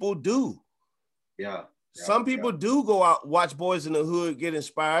 Some people do. Some people do go out, watch Boys in the Hood, get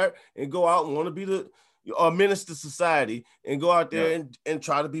inspired, and go out and want to be or minister society, and go out there and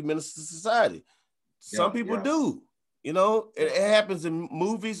try to be minister society. Some people do, you know, it happens in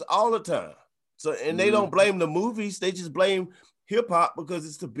movies all the time. So, and they don't blame the movies, they just blame hip hop, because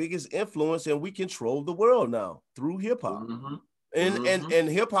it's the biggest influence, and we control the world now through hip hop. And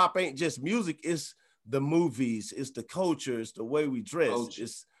hip hop ain't just music, it's the movies, it's the culture, it's the way we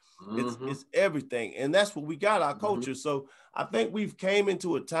dress, It's everything. And that's what we got, our culture. So I think we've came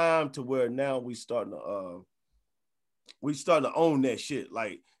into a time to where now we starting to own that shit.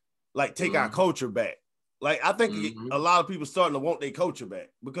 Like take our culture back. Like, I think a lot of people starting to want their culture back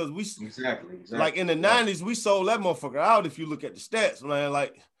because exactly. Like in the 90s, we sold that motherfucker out. If you look at the stats, man,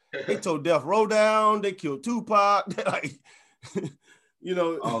 like they tore Death Row down, they killed Tupac, like, you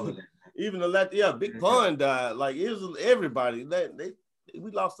know, all of that. Even Big Pun died. Like, it was everybody. We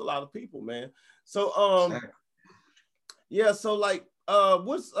lost a lot of people, man. So so like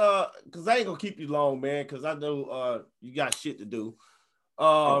what's because I ain't gonna keep you long, man, because I know you got shit to do.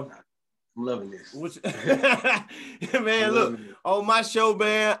 I'm loving this. Man, look, on my show,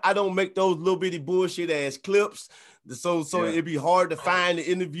 man, I don't make those little bitty bullshit ass clips. So it'd be hard to find the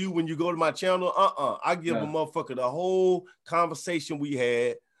interview when you go to my channel. I give a motherfucker the whole conversation we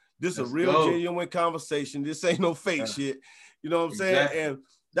had. This is a real genuine conversation. This ain't no fake shit. You know what I'm saying? And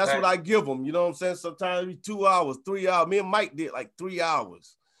that's what I give them. You know what I'm saying? Sometimes 2 hours, 3 hours. Me and Mike did like 3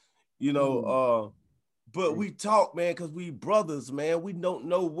 hours. You know, but we talk, man, because we brothers, man. We don't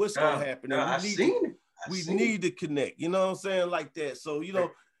know what's gonna happen. We need to connect. You know what I'm saying? Like that. So, you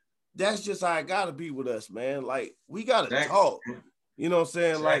know, that's just how it gotta be with us, man. Like, we gotta talk. You know what I'm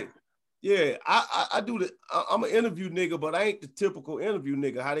saying? Like, yeah, I do the. I'm an interview nigga, but I ain't the typical interview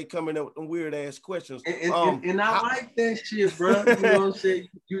nigga. How they coming up with them weird ass questions. And I like that shit, bro. You know what I'm saying?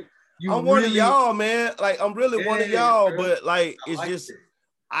 I'm one of y'all, man. Like, I'm really one of y'all, bro. But like, it's just.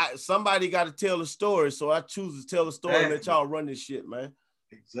 Somebody got to tell a story, so I choose to tell a story and let y'all run this shit, man.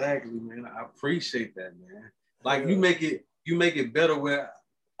 Exactly, man. I appreciate that, man. Like, you make it better where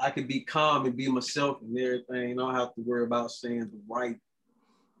I can be calm and be myself and everything. I don't have to worry about saying the right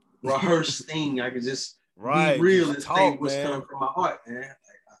rehearsed thing. I can just be real and say what's coming from my heart, man.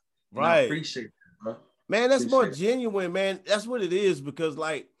 I appreciate that, bro. Man, that's more genuine, man. That's what it is, because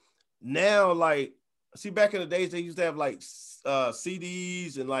like now, like, see, back in the days they used to have like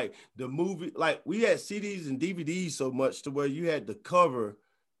CDs and like the movie, like we had CDs and DVDs so much to where you had the cover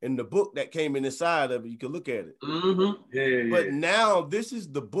and the book that came inside of it. You could look at it. But now this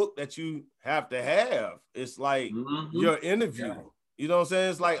is the book that you have to have. It's like your interview. You know what I'm saying?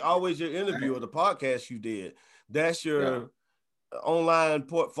 It's like always your interview or the podcast you did. That's your online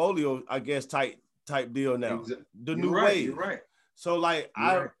portfolio, I guess, type deal now. The new wave. You're right. So like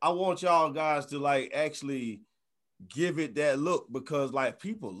I want y'all guys to like actually give it that look, because like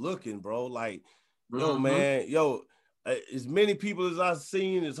people looking, bro. Like, yo, man, as many people as I've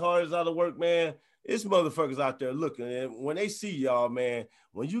seen, as hard as I work, man, it's motherfuckers out there looking. And when they see y'all, man,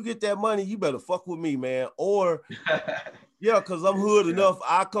 when you get that money, you better fuck with me, man. Or because I'm hood enough,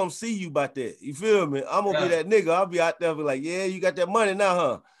 I'll come see you about that. You feel me? I'm gonna be that nigga. I'll be out there be like, yeah, you got that money now,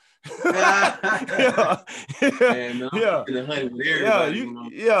 huh? You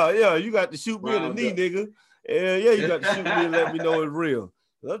got to shoot me in the knee, nigga. You got to shoot me and let me know it's real.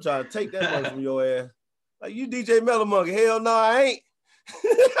 I'm trying to take that money from your ass. Like, you DJ Mellow Monkey. Hell no, I ain't.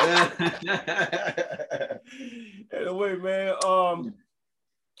 Anyway, man,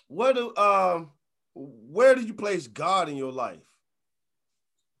 where do you place God in your life?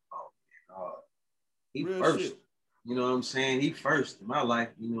 He real first. Shit. You know what I'm saying? He first in my life.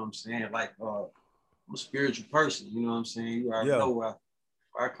 You know what I'm saying? Like, I'm a spiritual person. You know what I'm saying? You already know where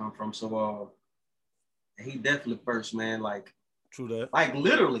I come from. So, he definitely first, man. Like, true that. Like,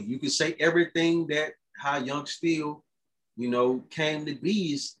 literally, you could say everything that how Young Steel, you know, came to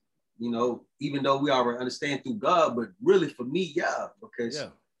be is, you know, even though we already understand through God, but really for me, because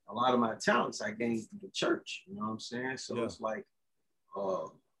a lot of my talents I gained through the church. You know what I'm saying? So it's like,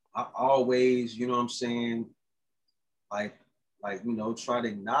 I always, you know what I'm saying, like, you know, try to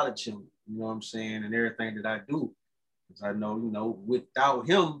acknowledge him, you know what I'm saying, and everything that I do. Because I know, you know, without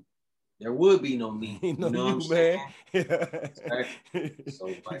him, there would be no me. You know what I'm saying? Exactly. So,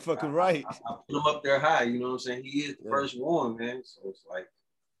 like, you're fucking right. I put him up there high, you know what I'm saying? He is the first one, man. So it's like,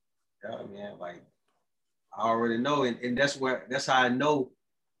 man, like, I already know. And that's how I know,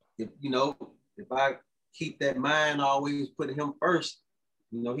 if I keep that mind always putting him first,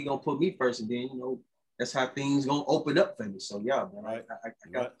 you know, he gonna put me first, and then, you know, that's how things gonna open up for me. So man, I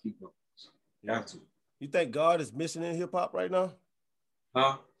got to keep going. Got to. You think God is missing in hip hop right now?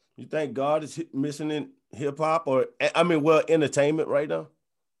 Huh? You think God is missing in hip hop, or entertainment right now?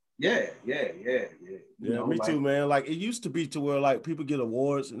 Yeah. You know, me too, man. Like, it used to be to where like people get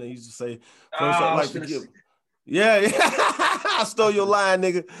awards and they used to say, I stole your line,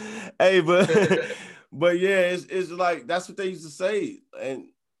 nigga. Hey, but yeah, it's like that's what they used to say, and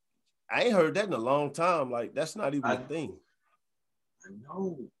I ain't heard that in a long time. Like, that's not even a thing. I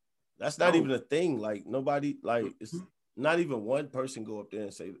know. That's not even a thing. Like, nobody, like, Not even one person go up there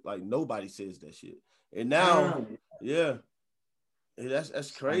and say, like, nobody says that shit. And now, yeah,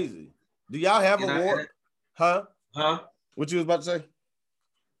 that's crazy. Do y'all have a war? Huh? What you was about to say?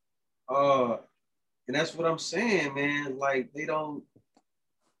 And that's what I'm saying, man. Like, they don't.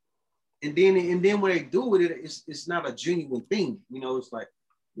 And then when they do with it, it's not a genuine thing. You know, it's like,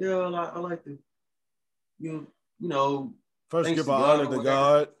 yeah, I like to, you know. First, give honor to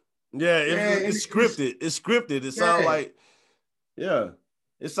God. Yeah, it's scripted. It's scripted. It sounds like,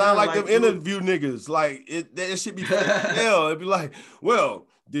 it sounds like them interview niggas. Like it should be hell. It'd be like, well,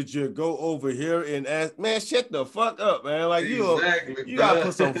 did you go over here and ask? Man, shut the fuck up, man. Like you gotta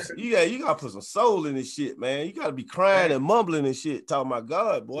put some, you gotta put some soul in this shit, man. You gotta be crying and mumbling and shit, talking about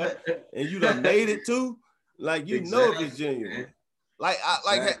God, boy. And you done made it too. Like you know if it's genuine. Like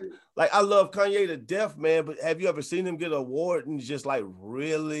I love Kanye to death, man. But have you ever seen him get an award and just like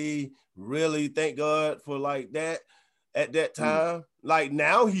really, really thank God for like that at that time? Like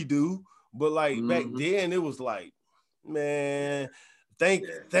now he do, but like back then it was like, man, thank.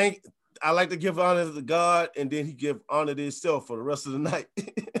 I like to give honor to God, and then he give honor to himself for the rest of the night.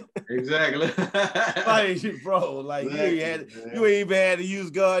 Exactly. Like, bro, like exactly, you ain't even had to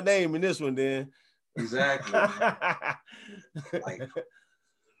use God's name in this one, then. Exactly. Like,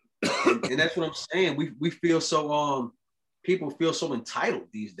 and that's what I'm saying. We feel so people feel so entitled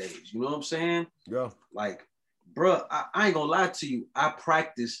these days. You know what I'm saying? Yeah. Like, bro, I ain't gonna lie to you. I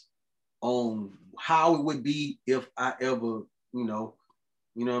practice on how it would be if I ever, you know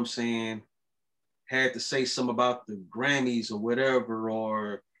what I'm saying, had to say something about the Grammys or whatever,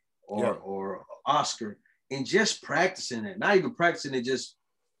 or Oscar, and just practicing it. Not even practicing it, just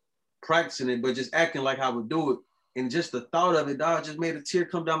practicing it, but just acting like I would do it. And just the thought of it, dog, just made a tear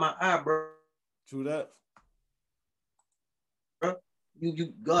come down my eye, bro. True that. Bro,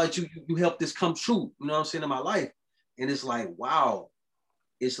 you helped this come true, you know what I'm saying, in my life. And it's like, wow.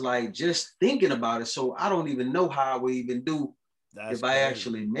 It's like just thinking about it. So I don't even know how I would even do if I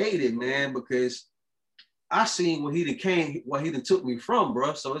actually made it, man, because I seen what he done took me from,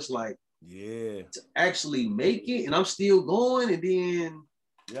 bro. So it's like, to actually make it, and I'm still going, and then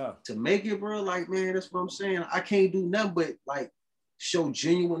to make it, bro, like, man, that's what I'm saying. I can't do nothing but like show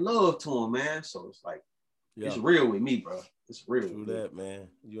genuine love to him, man. So it's like, it's real with me, bro. It's real. True that, man.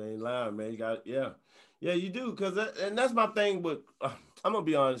 You ain't lying, man. You got, yeah, you do, cause and that's my thing. With I'm gonna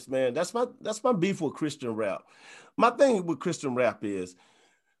be honest, man. That's my beef with Christian rap. My thing with Christian rap is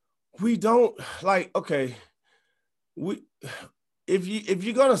we don't like. Okay, if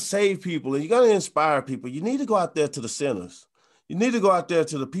you're gonna save people and you're gonna inspire people, you need to go out there to the sinners. You need to go out there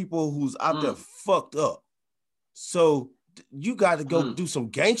to the people who's out there fucked up. So you got to go do some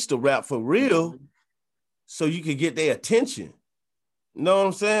gangster rap for real, so you can get their attention. You know what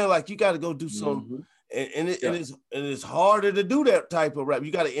I'm saying? Like you got to go do some, and it's harder to do that type of rap.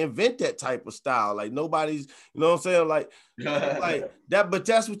 You got to invent that type of style. Like nobody's, you know what I'm saying? Like that. But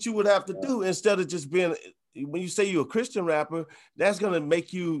that's what you would have to do instead of just being. When you say you're a Christian rapper, that's gonna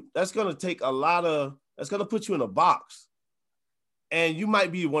take a lot of. That's gonna put you in a box. And you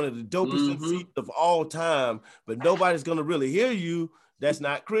might be one of the dopest MCs of all time, but nobody's gonna really hear you. That's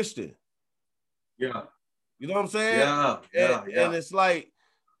not Christian. Yeah, you know what I'm saying? Yeah. And it's like,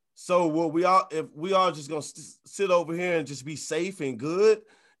 so if we all just gonna sit over here and just be safe and good,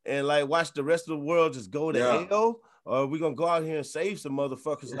 and like watch the rest of the world just go to hell, or we gonna go out here and save some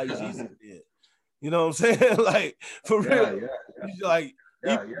motherfuckers like Jesus did? You know what I'm saying? Like for real, like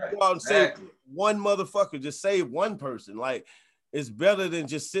go out and save one motherfucker, just save one person, like. It's better than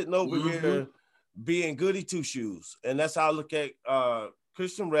just sitting over here being goody two shoes. And that's how I look at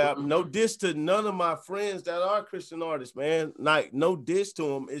Christian rap. No diss to none of my friends that are Christian artists, man. Like no diss to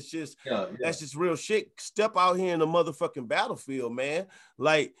them. It's just that's just real shit. Step out here in the motherfucking battlefield, man.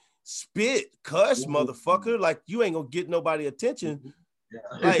 Like spit, cuss, motherfucker. Like you ain't gonna get nobody attention.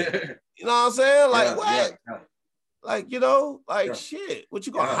 Like you know what I'm saying? Like what? Like you know, like shit. What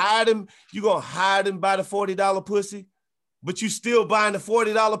you gonna hide him? You gonna hide him by the $40 pussy? But you still buying the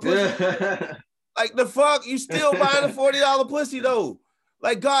 $40 pussy? Like the fuck? You still buying the $40 pussy though?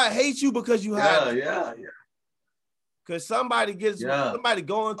 Like God hates you because you have Because somebody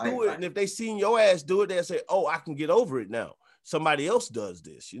going through it, and if they seen your ass do it, they'll say, "Oh, I can get over it now. Somebody else does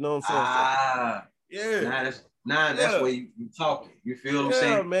this." You know what I'm saying? That's where you talking. You feel what I'm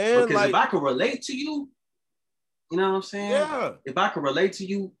saying, man? Because if I could relate to you, you know what I'm saying? Yeah. If I could relate to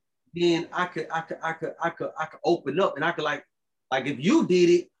you, then I could open up, and I could like if you did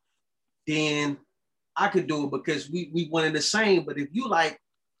it, then I could do it because we one and the same. But if you like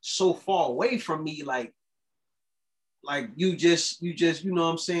so far away from me, like you just you know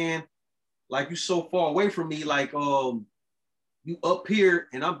what I'm saying, like you so far away from me, like you up here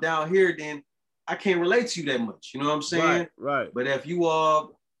and I'm down here, then I can't relate to you that much. You know what I'm saying? Right. But if you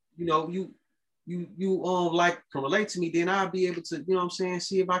you know, you like can relate to me, then I'll be able to, you know what I'm saying,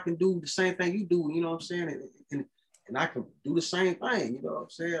 see if I can do the same thing you do, you know what I'm saying? And I can do the same thing, you know what I'm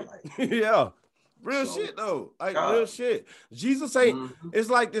saying? Like yeah. Real shit though, like real shit. Jesus ain't. It's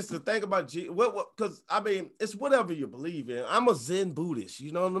like this. The thing about Jesus, what? Because I mean, it's whatever you believe in. I'm a Zen Buddhist.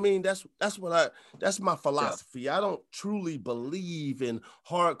 You know what I mean? That's my philosophy. I don't truly believe in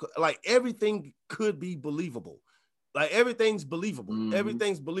hard. Like everything could be believable. Like everything's believable.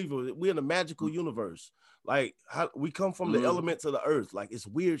 Everything's believable. We're in a magical universe. Like we come from the elements of the earth. Like it's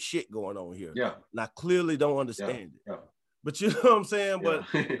weird shit going on here. Yeah. And I clearly don't understand it. Yeah. But you know what I'm saying? But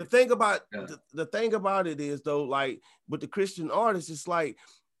the thing about the thing about it is though, like with the Christian artists, it's like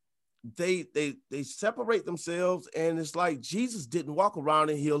they separate themselves, and it's like Jesus didn't walk around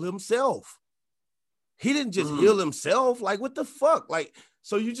and heal himself. He didn't just heal himself. Like what the fuck? Like,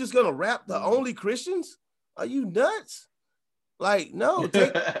 so you just gonna rap the only Christians? Are you nuts? Like, no,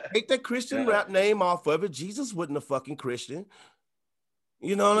 take that Christian rap name off of it. Jesus wasn't a fucking Christian.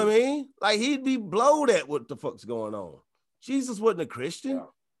 You know what I mean? Like he'd be blowed at what the fuck's going on. Jesus wasn't a Christian. Yeah.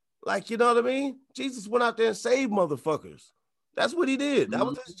 Like, you know what I mean? Jesus went out there and saved motherfuckers. That's what he did. That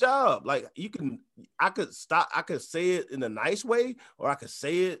was his job. Like I could say it in a nice way, or I could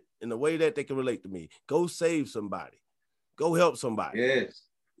say it in a way that they can relate to me. Go save somebody. Go help somebody. Yes.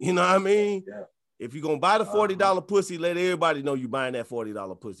 You know what I mean? Yeah. If you're going to buy the $40 pussy, let everybody know you buying that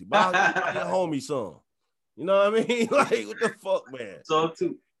 $40 pussy. Buy your homie some. You know what I mean? Like, what the fuck, man? So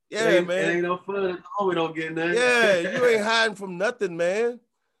too. Yeah, man. It ain't no fun. We don't get nothing. Yeah, you ain't hiding from nothing, man.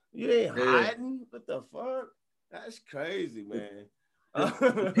 You ain't hiding. What the fuck? That's crazy, man.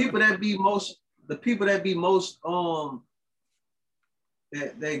 The people that be most that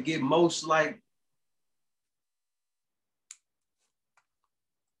get most like,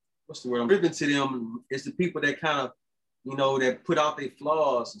 what's the word? I'm driven to them is the people that kind of, you know, that put out their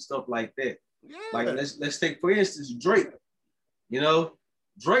flaws and stuff like that. Yeah. Like let's take for instance Drake. You know,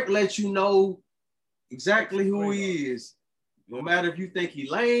 Drake lets you know exactly who he is, no matter if you think he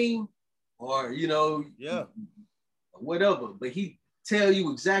lame or, you know, whatever. But he tell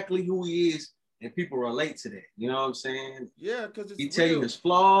you exactly who he is, and people relate to that. You know what I'm saying? Yeah, because he tell you his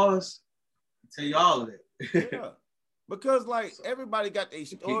flaws, he tell you all of that. Yeah, because like everybody got their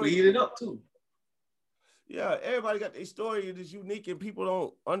story. People eat it up too. Yeah, everybody got their story. It is unique, and people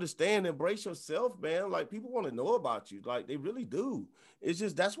don't understand. Embrace yourself, man. Like people want to know about you, like they really do. It's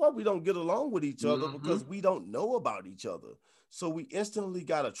just that's why we don't get along with each other, because we don't know about each other. So we instantly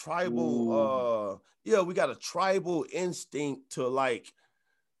got a tribal. We got a tribal instinct to like,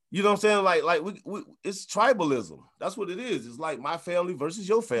 you know what I'm saying? Like we it's tribalism. That's what it is. It's like my family versus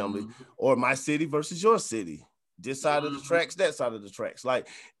your family, or my city versus your city. This side of the tracks, that side of the tracks. Like,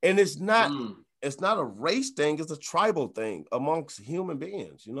 and it's not. It's not a race thing, it's a tribal thing amongst human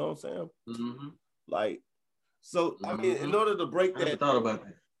beings. You know what I'm saying? Like, so, I mean, in order to break that. I thought about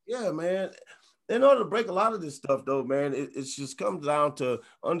that. Yeah, man. In order to break a lot of this stuff, though, man, it just comes down to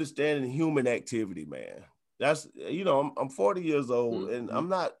understanding human activity, man. That's, you know, I'm 40 years old, and I'm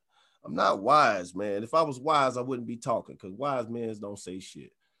not wise, man. If I was wise, I wouldn't be talking, because wise men don't say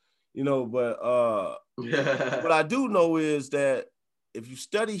shit. You know, but what I do know is that if you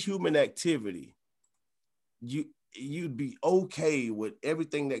study human activity, you'd be okay with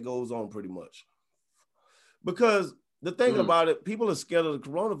everything that goes on pretty much. Because the thing about it, people are scared of the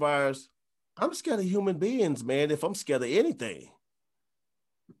coronavirus. I'm scared of human beings, man, if I'm scared of anything.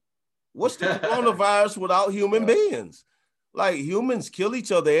 What's the coronavirus without human beings? Like humans kill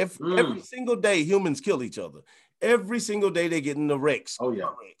each other every single day. Humans kill each other. Every single day they get in the wrecks. Oh, yeah.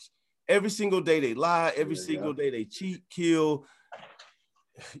 Every single day they lie. Every single day they cheat, kill.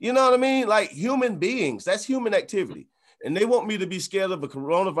 You know what I mean? Like human beings, that's human activity. And they want me to be scared of a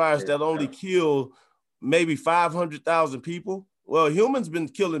coronavirus that only kill maybe 500,000 people. Well, humans been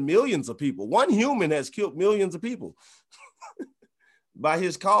killing millions of people. One human has killed millions of people by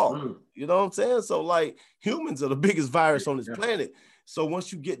his call. You know what I'm saying? So like humans are the biggest virus on this planet. So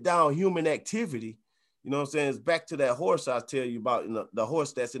once you get down human activity, you know what I'm saying? It's back to that horse I tell you about, the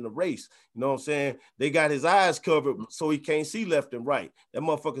horse that's in the race. You know what I'm saying? They got his eyes covered so he can't see left and right. That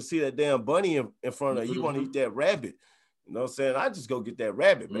motherfucker see that damn bunny in front of him. He want to eat that rabbit. You know what I'm saying? I just go get that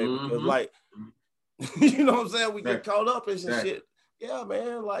rabbit, baby. Because like, you know what I'm saying? We get caught up in some shit. Yeah,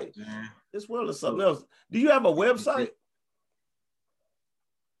 man. Like, this world is something else. Do you have a website?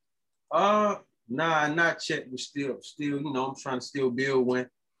 Nah, not yet. We're still, you know, I'm trying to still build one.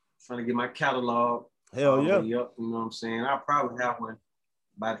 Trying to get my catalog. Hell yeah. You know what I'm saying? I'll probably have one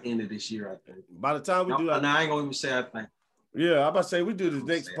by the end of this year, I think. By the time we do that, I ain't gonna even say I think. Yeah, I'm about to say we do this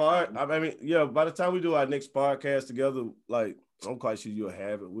next part. I mean, yeah, by the time we do our next podcast together, like I'm quite sure you'll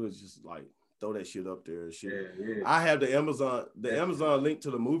have it. We'll just like throw that shit up there and shit. Yeah. I have the Amazon link to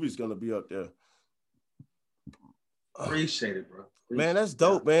the movie is gonna be up there. Appreciate it, bro. Man, that's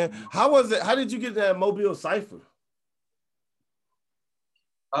dope, man. How was it? How did you get that Mobile Cypher?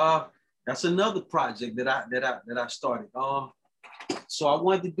 That's another project that I started. So I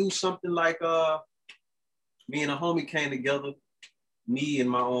wanted to do something like me and a homie came together. Me and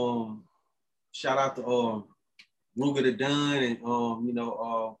my shout out to Ruger the Dunn and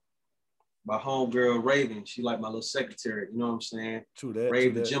my homegirl Raven. She like my little secretary, you know what I'm saying? True that.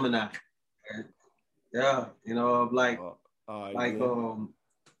 Raven Gemini. And, yeah,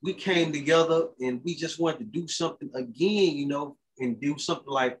 we came together and we just wanted to do something again, and do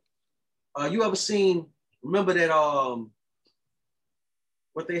something like you ever seen, remember that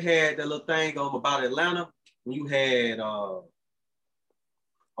what they had, that little thing about Atlanta when you had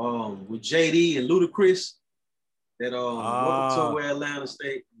with JD and Ludacris, that welcome to Atlanta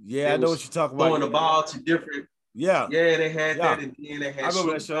State. Yeah, I know what you're talking about. Throwing the ball to different. Yeah. Yeah, they had that, and then they had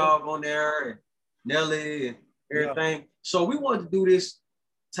Snoop Dogg on there and Nelly and everything. Yeah. So we wanted to do this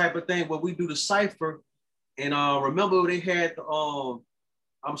type of thing where we do the cipher. And remember they had the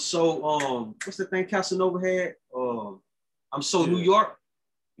I'm so what's the thing Casanova had? I'm so New York.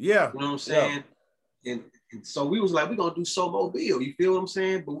 Yeah. You know what I'm saying? Yeah. And so we was like, we're gonna do So Mobile, you feel what I'm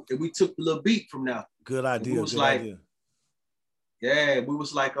saying? But we took the little beat from now. Good idea. We was we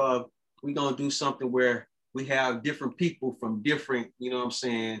was like, we're gonna do something where we have different people from different,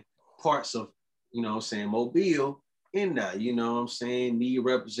 parts of, Mobile in that, me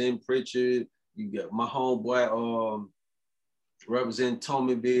represent Pritchard, you got my homeboy represent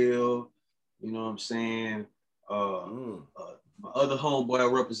Tominville, my other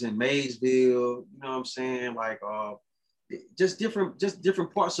homeboy represent Maysville, like just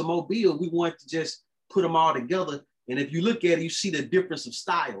different parts of Mobile. We want to just put them all together. And if you look at it, you see the difference of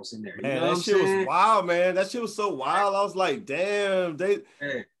styles in there. Man, that shit was wild, man. That shit was so wild. I was like, damn,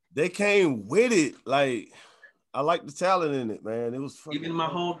 they came with it. Like, I like the talent in it, man. It was fucking even my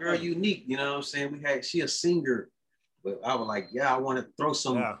homegirl Unique, she a singer, but I was like, I want to throw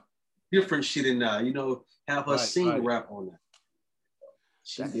some different shit in there, have her sing rap on that.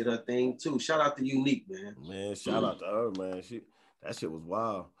 She did her thing too. Shout out to Unique, man. Man, shout out to her, man. That shit was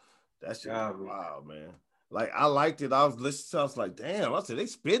wild. That shit was wild, man. Like, I liked it. I was listening to it. I was like, damn. I said, they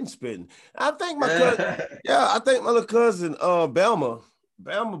spitting. I think my cousin, I think my little cousin, Belma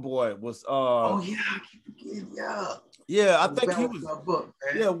boy was. I keep forgetting, Yeah, I think he was. Book,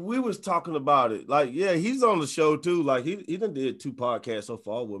 we was talking about it. Like, he's on the show too. Like, he done did 2 podcasts so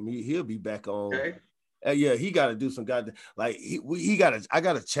far with me. He'll be back on. Okay. He got to do some goddamn, like, he got to, I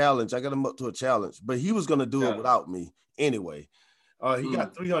got a challenge. I got him up to a challenge, but he was going to do it without me anyway. He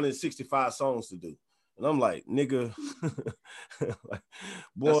got 365 songs to do. And I'm like, nigga, like,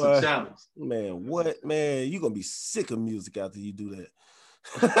 boy, that's a challenge. Man, what, man, you going to be sick of music after you do that.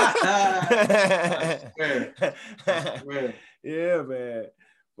 Yeah, man.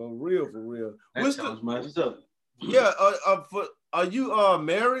 For real. That sounds much up. Yeah, are you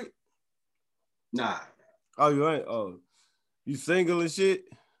married? Nah. Oh, you ain't? Oh, you single and shit?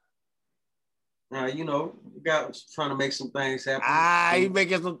 got trying to make some things happen. He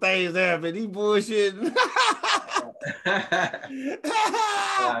making some things happen. He bullshitting.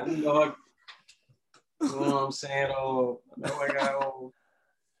 You know what I'm saying? I got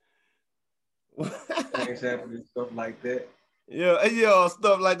things happening, stuff like that. Yeah,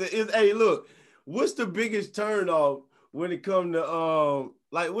 stuff like that. Hey, look, what's the biggest turn off when it comes to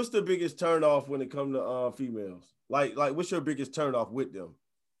what's the biggest turn off when it comes to females? Like what's your biggest turn off with them?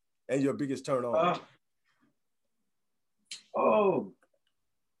 And your biggest turn on?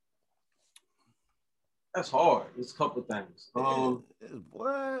 That's hard. It's a couple of things.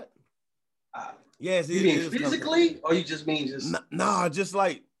 What? Yes, you mean physically, or you just mean just? Nah, just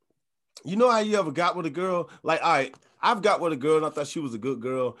like, you know how you ever got with a girl? Like, all right, I've got with a girl and I thought she was a good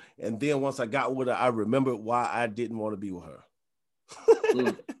girl, and then once I got with her, I remembered why I didn't want to be with her.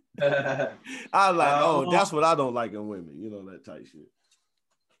 I was like, that's what I don't like in women, that type shit.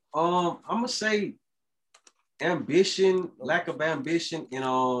 I'm gonna say ambition, lack of ambition,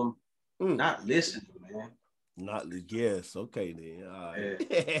 and not listening, man. Okay then. All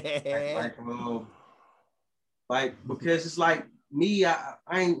right. Like because it's like me, I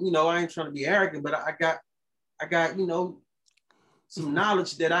ain't trying to be arrogant, but I got some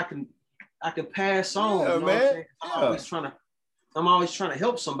knowledge that I can pass on. Man. I'm always trying to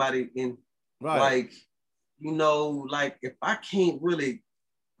help somebody, and like if I can't really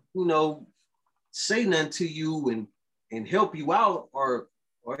you know, say nothing to you and help you out or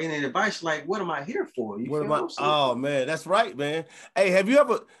any advice, like, what am I here for? You what feel am I? Oh man, that's right, man. Hey, have you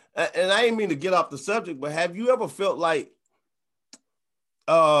ever? And I ain't mean to get off the subject, but have you ever felt like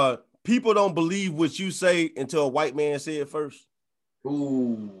people don't believe what you say until a white man say it first?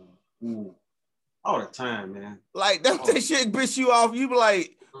 Ooh. All the time, man. Like that shit piss you off. You be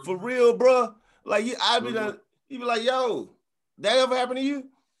like, for real, bro. Like I'd be done. You be like, yo, that ever happened to you?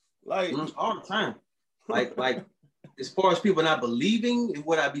 Like all the time. Like as far as people not believing in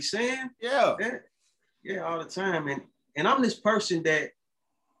what I be saying, yeah, all the time. And I'm this person that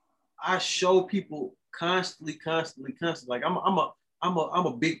I show people constantly. Like I'm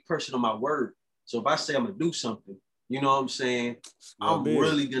a big person on my word. So if I say I'm gonna do something, you know what I'm saying? I'm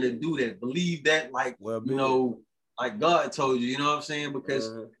really gonna do that. Believe that, like, you know, like God told you, you know what I'm saying? Because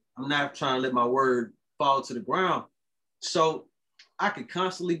I'm not trying to let my word fall to the ground. So I could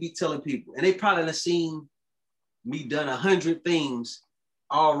constantly be telling people, and they probably have seen me done 100 things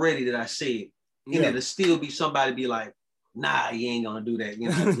already that I said. And it'll still be somebody be like, nah, you ain't gonna do that. You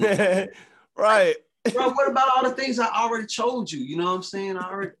know, right. Like, bro, what about all the things I already told you? You know what I'm saying?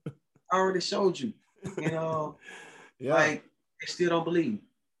 I already showed you. You know, like they still don't believe.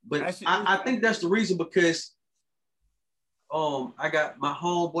 But I think that's the reason, because I got my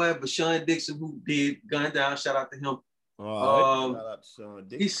homeboy Bashan Dixon, who did Gun Down. Shout out to him. Shout out to Sean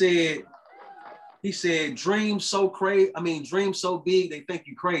Dixon. He said, dreams so big, they think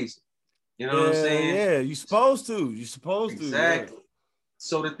you crazy. You know what I'm saying? Yeah, you're supposed to. Exactly. Yeah.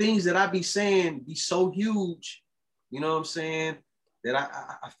 So the things that I be saying be so huge, you know what I'm saying, that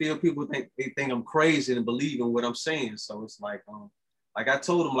I feel people think I'm crazy and believe in what I'm saying. So it's like I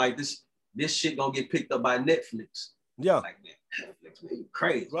told him, like, this shit gonna get picked up by Netflix. Yeah. Like, Netflix, man, you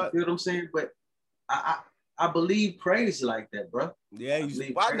crazy. Right. You feel what I'm saying? But I believe crazy like that, bro. Yeah,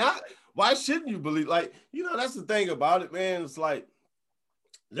 why not? Like, why shouldn't you believe? Like, you know, that's the thing about it, man. It's like,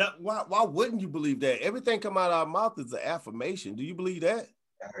 why wouldn't you believe that? Everything come out of our mouth is an affirmation. Do you believe that?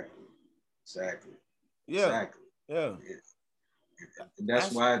 Exactly. Yeah. Exactly. Yeah.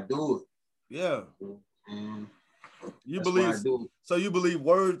 That's why I do it. Yeah. You that's believe why I do it. So you believe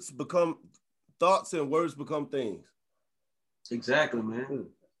words become thoughts and words become things. Exactly, man.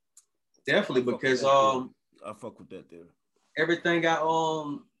 Definitely, because I fuck with that there. Everything I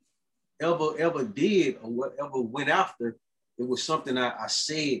ever did or whatever went after, it was something I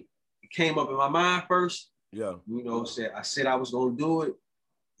said. It came up in my mind first. Yeah. You know, I said I was gonna do it,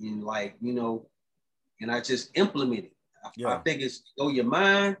 and, like, you know, and I just implemented. I think it's go your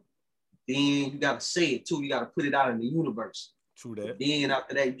mind, then you gotta say it too. You gotta put it out in the universe. True that. Then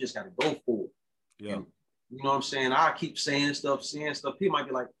after that, you just gotta go for it. Yeah. And, you know what I'm saying? I keep saying stuff. People might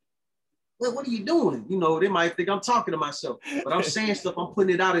be like, well, what are you doing? You know, they might think I'm talking to myself, but I'm saying stuff. I'm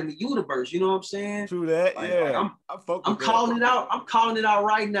putting it out in the universe. You know what I'm saying? True that. Like, yeah. I'm calling it out. I'm calling it out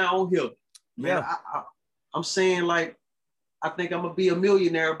right now on here. Man, yeah. I'm saying, like, I think I'm gonna be a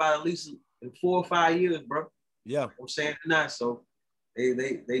millionaire by at least in 4 or 5 years, bro. Yeah. I'm saying it now. So they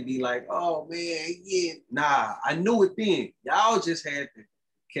be like, oh man, yeah. Nah, I knew it then. Y'all just had to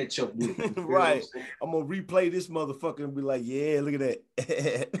catch up with it. Right. I'm gonna replay this motherfucker and be like, yeah, look at that.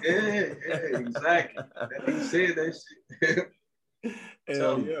 yeah, exactly. He said that shit.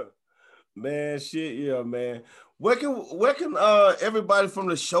 Hell yeah. Man, shit, yeah, man. Where can everybody from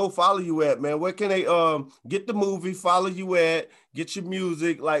the show follow you at, man? Where can they get the movie, follow you at, get your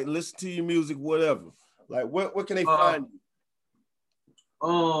music, like listen to your music, whatever? Like where can they find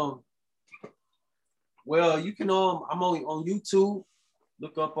you? Well, you can I'm on YouTube.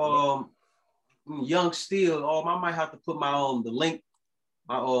 Look up Young Steel. I might have to put my the link.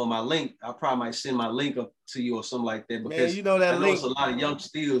 My link. I probably might send my link up to you or something like that, because man, you know that link. There's a lot of Young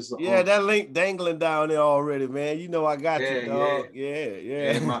Steels. Yeah, that link dangling down there already, man. You know I got you, dog.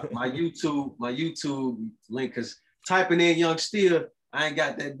 Yeah. My YouTube link, because typing in Young Steel, I ain't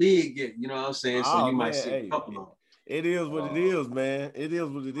got that big yet. You know what I'm saying? So you might see a couple of them. It is what it is, man. It is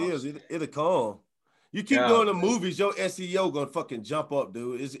what it is. It'll come. You keep doing the movies, your SEO gonna fucking jump up,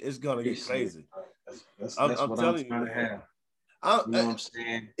 dude. It's gonna get crazy. That's what I'm trying to have. You know what I'm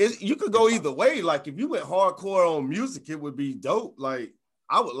saying? You could go either way. Like if you went hardcore on music, it would be dope. Like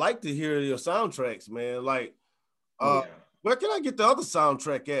I would like to hear your soundtracks, man. Like, where can I get the other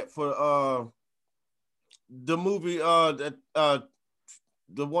soundtrack at for the movie?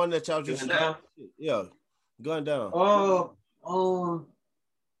 The one that y'all just Down? Yeah, Gun Down.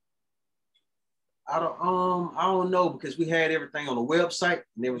 I don't know, because we had everything on the website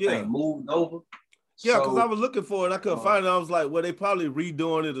and everything moved over. Yeah, because I was looking for it, I couldn't find it. I was like, well, they probably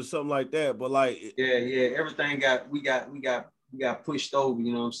redoing it or something like that. But like, everything we got pushed over,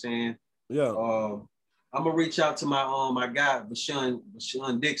 you know what I'm saying? Yeah. I'm gonna reach out to my guy, Bashan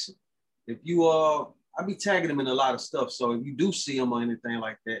Dixon. If you I be tagging him in a lot of stuff. So if you do see him or anything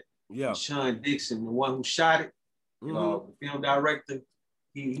like that, yeah, Bashan Dixon, the one who shot it, the film director,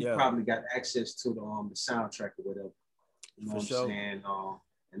 he probably got access to the soundtrack or whatever. You know what I'm saying?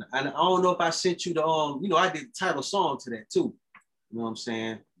 And I don't know if I sent you the I did the title song to that too. You know what I'm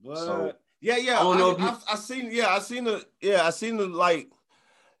saying? What? So yeah. I don't know if I seen the like.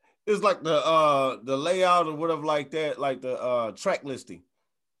 It's like the layout or whatever like that, like the track listing.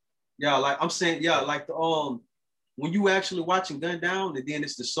 Yeah, like I'm saying, like the when you actually watching Gun Down, and then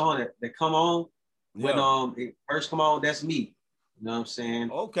it's the song that come on when it first come on, that's me. You know what I'm saying?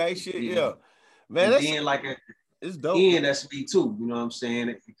 Okay, shit, yeah. Man, and then like it's dope. Again, that's me too. You know what I'm saying?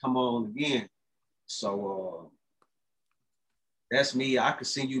 It come on again. So that's me. I could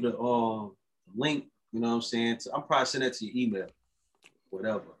send you the link, you know what I'm saying? I'm probably send that to your email.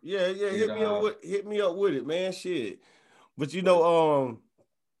 Whatever. Yeah. Hit me up with it, man. Shit. But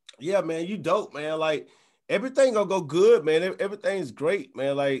yeah, man, you dope, man. Like everything gonna go good, man. Everything's great,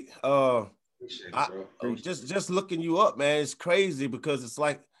 man. Like just looking you up, man. It's crazy because it's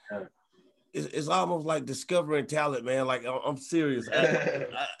like it's almost like discovering talent, man. Like I'm serious.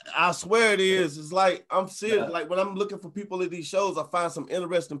 I swear it is. It's like I'm serious. Like when I'm looking for people at these shows, I find some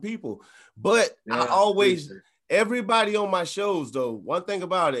interesting people. But I always. Everybody on my shows, though, one thing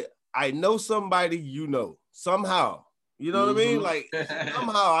about it, I know somebody somehow. You know what I mean? Like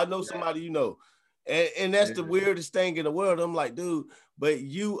somehow I know somebody and that's the weirdest thing in the world. I'm like, dude, but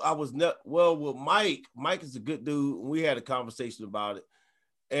I was not with Mike. Mike is a good dude. We had a conversation about it,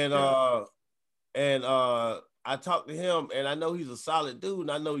 and I talked to him, and I know he's a solid dude,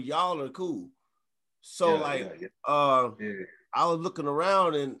 and I know y'all are cool. So I was looking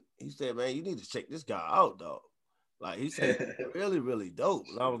around, and he said, man, you need to check this guy out, dog. Like he said, really, really dope.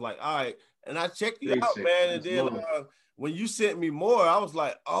 And I was like, all right. And I checked you out, man. And then when you sent me more, I was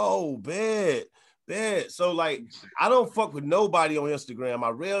like, oh, bad. So like, I don't fuck with nobody on Instagram. I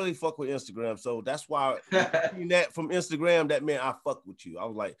rarely fuck with Instagram. So that's why that from Instagram, that meant I fuck with you. I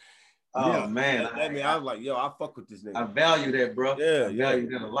was like, oh man. I was like, yo, I fuck with this nigga. I value that, bro. Yeah, I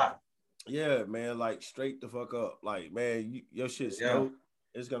value that a lot. Yeah, man. Like straight the fuck up. Like, man, your shit's dope.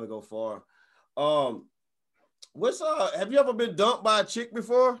 It's gonna go far. What's have you ever been dumped by a chick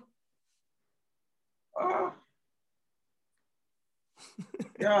before?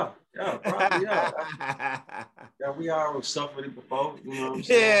 Yeah, probably, yeah, we already suffered it before, you know what I'm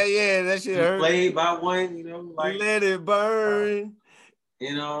saying? Yeah, that shit hurt. Played by one, like let it burn.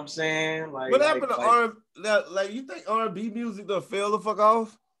 You know what I'm saying? Like what happened to R&B? Like you think R&B music done fell the fuck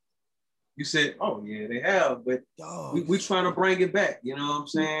off? You said, oh yeah, they have, but we trying to bring it back, you know what I'm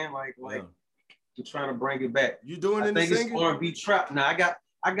saying? Like we're trying to bring it back. You doing I think it's R&B trap. Now I got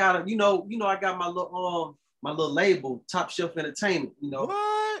I got my little label, Top Shelf Entertainment,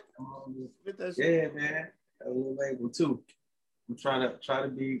 What? Yeah, man. A little label too. I'm trying to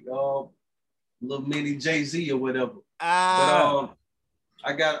be a little mini Jay-Z or whatever. But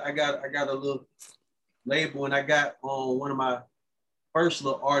I got a little label, and I got one of my first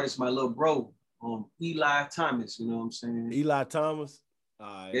little artists, my little bro, Eli Thomas. You know what I'm saying? Eli Thomas.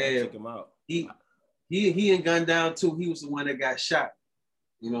 Yeah, check him out. He in Gun Down too. He was the one that got shot.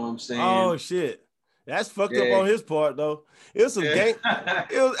 You know what I'm saying? Oh shit. That's fucked up on his part though. It was some gang.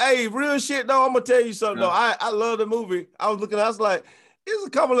 It was real shit though. I'm gonna tell you something though. I love the movie. I was like, there's a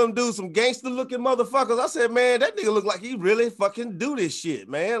couple of them dudes, some gangster looking motherfuckers. I said, man, that nigga look like he really fucking do this shit,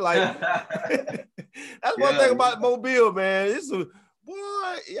 man. Like that's one thing about Mobile, man. It's a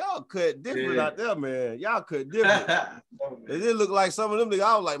boy, y'all cut different out there, man. Y'all cut different. It didn't look like some of them niggas.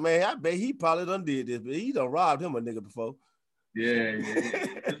 I was like, man, I bet he probably done did this, but he done robbed him a nigga before. Yeah.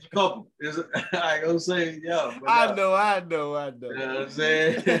 It's a couple. I gonna say, I know. You know what I'm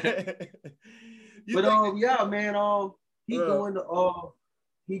saying? But man, he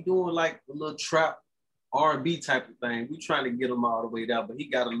doing like a little trap R&B type of thing. We trying to get him all the way down, but he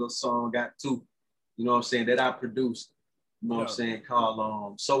got a little song, got two, you know what I'm saying, that I produced. You know what I'm saying,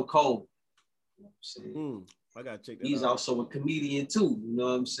 called So Cold. You know what I'm saying? I gotta check that He's out. also a comedian too, you know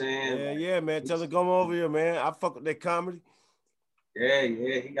what I'm saying? Yeah, man. Tell him come over here, man. I fuck with that comedy. Yeah,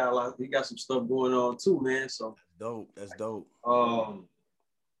 he got some stuff going on too, man. So that's dope. But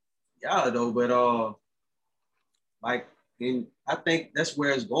I think that's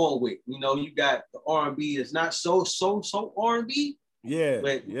where it's going with. You got the R&B. It's not so R&B. Yeah.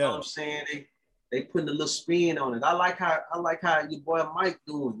 But you know what I'm saying? They putting a little spin on it. I like how your boy Mike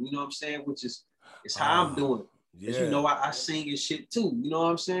doing, you know what I'm saying? Which is how I'm doing. Cause you know I sing and shit too. You know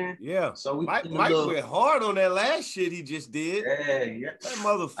what I'm saying? Yeah. So we Mike went hard on that last shit he just did. Yeah. That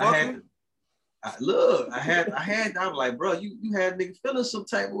motherfucker. I was like, bro, you had nigga feeling some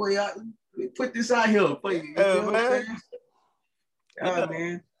type of way. Put this out here for you. You know what I'm saying? Yeah,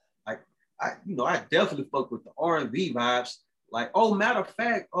 man. Like I definitely fuck with the R&B vibes. Like, oh, matter of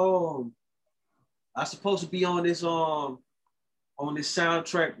fact, I supposed to be on this soundtrack,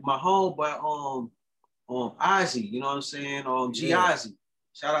 my homeboy Ozzy, you know what I'm saying? G-Ozzy.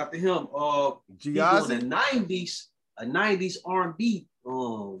 Shout out to him. He doing a 90s R&B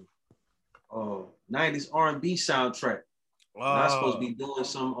 90s R&B soundtrack. And I'm supposed to be doing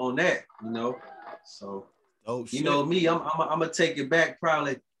some on that, you know. So you know me, I'm gonna take it back,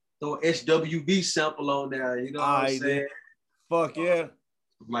 probably throw SWV sample on there, you know what I'm saying? Fuck yeah.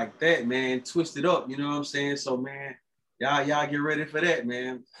 Like that, man. Twist it up, you know what I'm saying? So man, y'all get ready for that,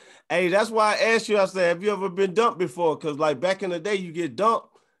 man. Hey, that's why I asked you, I said, have you ever been dumped before? Because like back in the day, you get dumped,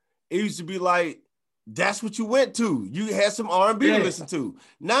 it used to be like, that's what you went to. You had some R&B to listen to.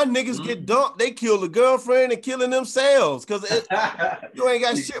 Now niggas get dumped, they kill the girlfriend and killing themselves because you ain't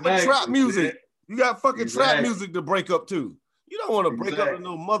got shit but trap music. Man. You got fucking trap music to break up to. You don't want to break up to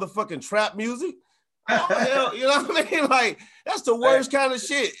no motherfucking trap music. Oh, hell, you know what I mean? Like, that's the worst kind of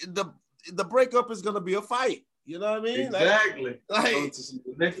shit. The breakup is gonna be a fight. You know what I mean? Exactly. Like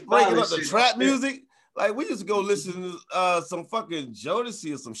breaking up the trap music. Like we used to go listen to some fucking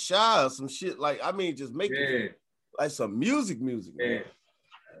Jodeci or some Shy or some shit. Like, I mean, just make it like some music, man.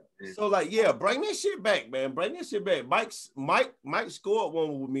 So like, bring that shit back, man. Bring that shit back. Mike scored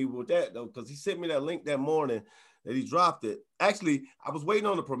one with me with that though, because he sent me that link that morning that he dropped it. Actually, I was waiting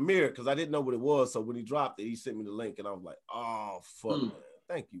on the premiere because I didn't know what it was. So when he dropped it, he sent me the link and I was like, oh fuck, man.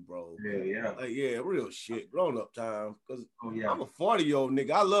 Thank you, bro. Yeah. Like, real shit. Grown up time. Because I'm a 40-year-old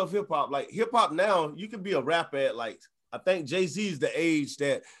nigga. I love hip hop. Like hip hop now, you can be a rapper at like, I think Jay-Z is the age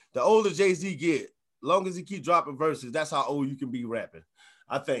that the older Jay-Z get, long as he keep dropping verses, that's how old you can be rapping.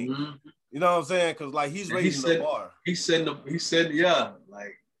 I think. Mm-hmm. You know what I'm saying? Because like he's raising the bar. He said,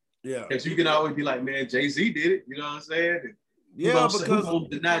 like, because you can always be like, man, Jay-Z did it. You know what I'm saying? Yeah, because who won't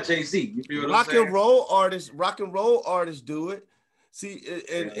deny Jay-Z? You feel what I'm saying? Rock and roll artists do it. See,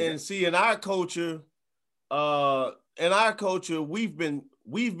 see, in our culture, we've been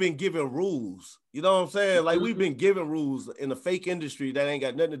given rules. You know what I'm saying? Like we've been given rules in the fake industry that ain't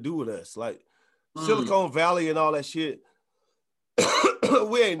got nothing to do with us. Like Silicon Valley and all that shit.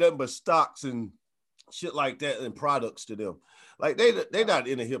 We ain't nothing but stocks and shit like that and products to them. Like they not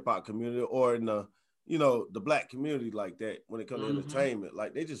in the hip hop community or in the the black community like that when it comes to entertainment.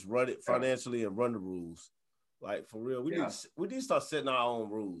 Like they just run it financially and run the rules. Like for real, we need to start setting our own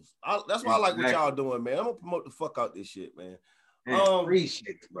rules. That's why I like what y'all doing, man. I'm gonna promote the fuck out this shit, man.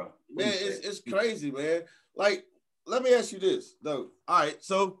 Appreciate it, bro. Man, it's crazy, man. Like, let me ask you this, though. All right,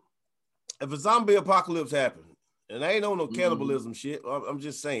 so if a zombie apocalypse happened, and I ain't on no cannibalism shit, I'm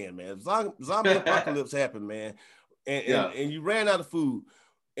just saying, man. If zombie apocalypse happened, man, and you ran out of food,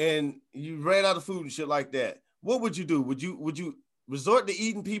 and shit like that, what would you do? Would you resort to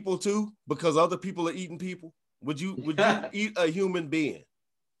eating people too because other people are eating people? Would you eat a human being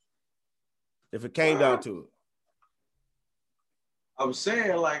if it came down to it? I was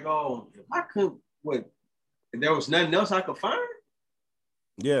saying, like, if I could, if there was nothing else I could find?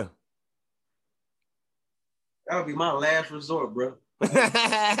 Yeah. That would be my last resort, bro. My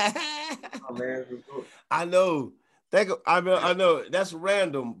last resort. I know. I know that's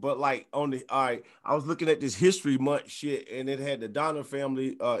random, but like I was looking at this History Month shit, and it had the Donner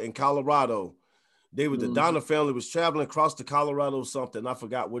family in Colorado. The Donner family was traveling across the Colorado or something. I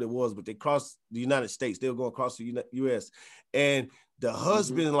forgot what it was, but they crossed the United States. They were going across the U.S. And the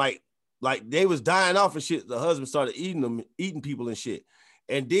husband, like they was dying off and shit. The husband started eating people and shit.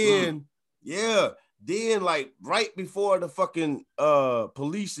 And then, then like right before the fucking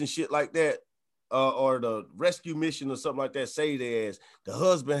police and shit like that, or the rescue mission or something like that, say their ass, the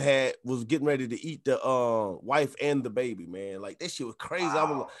husband was getting ready to eat the wife and the baby, man. Like that shit was crazy.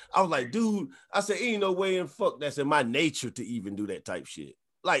 Wow. I was like, dude, I said, ain't no way in fuck that's in my nature to even do that type shit.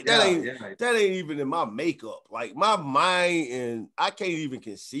 Like that ain't even in my makeup. Like my mind, and I can't even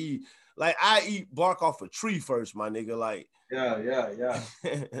conceive. Like I eat bark off a tree first, my nigga. Like yeah.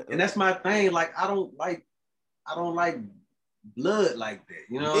 And that's my thing. Like I don't like blood like that,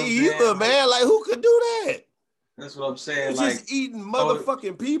 you know. Me either, man. Like who could do that? That's what I'm saying. Like just eating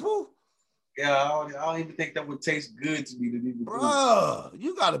motherfucking people. Yeah, I don't even think that would taste good to me to even. Bruh,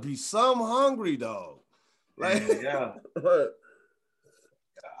 you gotta be some hungry, dog. Like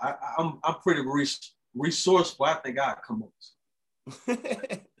I'm pretty resourceful. I think I'd come up.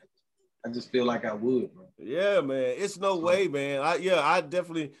 I just feel like I would, bro. Yeah, man. It's no way, man. I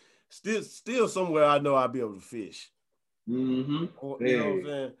definitely still somewhere I know I'll be able to fish. Mm-hmm. You know what I'm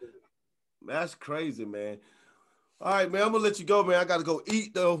saying? That's crazy, man. All right, man. I'm gonna let you go, man. I gotta go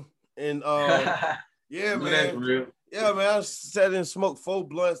eat though. And yeah, man. Yeah, man. I sat and smoked 4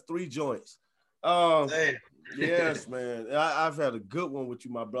 blunts, 3 joints. Yes, man. I've had a good one with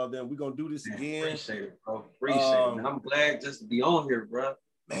you, my brother, and we're gonna do this again. Appreciate it, bro. Appreciate it, man. I'm glad just to be on here, bro.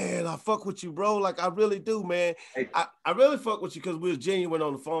 Man, I fuck with you, bro. Like I really do, man. Hey. I really fuck with you because we was genuine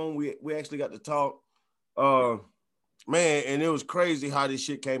on the phone. We actually got to talk. Man, and it was crazy how this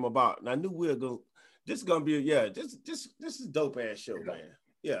shit came about. And I knew this is gonna be this is dope ass show, man.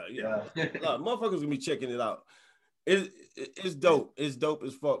 Yeah. Motherfuckers gonna be checking it out. It's dope. It's dope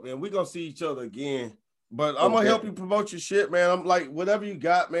as fuck, man. We're gonna see each other again. But I'm gonna help you promote your shit, man. I'm like, whatever you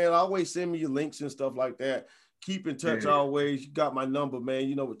got, man, always send me your links and stuff like that. Keep in touch always. You got my number, man.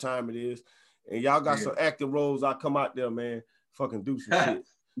 You know what time it is. And y'all got some active roles. I'll come out there, man. Fucking do some shit.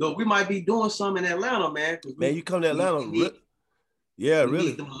 Look, we might be doing some in Atlanta, man. Man, you come to Atlanta. We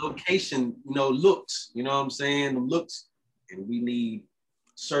need them location, looks. You know what I'm saying? The looks. And we need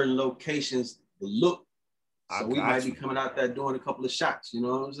certain locations to look. So we might be coming out there doing a couple of shots. You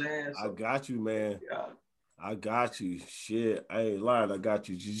know what I'm saying? So, I got you, man. Yeah. I got you. Shit. I ain't lying. I got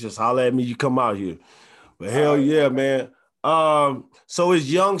you. You just holler at me. You come out here. But hell yeah, man. So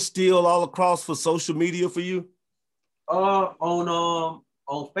is Young still all across for social media for you? On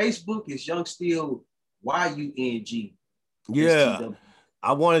Facebook, it's Young Still YUNG. Yeah. STW.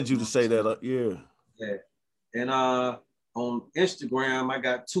 I wanted you to say that. Yeah. And on Instagram, I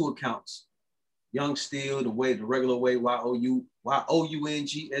got 2 accounts. Young Still, the regular way, YOUNG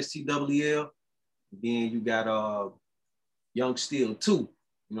STWL. Then you got Young Still 2, you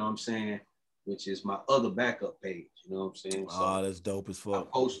know what I'm saying? Which is my other backup page, you know what I'm saying? So that's dope as fuck.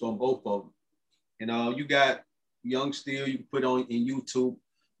 I post on both of them. And you got Young Still, you can put on in YouTube,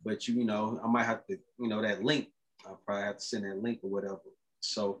 but I might have to, that link. I'll probably have to send that link or whatever.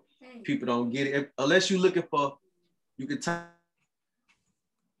 So people don't get it. Unless you're looking for, you can type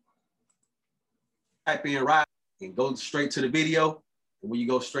in Ride and go straight to the video. And when you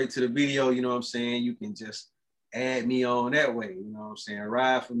go straight to the video, you know what I'm saying, you can just add me on that way. You know what I'm saying?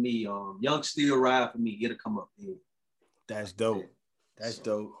 Ride for me. Young Still Ride for me. It'll come up here. That's dope. That's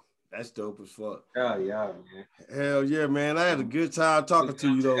dope. That's dope as fuck. Hell yeah, man. Hell yeah, man. I had a good time talking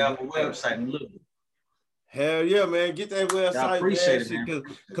to you, though. Have a website and look. Hell yeah, man. Get that website. I appreciate it, man.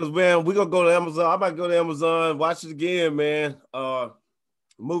 Because, man, we're going to go to Amazon. I might go to Amazon, watch it again, man.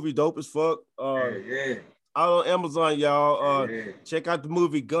 Movie dope as fuck. Yeah. Out on Amazon, y'all. Check out the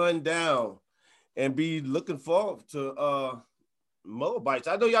movie Gun Down and be looking forward to Moabites.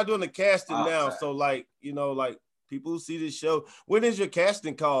 I know y'all doing the casting now, so people who see this show. When is your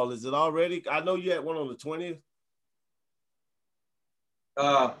casting call? Is it already? I know you had one on the 20th.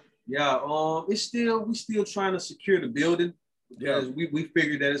 We still trying to secure the building because we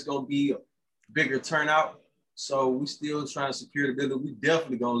figured that it's gonna be a bigger turnout. So we still trying to secure the building. We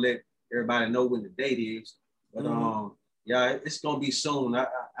definitely gonna let everybody know when the date is. But it's gonna be soon. I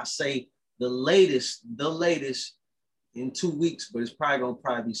say the latest in 2 weeks, but it's probably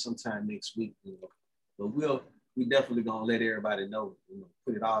gonna be sometime next week. But we definitely gonna let everybody know.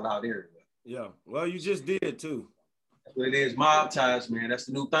 Put it all out there. Yeah. Well, you just did too. That's what it is. Mob ties, man. That's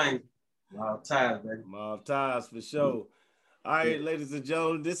the new thing. Mob ties, baby. Mob ties for sure. All right, ladies and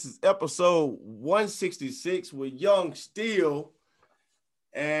gentlemen, this is episode 166 with Young Still.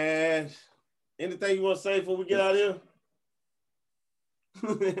 And anything you want to say before we get out of here?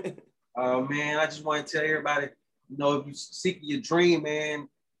 Man, I just want to tell everybody, if you seek your dream, man,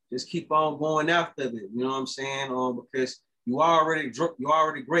 just keep on going after it. You know what I'm saying? Because you already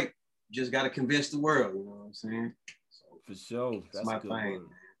great. You just got to convince the world. You know what I'm saying? So, for sure. That's my thing.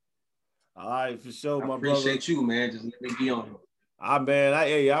 All right, for sure, my brother. I appreciate you, man. Just let me be on here. I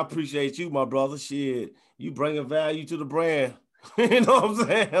appreciate you, my brother. Shit, you bringing value to the brand. You know what I'm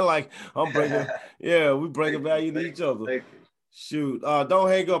saying? Like I'm bringing, we bringing value to each other. Shoot, don't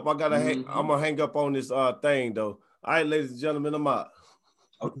hang up. I'm gonna hang up on this thing though. All right, ladies and gentlemen, I'm out.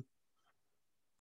 Okay.